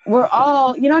we're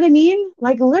all, you know what I mean?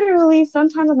 Like, literally,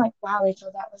 sometimes I'm like, wow,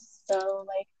 Rachel, that was so,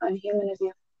 unhuman of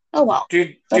you. Oh, well.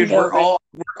 Dude, we're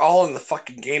all in the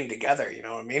fucking game together, you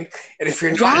know what I mean? And if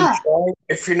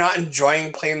you're not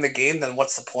enjoying playing the game, then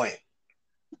what's the point?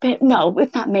 But no,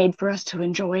 it's not made for us to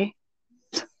enjoy.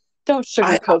 Don't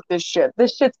sugarcoat this shit.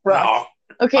 This shit's rough.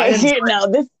 No, okay,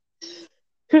 this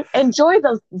enjoy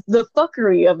the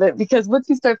fuckery of it, because once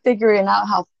you start figuring out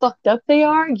how fucked up they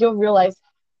are, you'll realize,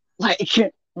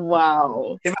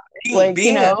 wow.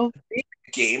 Being a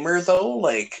gamer though,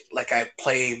 like I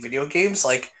play video games,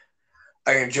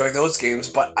 I enjoy those games,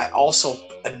 but I also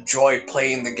enjoy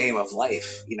playing the game of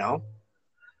life,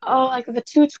 Oh, like the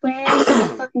two twins in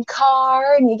a fucking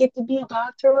car, and you get to be a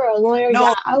doctor or a lawyer. No,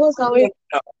 yeah, I was always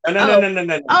no.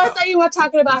 Oh, I thought you were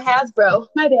talking about Hasbro.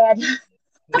 My bad.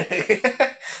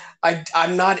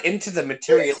 I'm not into the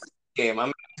material game. I'm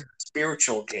into the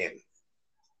spiritual game.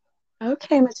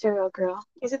 Okay, material girl.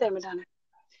 Easy there, Madonna.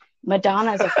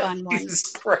 Madonna's a fun one.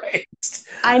 Jesus Christ.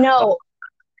 I know.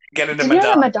 Get into Madonna.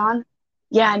 You know Madonna?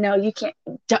 Yeah, no, you can't.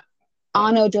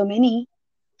 Anno Domini.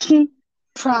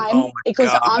 Prime. Oh, it goes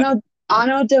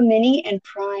Anno Domini and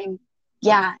Prime.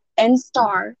 Yeah, and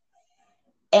Star.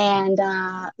 And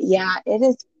yeah, it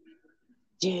is.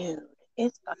 Dude,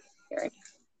 it's fucking scary.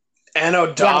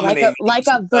 Anno Domini. Yeah, like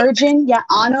a virgin. Yeah,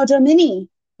 Anno Domini.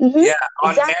 Mm-hmm. Yeah,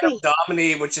 on exactly. Anno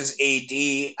Domini, which is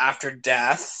AD, after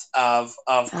death of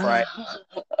Christ,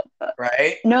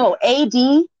 right? No, AD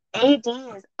is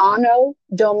Anno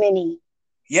Domini.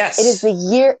 Yes. It is the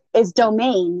year, is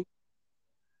domain.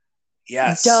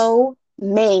 Yes.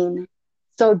 Domain.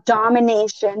 So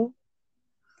domination.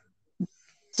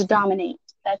 To dominate.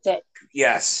 That's it.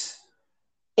 Yes.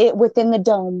 It within the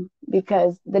dome,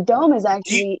 because the dome is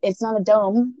actually, it's not a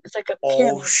dome. It's like a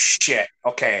pyramid. Oh, shit.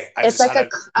 Okay. It's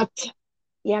like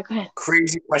yeah, go ahead.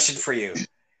 Crazy question for you.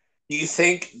 Do you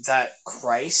think that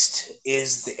Christ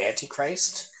is the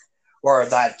Antichrist? Or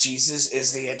that Jesus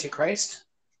is the Antichrist?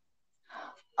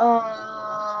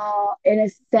 in a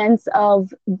sense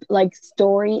of like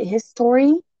his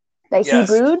story that he Yes.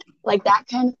 brewed, like that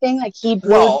kind of thing. Like he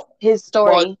brewed Well, his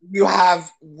story.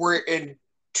 we're in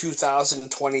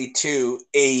 2022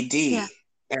 AD. Yeah.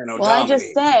 Anno Well, I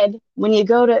just Domini.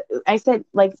 said I said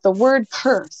like the word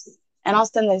curse, and I'll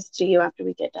send this to you after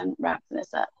we get done wrapping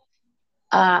this up.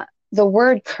 The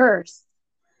word curse,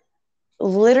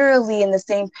 literally in the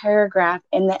same paragraph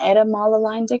in the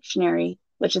Etymololine Dictionary,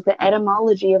 which is the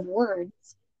etymology of words,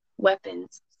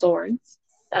 weapons, swords.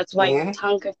 That's why your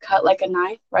tongue could cut like a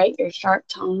knife, right? You're sharp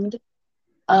tongued.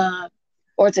 Or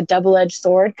it's a double edged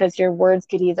sword because your words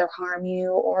could either harm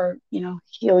you or,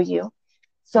 heal you.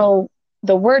 So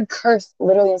the word curse,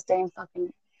 literally in the same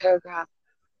fucking paragraph,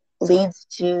 leads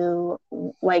to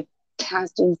like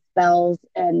casting spells,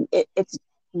 and it's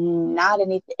not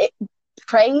anything.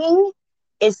 Praying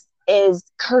is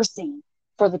cursing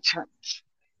for the church.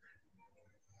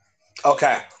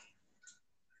 Okay.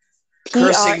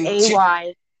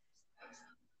 Pray.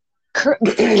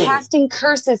 Casting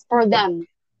curses for them.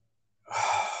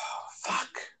 Fuck.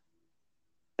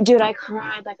 Dude, I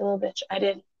cried like a little bitch. I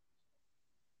did.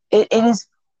 It is.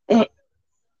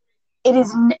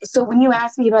 So when you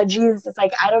ask me about Jesus, it's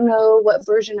like I don't know what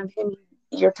version of him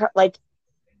you're like.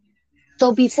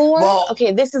 So before,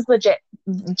 okay, this is legit.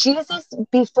 Jesus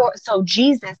before, so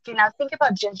Jesus. Okay, now think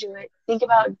about Jesuit. Think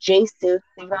about J suit.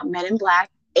 Think about Men in Black.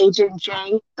 Agent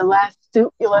J, the last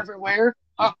suit you'll ever wear.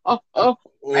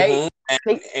 Right?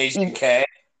 Agent K.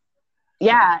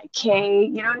 Yeah, K.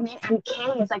 You know what I mean? And K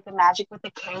is like the magic with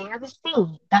the K or the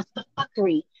C. That's the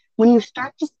fuckery. When you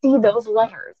start to see those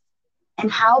letters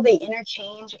and how they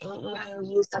interchange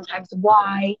A-E-I-O-U, sometimes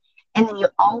Y, and then you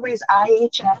always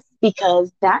IHS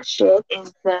because that shit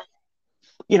is the,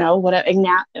 whatever,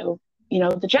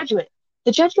 the Jesuit.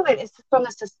 The Jesuit is from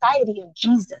the Society of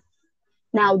Jesus.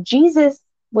 Now, Jesus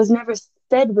was never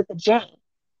said with a J.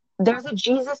 There's a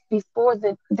Jesus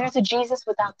there's a Jesus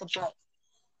without the J.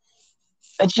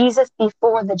 A Jesus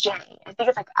before the J. I think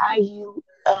it's like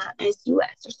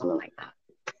IUSUS or something like that.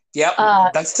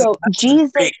 Yep. So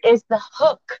Jesus is the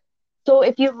hook. So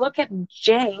if you look at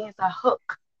J as a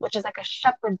hook, which is like a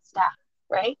shepherd's staff,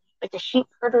 right? Like a sheep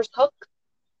herder's hook,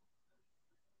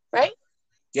 right?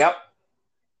 Yep.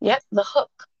 Yep, the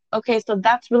hook. Okay, so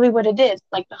that's really what it is.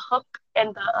 Like the hook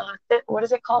and the what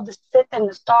is it called? The scythe and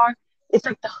the star. It's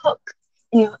like the hook.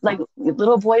 Like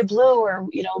little boy blue or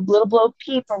little blow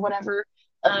peep or whatever.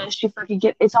 She fucking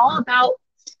get. It's all about.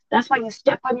 That's why you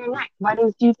step on your neck. Why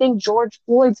do you think George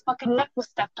Floyd's fucking neck was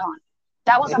stepped on?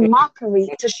 That was a mockery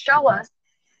to show us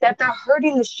that they're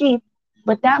hurting the sheep,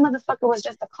 but that motherfucker was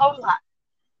just a clothesline.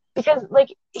 Because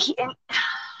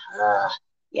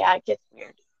yeah, it gets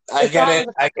weird. I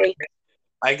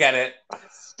get it.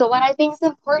 So what I think is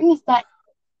important is that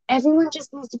everyone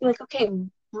just needs to be like, okay,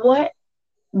 what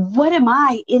am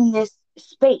I in this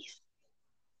space?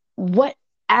 What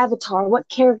avatar, what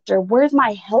character, where's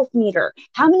my health meter?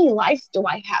 How many lives do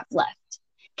I have left?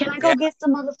 Can I go get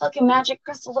some motherfucking magic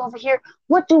crystals over here?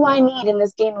 What do I need in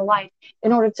this game of life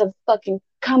in order to fucking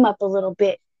come up a little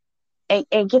bit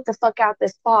and get the fuck out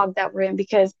this fog that we're in?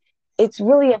 Because it's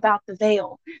really about the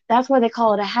veil. That's why they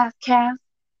call it a half calf,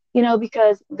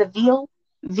 because the veal,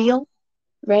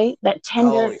 right? That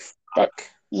tender,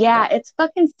 it's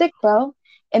fucking sick, bro.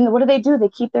 And what do? They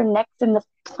keep their necks in the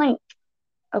plank,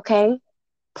 okay?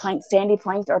 Sandy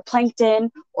plank or plankton,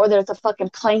 or there's a fucking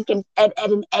plank and Ed,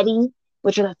 and Eddie,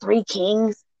 which are the three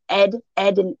kings, Ed,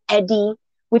 and Eddie,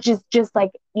 which is just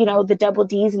like, the double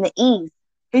D's and the E's.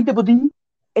 Hey, double D.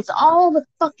 It's all the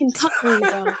fucking cuckery,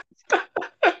 bro.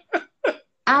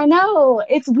 I know.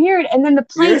 It's weird. And then the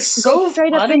planks go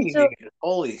straight up into...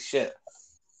 Holy shit.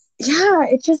 Yeah,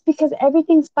 it's just because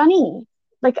everything's funny.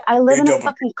 Like, I live in a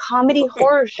fucking comedy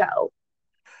horror show.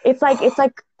 It's like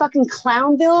fucking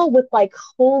Clownville with like,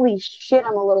 holy shit,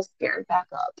 I'm a little scared back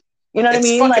up. You know what I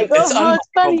mean? It's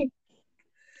funny.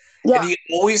 Yeah. And you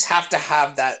always have to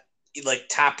have that, like,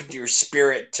 tap into your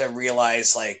spirit to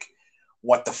realize, like,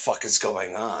 what the fuck is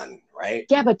going on, right?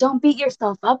 Yeah, but don't beat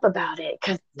yourself up about it,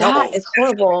 because that is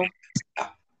horrible.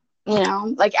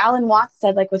 Like Alan Watts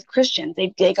said, like with Christians,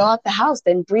 they go out the house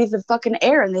and breathe the fucking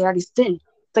air and they already sin.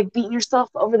 It's like beating yourself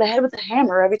over the head with a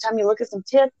hammer every time you look at some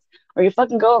tits or you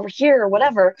fucking go over here or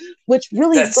whatever, which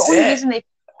really is the only reason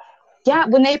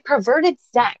when they perverted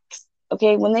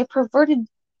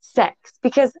sex,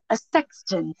 because a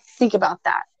sexton, think about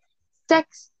that.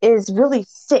 Sex is really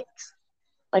six,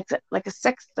 like a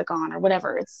sextagon or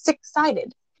whatever. It's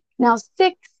six-sided. Now,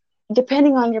 six,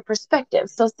 depending on your perspective.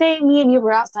 So say me and you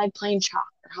were outside playing chalk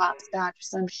or hopscotch or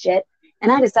some shit,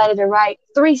 and I decided to write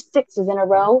 3 6s in a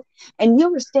row, and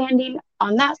you were standing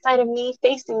on that side of me,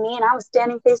 facing me, and I was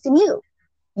standing facing you,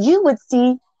 you would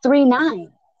see 3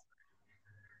 9s.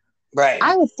 Right.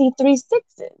 I would see 3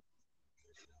 6s.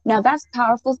 Now that's a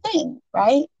powerful thing,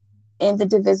 right? And the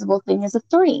divisible thing is a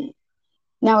 3.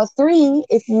 Now a 3,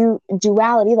 if you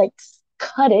duality, like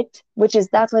cut it, which is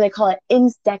that's why they call it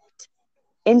insects,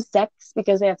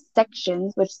 because they have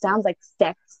sections, which sounds like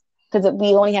sex, because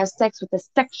we only have sex with a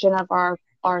section of our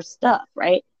stuff,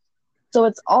 right? So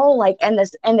it's all like, and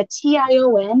the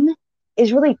TION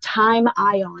is really time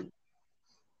ion.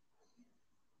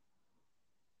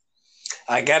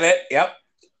 I get it. Yep.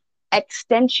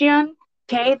 Extension.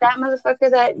 Okay, that motherfucker,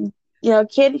 that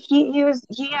kid, he knew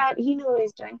what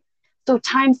he's doing. So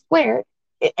time squared,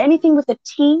 anything with a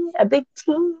T, a big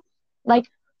T, like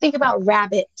think about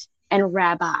rabbit and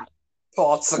rabbi.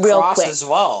 Well, it's the Real cross quick. as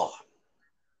well.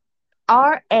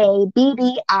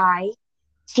 RABBIT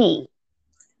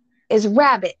is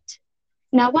rabbit.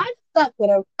 Now, why the fuck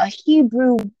would a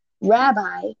Hebrew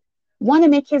rabbi want to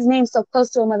make his name so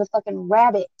close to a motherfucking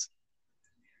rabbit?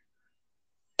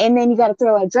 And then you got to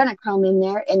throw adrenochrome in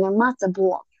there and their matzah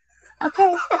ball.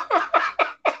 Okay.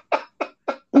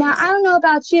 Now, I don't know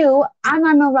about you. I'm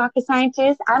not no rocket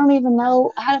scientist. I don't even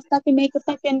know how to fucking make a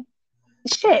fucking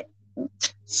shit.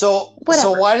 So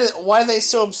Whatever. why are they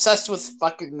so obsessed with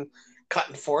fucking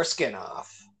cutting foreskin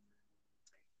off?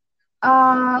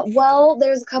 Well,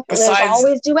 there's a couple. There's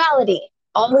always duality.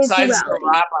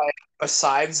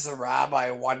 Besides the rabbi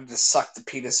wanting to suck the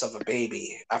penis of a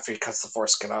baby after he cuts the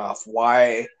foreskin off,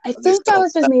 why? I think that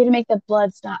was just made to make the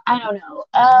blood stop. I don't know.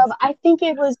 I think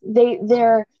it was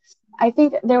I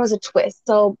think there was a twist.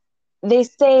 So they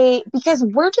say, because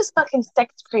we're just fucking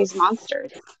sex crazed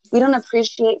monsters. We don't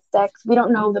appreciate sex. We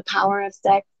don't know the power of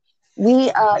sex.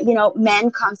 We,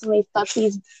 men constantly fuck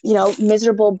these,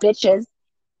 miserable bitches.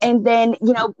 And then,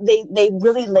 they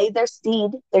really lay their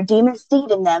demon seed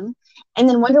in them, and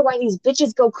then wonder why these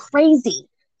bitches go crazy.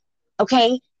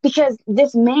 Okay? Because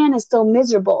this man is so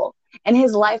miserable, and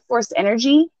his life force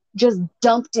energy just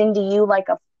dumped into you like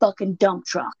a fucking dump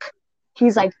truck.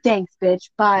 He's like, thanks,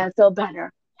 bitch. Bye. I feel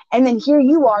better. And then here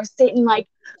you are sitting like,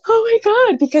 oh my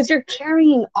God, because you're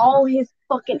carrying all his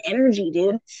fucking energy,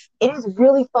 dude. It is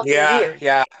really fucking weird.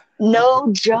 Yeah.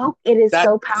 No joke. It is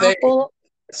so powerful.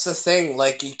 It's the thing,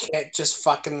 like, you can't just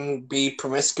fucking be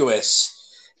promiscuous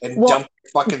and dump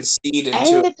fucking seed into.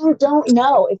 And if you don't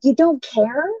know, if you don't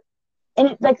care, and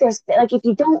it's like there's like, if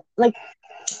you don't like,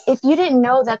 if you didn't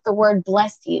know that the word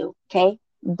bless you, okay,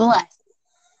 bless,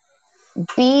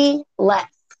 be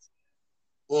less.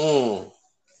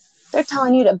 They're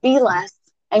telling you to be less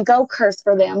and go curse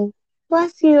for them.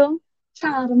 Bless you,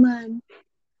 child of mine.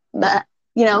 But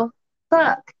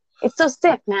fuck, it's so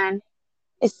sick, man.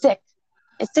 It's sick.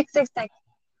 It's sick, sick, sick.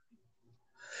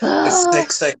 It's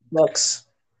 666.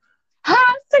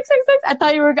 Ha! 666. I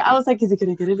thought you were. I was like, is he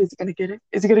gonna get it? Is he gonna get it?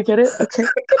 Is he gonna get it? Okay.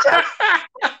 Good job.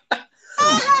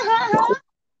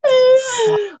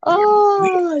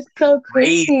 Oh, it's so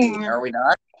crazy. Are we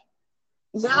not?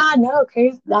 Yeah, no,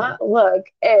 crazy. Not look.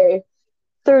 Hey,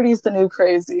 30's the new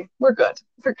crazy. We're good.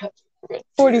 We're good.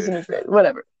 40's the new crazy.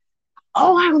 Whatever.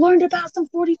 Oh, I learned about some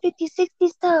 40, 50, 60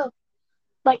 stuff.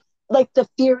 Like the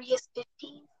Furious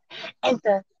 50s and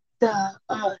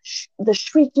the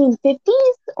Shrieking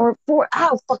 50s or I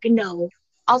don't fucking know.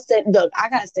 Look, I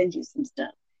gotta send you some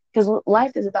stuff because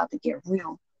life is about to get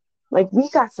real. Like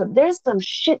there's some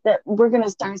shit that we're gonna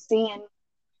start seeing.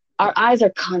 Our eyes are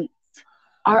cunts.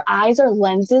 Our eyes are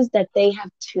lenses that they have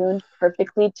tuned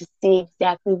perfectly to see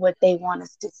exactly what they want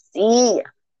us to see.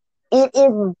 It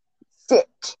is sick.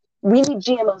 We need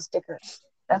GMO stickers.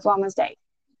 That's what I'm gonna say.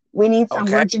 We need some.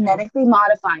 Okay. We're genetically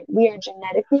modified. We are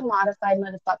genetically modified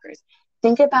motherfuckers.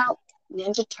 Think about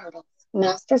Ninja Turtles,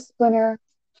 Master Splinter.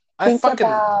 Oh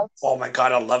my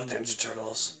God, I love Ninja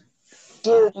Turtles.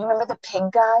 Dude, you remember the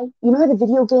pig guy? You remember the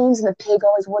video games and the pig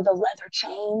always wore the leather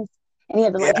chains and he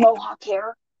had the mohawk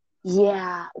hair?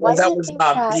 Yeah. Well, that was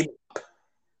Bebop.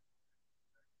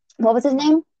 What was his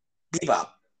name? Bebop.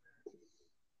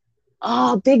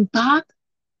 Oh, Big Bop?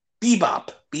 Bebop.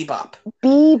 Bebop.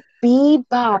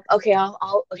 Okay,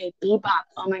 okay, Bebop.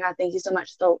 Oh my God, thank you so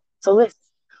much. So listen,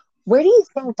 where do you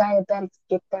think diabetics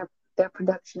get their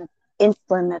production of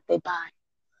insulin that they buy?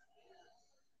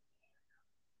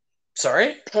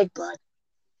 Sorry? Pig blood.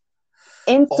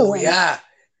 Insulin. Oh yeah,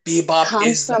 Bebop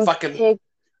is the fucking pig.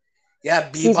 Yeah,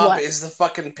 Bebop is the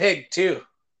fucking pig too.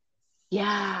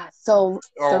 Yeah. Or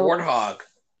warthog.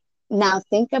 Now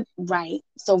think of right.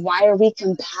 So why are we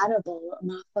compatible? I'm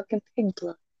not fucking pig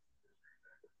blood.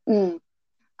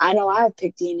 I know I have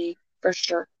pig DNA for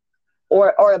sure.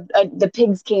 or the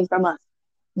pigs came from us.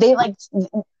 They like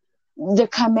the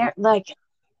chimera, like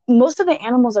most of the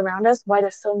animals around us, why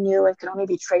they're so new and can only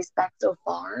be traced back so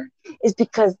far, is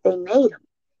because they made them.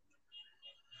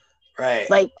 Right.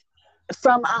 Like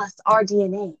from us, our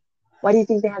DNA. Why do you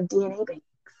think they have DNA banks?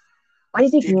 Why do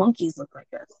you think monkeys look like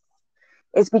us?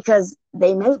 It's because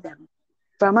they made them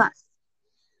from us.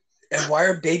 And why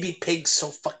are baby pigs so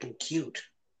fucking cute?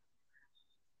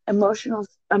 Emotional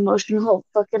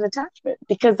fucking attachment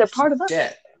because they're part of us.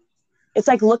 Shit. It's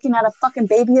like looking at a fucking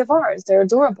baby of ours. They're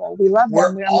adorable. We love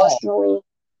them. We're emotionally.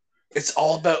 It's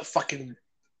all about fucking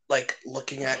like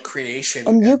looking at creation.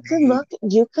 And you could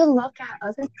look at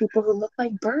other people who look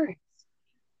like birds.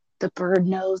 The bird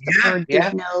nose, the bird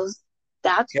big nose.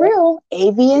 That's real.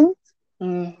 Avians.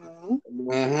 Mm-hmm.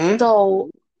 Mm-hmm. So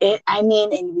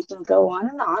and we can go on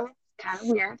and on. It's kind of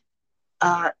weird.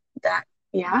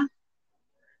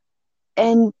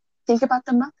 And think about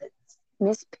the Muppets,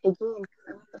 Miss Piggy and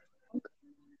Kermit the Frog.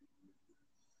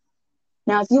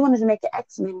 Now, if you wanted to make the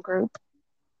X-Men group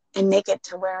and make it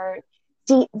to where,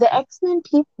 see, the X-Men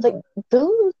people, like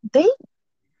those,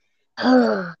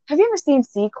 have you ever seen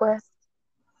Sequest?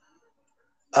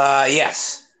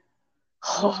 Yes.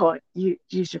 Oh, you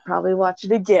should probably watch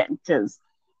it again because,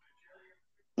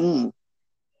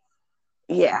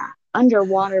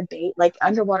 underwater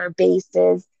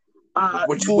bases.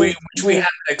 Which we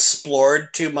haven't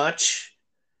explored too much,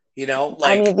 you know.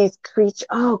 Like, I mean, these creatures.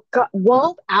 Oh God!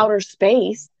 Well, outer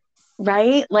space,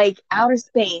 right? Like outer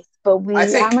space, but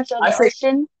how much of the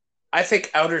ocean? I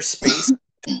think outer space,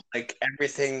 like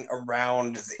everything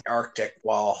around the Arctic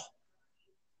wall.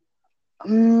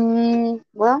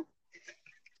 Well,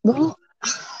 if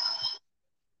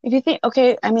you think,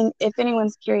 okay, I mean, if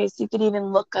anyone's curious, you could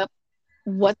even look up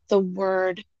what the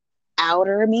word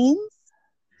outer means.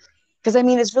 Because I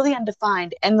mean, it's really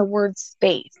undefined, and the word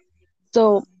space.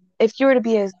 So if you were to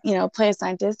be play a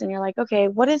scientist and you're like, okay,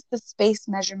 what is the space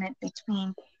measurement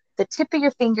between the tip of your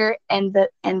finger and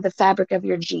the fabric of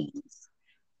your jeans?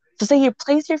 So say you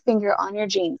place your finger on your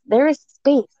jeans, there is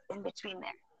space in between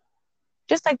there.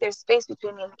 Just like there's space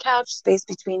between me and the couch, space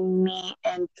between me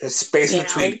and there's space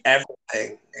between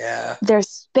everything. Yeah. There's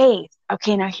space.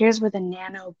 Okay, now here's where the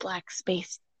nano black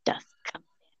space dust comes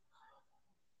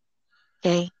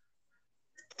in. Okay.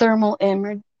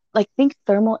 Think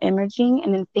thermal imaging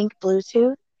and then think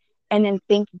Bluetooth and then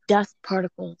think dust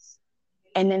particles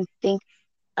and then think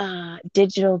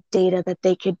digital data that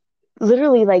they could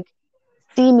literally like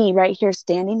see me right here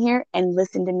standing here and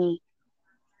listen to me,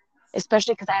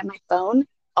 especially because I have my phone.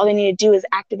 All they need to do is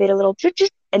activate a little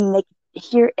and they can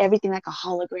hear everything like a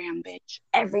hologram, bitch.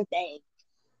 Everything.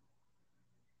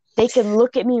 They can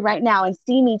look at me right now and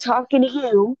see me talking to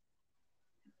you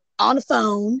on the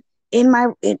phone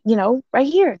right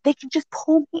here. They can just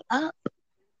pull me up.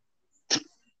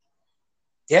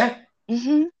 Yeah.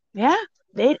 Mm-hmm. Yeah.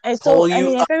 Pull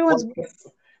me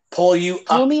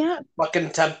up.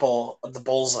 Fucking temple of the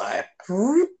bullseye.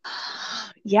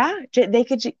 Yeah, they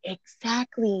could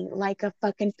exactly like a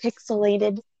fucking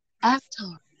pixelated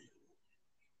avatar.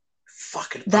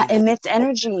 Fucking that emits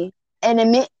energy and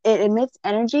it emits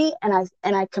energy, and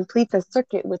I complete the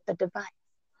circuit with the device.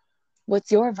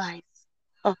 What's your vice?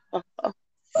 Dude,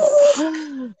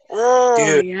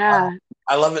 yeah.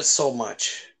 I love it so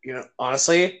much.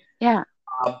 Honestly. Yeah.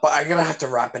 But I'm gonna have to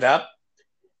wrap it up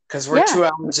because we're 2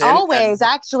 hours in. Always,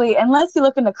 actually, unless you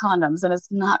look into condoms, and it's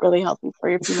not really healthy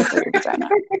for your penis or your vagina.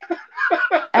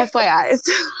 FYI. Just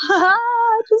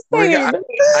saying. I'm gonna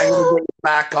get you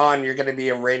back on. You're gonna be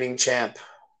a reigning champ.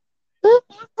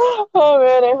 Oh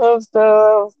man, I hope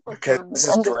so. Okay, this is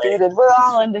undefeated. great. We're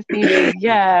all undefeated.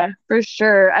 Yeah, for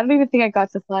sure. I don't even think I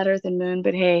got to Flat Earth and Moon,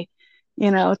 but hey,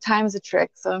 time's a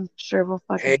trick, so I'm sure we'll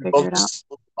fucking figure it out.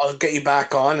 I'll get you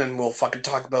back on and we'll fucking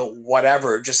talk about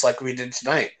whatever, just like we did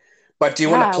tonight. But do you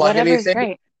want to plug anything?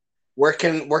 Great. Where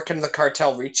can the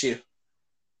cartel reach you?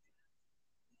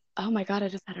 Oh my God, I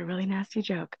just had a really nasty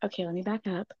joke. Okay, let me back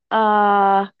up.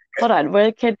 Hold on.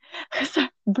 Where can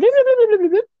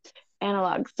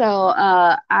analog. So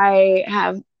I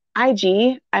have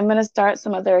IG. I'm gonna start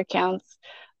some other accounts.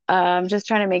 I'm just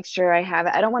trying to make sure I have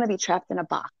it. I don't want to be trapped in a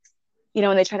box.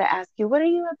 When they try to ask you, what are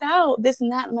you about? This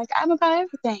and that. I'm like, I'm about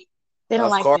everything. They don't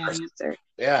like that answer.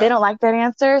 Yeah. They don't like that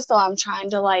answer. So I'm trying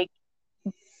to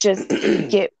just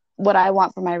get what I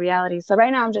want for my reality. So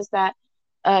right now I'm just that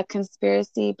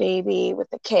conspiracy baby with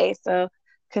a K. So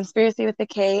conspiracy with a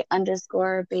K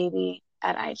 _baby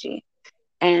at IG.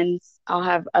 And I'll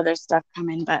have other stuff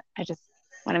coming, but I just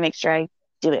want to make sure I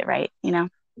do it right,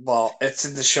 Well, it's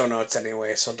in the show notes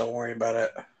anyway, so don't worry about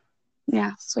it.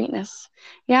 Yeah, sweetness.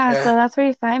 Yeah, so Yeah. that's where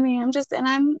you find me. I'm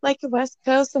like a West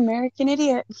Coast American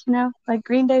idiot, like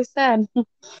Green Day said.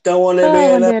 Don't want to be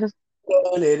Oh, one an day to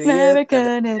idiot.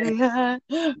 American idiot,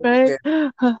 right?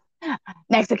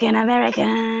 Mexican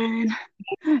American.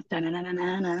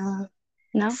 Da-na-na-na-na-na.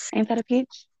 No, ain't that a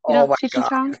peach? You Oh don't my Cheech and God.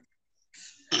 Chong?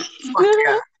 Fuck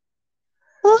yeah.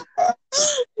 This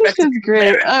is Mexican great.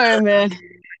 American All right, man.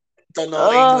 don't know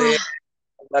Oh, English.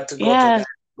 Got to go to yeah. that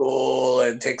school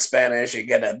and take Spanish. You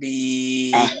get a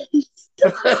B.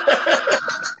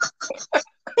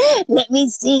 Let me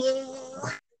see.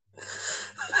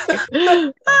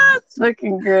 That's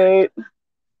looking great.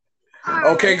 All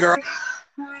Okay, girl. right.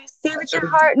 All right. See with your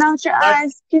heart, not with your That's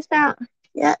eyes. Peace out.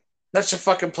 Yeah. such a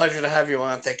fucking pleasure to have you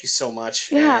on. Thank you so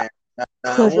much. Yeah. And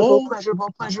Pleasurable, pleasurable,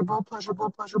 pleasurable, pleasurable,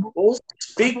 pleasurable, we'll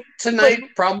speak tonight,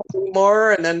 pleasurable. probably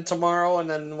more, and then tomorrow, and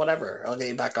then whatever. I'll get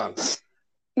you back on.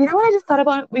 You know what I just thought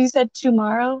about when you said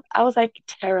tomorrow? I was like,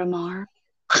 Terramar.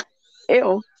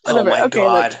 Ew. Oh Whatever. my Okay,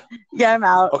 look. God. Yeah, I'm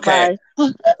out. Okay.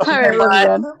 Bye. All right, Okay, love you,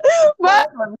 bye.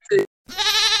 man. Bye.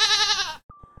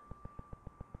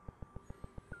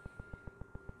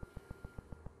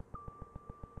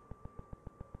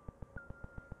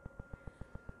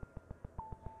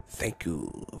 Thank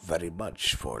you very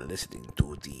much for listening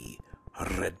to the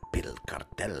Red Pill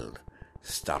Cartel,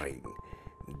 starring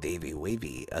Davey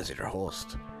Wavy as your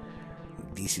host.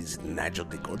 This is Nigel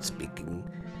the Goat speaking,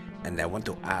 and I want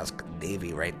to ask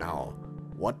Davey right now,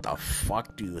 what the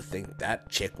fuck do you think that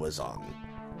chick was on?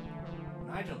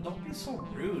 Nigel, don't be so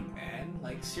rude, man.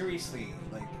 Like, seriously.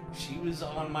 Like, she was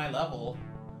on my level.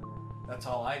 That's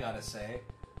all I gotta say.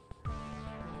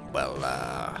 Well,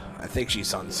 I think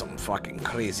she's on some fucking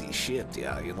crazy shit,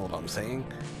 yeah, you know what I'm saying?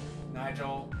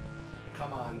 Nigel,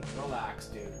 come on. Relax,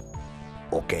 dude.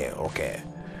 Okay.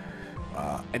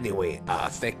 Anyway,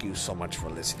 thank you so much for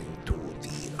listening to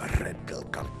the Red Pill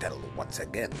Cartel once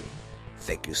again.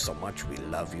 Thank you so much, we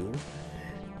love you.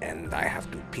 And I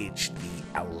have to pitch the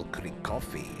Owl Creek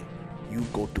Coffee. You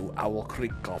go to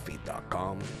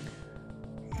owlcreekcoffee.com.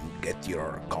 You get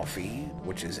your coffee,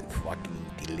 which is fucking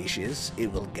delicious.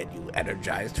 It will get you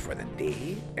energized for the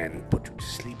day and put you to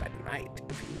sleep at night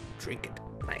if you drink it at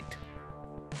night.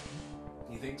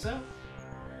 You think so?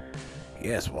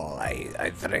 Yes, well,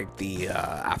 I drank the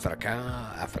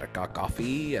Africa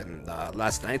coffee and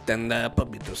last night and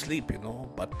put me to sleep, you know.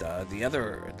 But the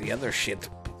other shit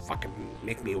fucking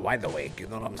make me wide awake. You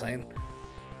know what I'm saying?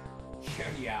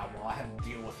 Yeah, well, I had to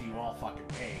deal with you all fucking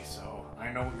day, so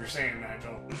I know what you're saying,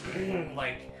 Nigel.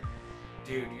 Like,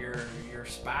 dude, you're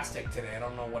spastic today. I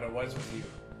don't know what it was with you.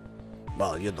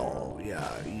 Well, you know, yeah,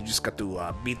 you just got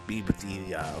to beat me with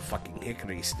the fucking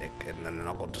hickory stick, and then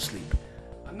I'll go to sleep.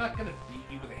 I'm not gonna beat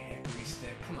you with a hickory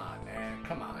stick. Come on, man.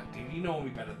 Come on, dude. You know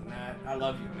me better than that. I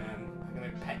love you, man. I'm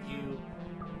gonna pet you,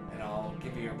 and I'll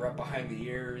give you a rub behind the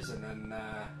ears, and then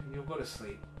you'll go to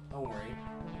sleep. Don't worry.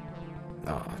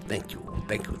 Oh, thank you,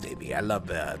 Davey. I love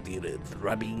the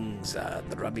rubbings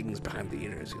behind the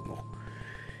ears, you know.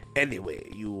 Anyway,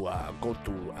 you go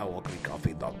to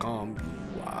owlcreekcoffee.com.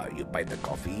 You buy the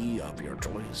coffee of your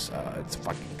choice. It's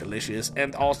fucking delicious,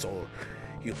 and also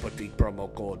you put the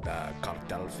promo code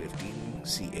cartel15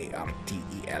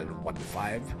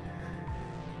 CARTEL15,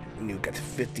 and you get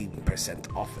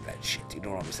 15% off of that shit. You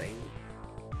know what I'm saying?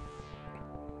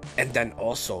 And then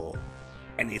also,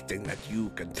 anything that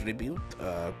you contribute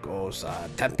goes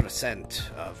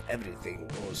 10% of everything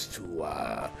goes to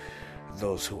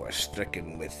those who are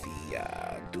stricken with the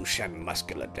Duchenne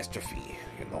muscular dystrophy,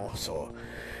 you know. So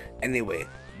anyway,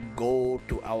 go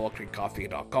to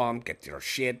owlcreekcoffee.com, get your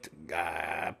shit,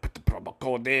 put the promo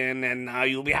code in, and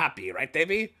you'll be happy, right,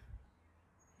 Davey?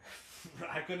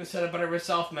 I couldn't have said it better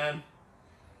myself, man.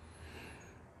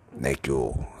 Thank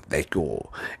you.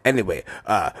 Anyway,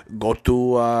 go to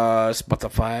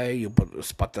Spotify. You put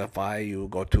Spotify. You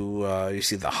go to you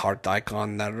see the heart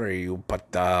icon there. You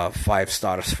put 5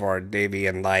 stars for Davey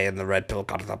and I in the Red Pill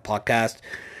Cartel podcast.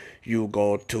 You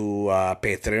go to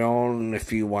Patreon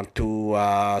if you want to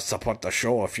support the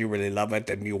show. If you really love it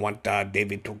and you want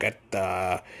Davey to get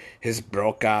his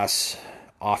broke ass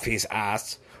off his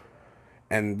ass,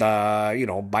 and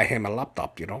buy him a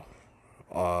laptop.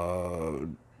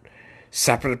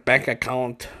 Separate bank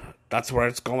account, that's where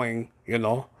it's going, you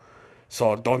know.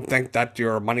 So don't think that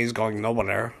your money's going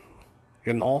nowhere,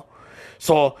 you know.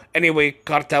 So anyway,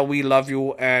 Cartel, we love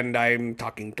you, and I'm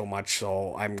talking too much,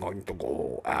 so I'm going to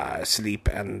go sleep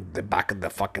in the back of the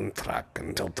fucking truck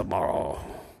until tomorrow.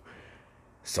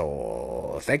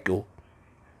 So thank you.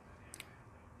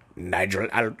 Nigel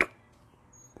out.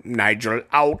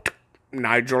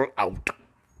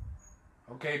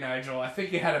 Okay, Nigel, I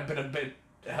think you had a bit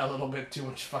a little bit too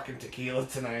much fucking tequila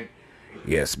tonight.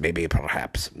 Yes, maybe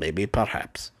perhaps.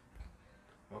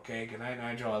 Okay, good night,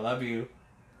 Nigel. I love you.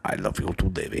 I love you too,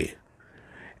 Davey.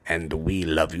 And we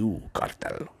love you,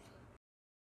 Cartel.